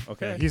care.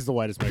 Okay. Yeah, he's the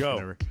whitest Mexican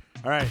Go. ever.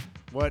 All right.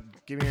 What?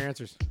 Give me your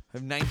answers. I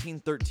have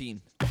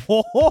 1913.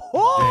 Ho, ho,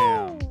 ho.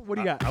 Damn. What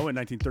do you got? I went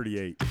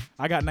 1938.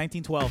 I got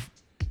 1912.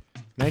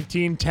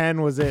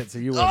 1910 was it, so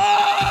you win. Oh!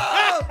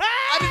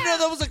 I didn't know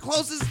that was the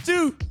closest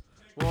too.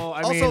 Well,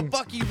 I Also, mean,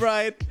 fuck you,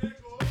 Brian.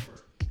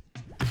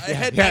 I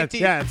had yeah,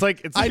 19. yeah, it's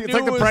like I it's knew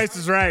like it the was- Price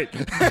is Right.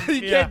 You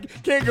Yeah.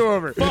 can't go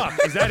over. Fuck.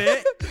 Is that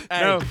it?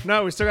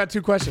 No, we still got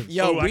 2 questions.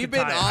 Yo, Ooh, I we've can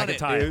been tie it. I on can it,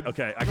 tie dude.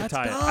 Okay, I can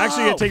tie it.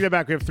 Actually, I take that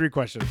back. We have 3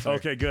 questions. Sorry.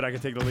 Okay, good. I can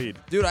take the lead.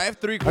 Dude, I have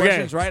 3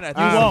 questions right. I think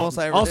it's the most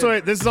I ever also,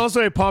 did. this is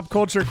also a pop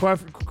culture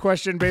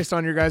question based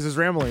on your guys'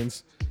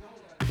 ramblings.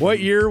 What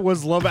year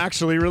was Love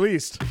Actually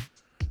released?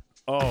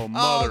 Oh,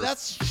 mother. Oh,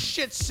 that's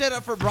shit set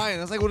up for Brian.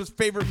 That's like one of his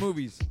favorite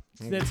movies.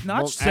 It's not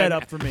Well, set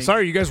up for me.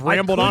 Sorry, you guys I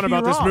rambled could on be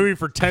about this wrong. movie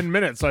for 10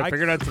 minutes, so I I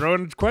figured I'd throw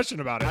in a question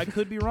about it. I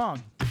could be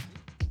wrong.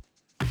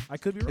 I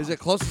could be wrong. Is it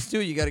closest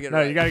to? You got to get it No,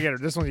 right. you got to get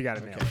it. This one you got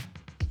to nail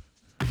it.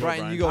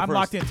 Brian, you go I'm first.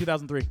 locked in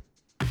 2003.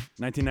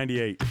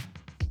 1998.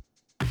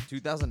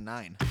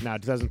 2009. No,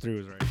 2003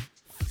 was right.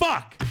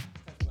 Fuck.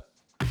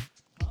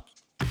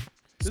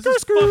 This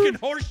is fucking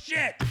horse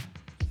shit.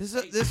 This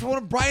is one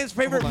of Brian's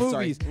favorite Hold on,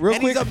 sorry. movies. Real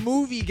and quick- he's a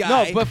movie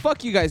guy. No, but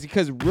fuck you guys,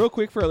 because real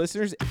quick for our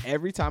listeners,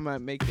 every time I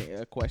make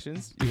the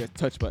questions, you got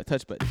touch butt.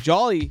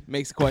 Jolly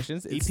makes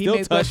questions. It's EP still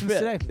made touch questions butt.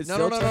 today. It's No,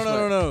 still no, no, touch no, no,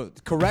 butt. no, no.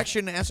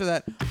 Correction, answer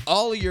that.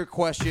 All of your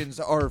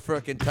questions are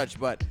frickin' touch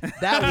butt.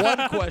 That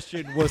one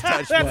question was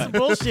touch That's butt.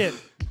 bullshit.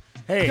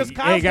 Hey, Because hey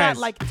Kyle's guys, got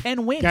like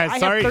 10 wins. guys, I have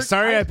sorry, 13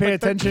 sorry, I have pay like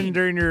attention 13.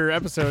 during your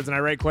episodes and I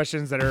write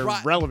questions that are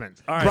Right.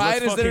 relevant. All right, Brian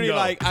let's is literally fucking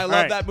go. like, I love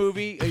right. that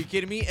movie. Are you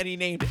kidding me? And he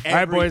named every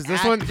right, boys,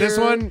 this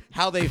one-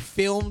 how they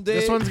filmed it.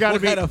 this one's gotta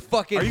what be- kind of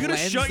fucking Are you gonna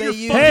lens shut they your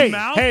used. fucking Hey,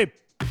 mouth? hey,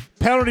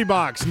 penalty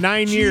box,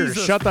 9 years.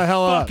 Jesus Shut the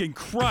hell up. Fucking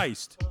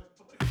Christ.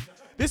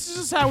 This is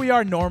just how we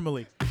are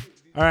normally.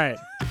 All right.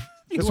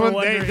 This were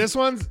one, hey, wondering.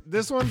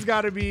 this one's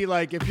got to be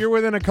like if you're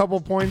within a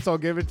couple points, I'll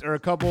give it, or a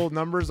couple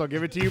numbers, I'll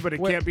give it to you, but it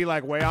Wait. can't be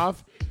like way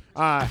off,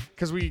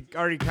 because we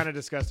already kind of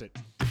discussed it.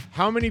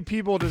 How many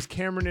people does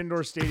Cameron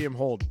Indoor Stadium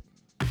hold?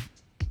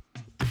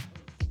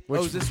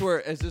 Oh, is this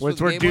where the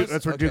where game Duke, was?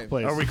 that's where Okay. Duke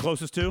plays. Are we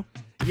closest to?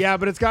 Yeah,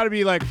 but it's got to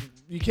be like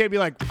you can't be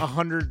like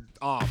 100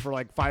 off or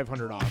like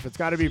 500 off. It's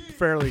got to be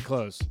fairly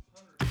close.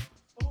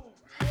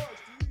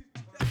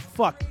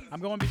 Fuck. I'm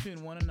going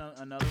between one and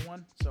another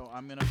one, so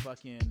I'm gonna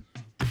fucking.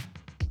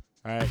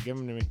 All right, give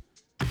them to me.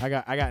 I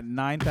got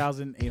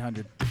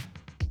 9,800.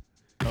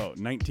 Oh,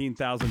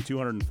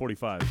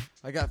 19,245.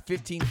 I got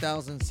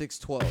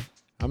 15,612.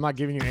 I'm not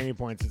giving you any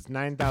points. It's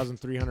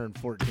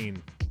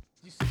 9,314.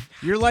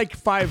 You're like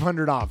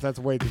 500 off. That's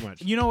way too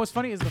much. You know what's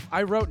funny is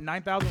I wrote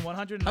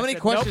 9,100. How many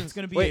Nope, questions? it's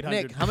gonna be Wait, 800.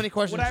 Nick, how many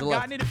questions Would I have are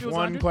left? gotten it if it was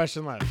One 100?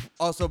 question left.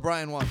 Also,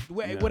 Brian won.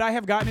 Would I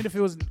have gotten it if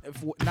it was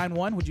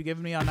 9-1? Would you give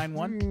me on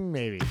 9-1?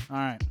 Maybe. All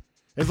right.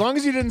 As long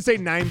as you didn't say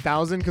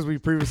 9,000, because we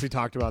previously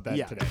talked about that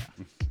Yeah. today.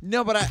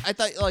 No, but I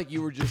thought like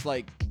you were just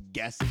like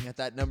guessing at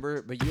that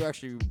number, but you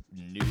actually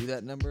knew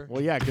that number.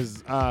 Well, yeah,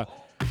 because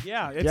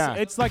Yeah,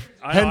 it's like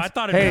I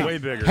thought it'd be way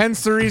bigger.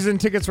 Hence the reason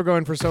tickets were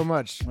going for so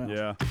much.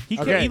 Yeah.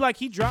 Okay.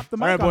 he dropped the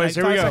mic All right, on boys,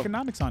 that. here we He ties go.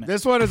 economics on it.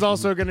 This one is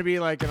also going to be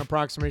like an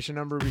approximation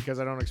number because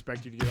I don't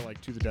expect you to get it like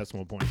to the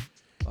decimal point.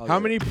 Oh, How yeah.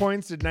 many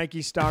points did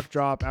Nike stock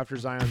drop after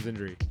Zion's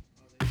injury?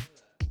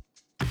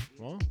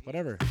 Well,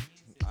 whatever.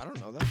 I don't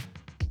know that.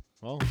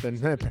 Well, then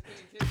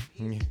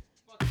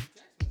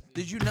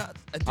Did you not?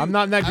 Dude, I'm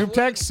not in that I group wasn't-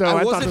 text, so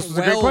I thought wasn't this was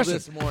a great well question.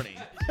 this morning.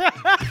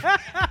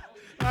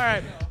 All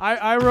right.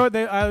 I wrote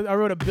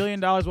 $1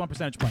 billion, 1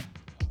 percentage point.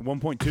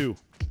 1.2.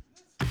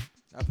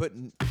 I put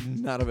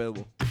not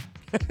available.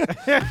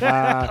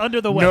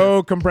 Under the weather.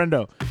 no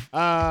comprendo.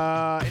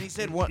 And he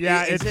said one.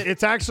 Yeah, is it-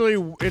 it's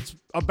actually it's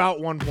about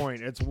 1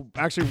 point. It's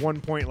actually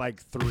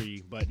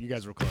 1.3, but you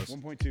guys were close.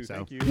 1.2. So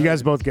Thank you. you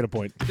guys both get a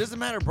point. doesn't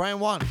matter. Brian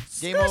won.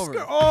 Game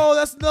over. Oh,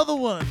 that's another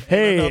one.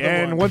 Hey, Another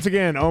and one. once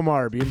again,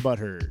 Omar being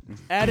butthurt.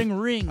 Adding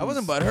rings. I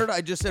wasn't butthurt. I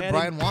just said Adding-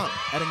 Brian won.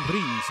 Adding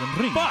rings and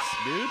rings. Fuck,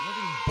 dude.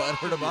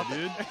 Butthurt about that.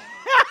 Dude.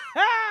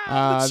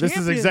 This is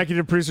champion.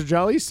 Executive Producer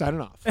Jolly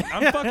signing off.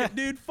 I'm fucking,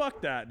 dude.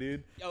 Fuck that,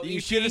 dude. You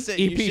should have said.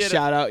 EP you shoulda-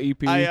 shout out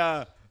EP.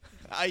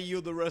 I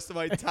yield the rest of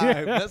my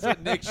time. That's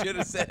what Nick should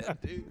have said,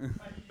 dude.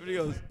 But he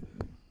goes,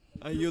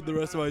 I yield the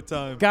rest of my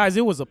time. Guys,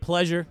 it was a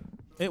pleasure.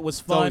 It was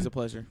It's fun. always a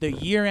pleasure. The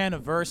year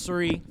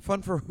anniversary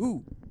Fun for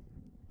who?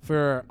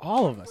 for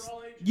all of us.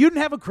 You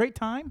didn't have a great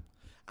time?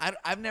 I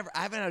haven't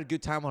had a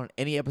good time on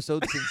any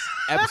episode since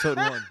episode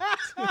 1.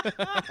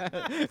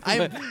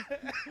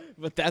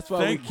 But that's why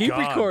Thank we keep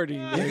God.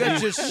 recording. You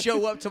guys just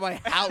show up to my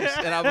house,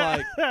 and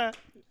I'm like,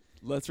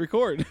 Let's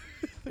record.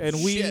 And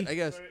we shit, I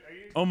guess.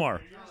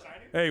 Omar,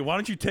 hey, why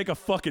don't you take a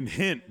fucking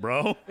hint,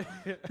 bro?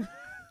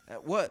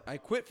 What? I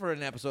quit for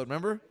an episode,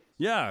 remember?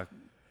 Yeah.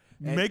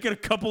 Make it a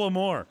couple of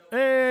more.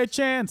 hey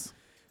chance.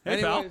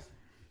 Hey, pal.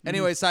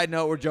 Anyway, side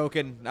note, we're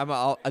joking. Dude, I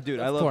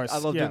love course,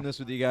 yeah. doing this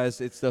with you guys.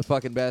 It's the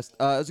fucking best.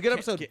 It's a good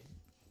episode.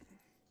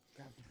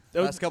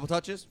 Last couple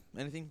touches.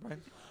 Anything,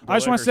 Brian? I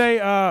just want to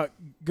Lakers.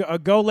 say,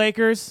 go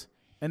Lakers,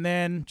 and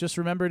then just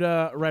remember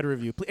to write a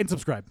review and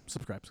subscribe.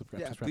 Subscribe.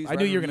 Yeah, Subscribe. please I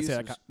knew write you were a gonna say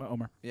review, that,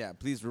 Omar. Yeah,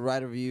 please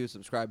write a review,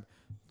 subscribe.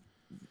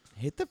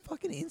 Hit the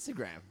fucking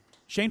Instagram.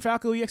 Shane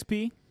Falco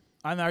EXP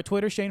on our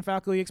Twitter. Shane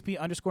Falco EXP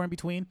 _ in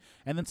between,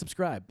 and then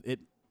subscribe. It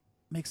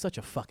makes such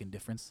a fucking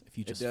difference if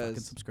you just does.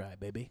 fucking subscribe,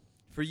 baby.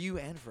 For you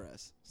and for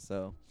us.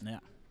 So, Yeah.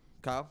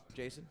 Kyle,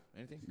 Jason,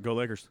 anything? Go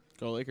Lakers.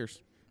 Go Lakers.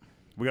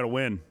 We got to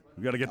win.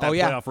 We got to get that Oh,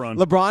 yeah. playoff run.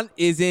 LeBron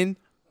is in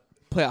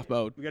playoff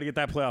mode. We got to get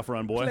that playoff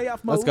run, boy.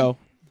 Playoff mode. Let's go.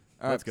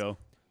 All Let's right. go.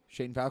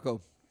 Shane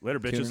Falco. Later,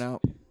 bitches. Tuning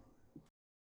out.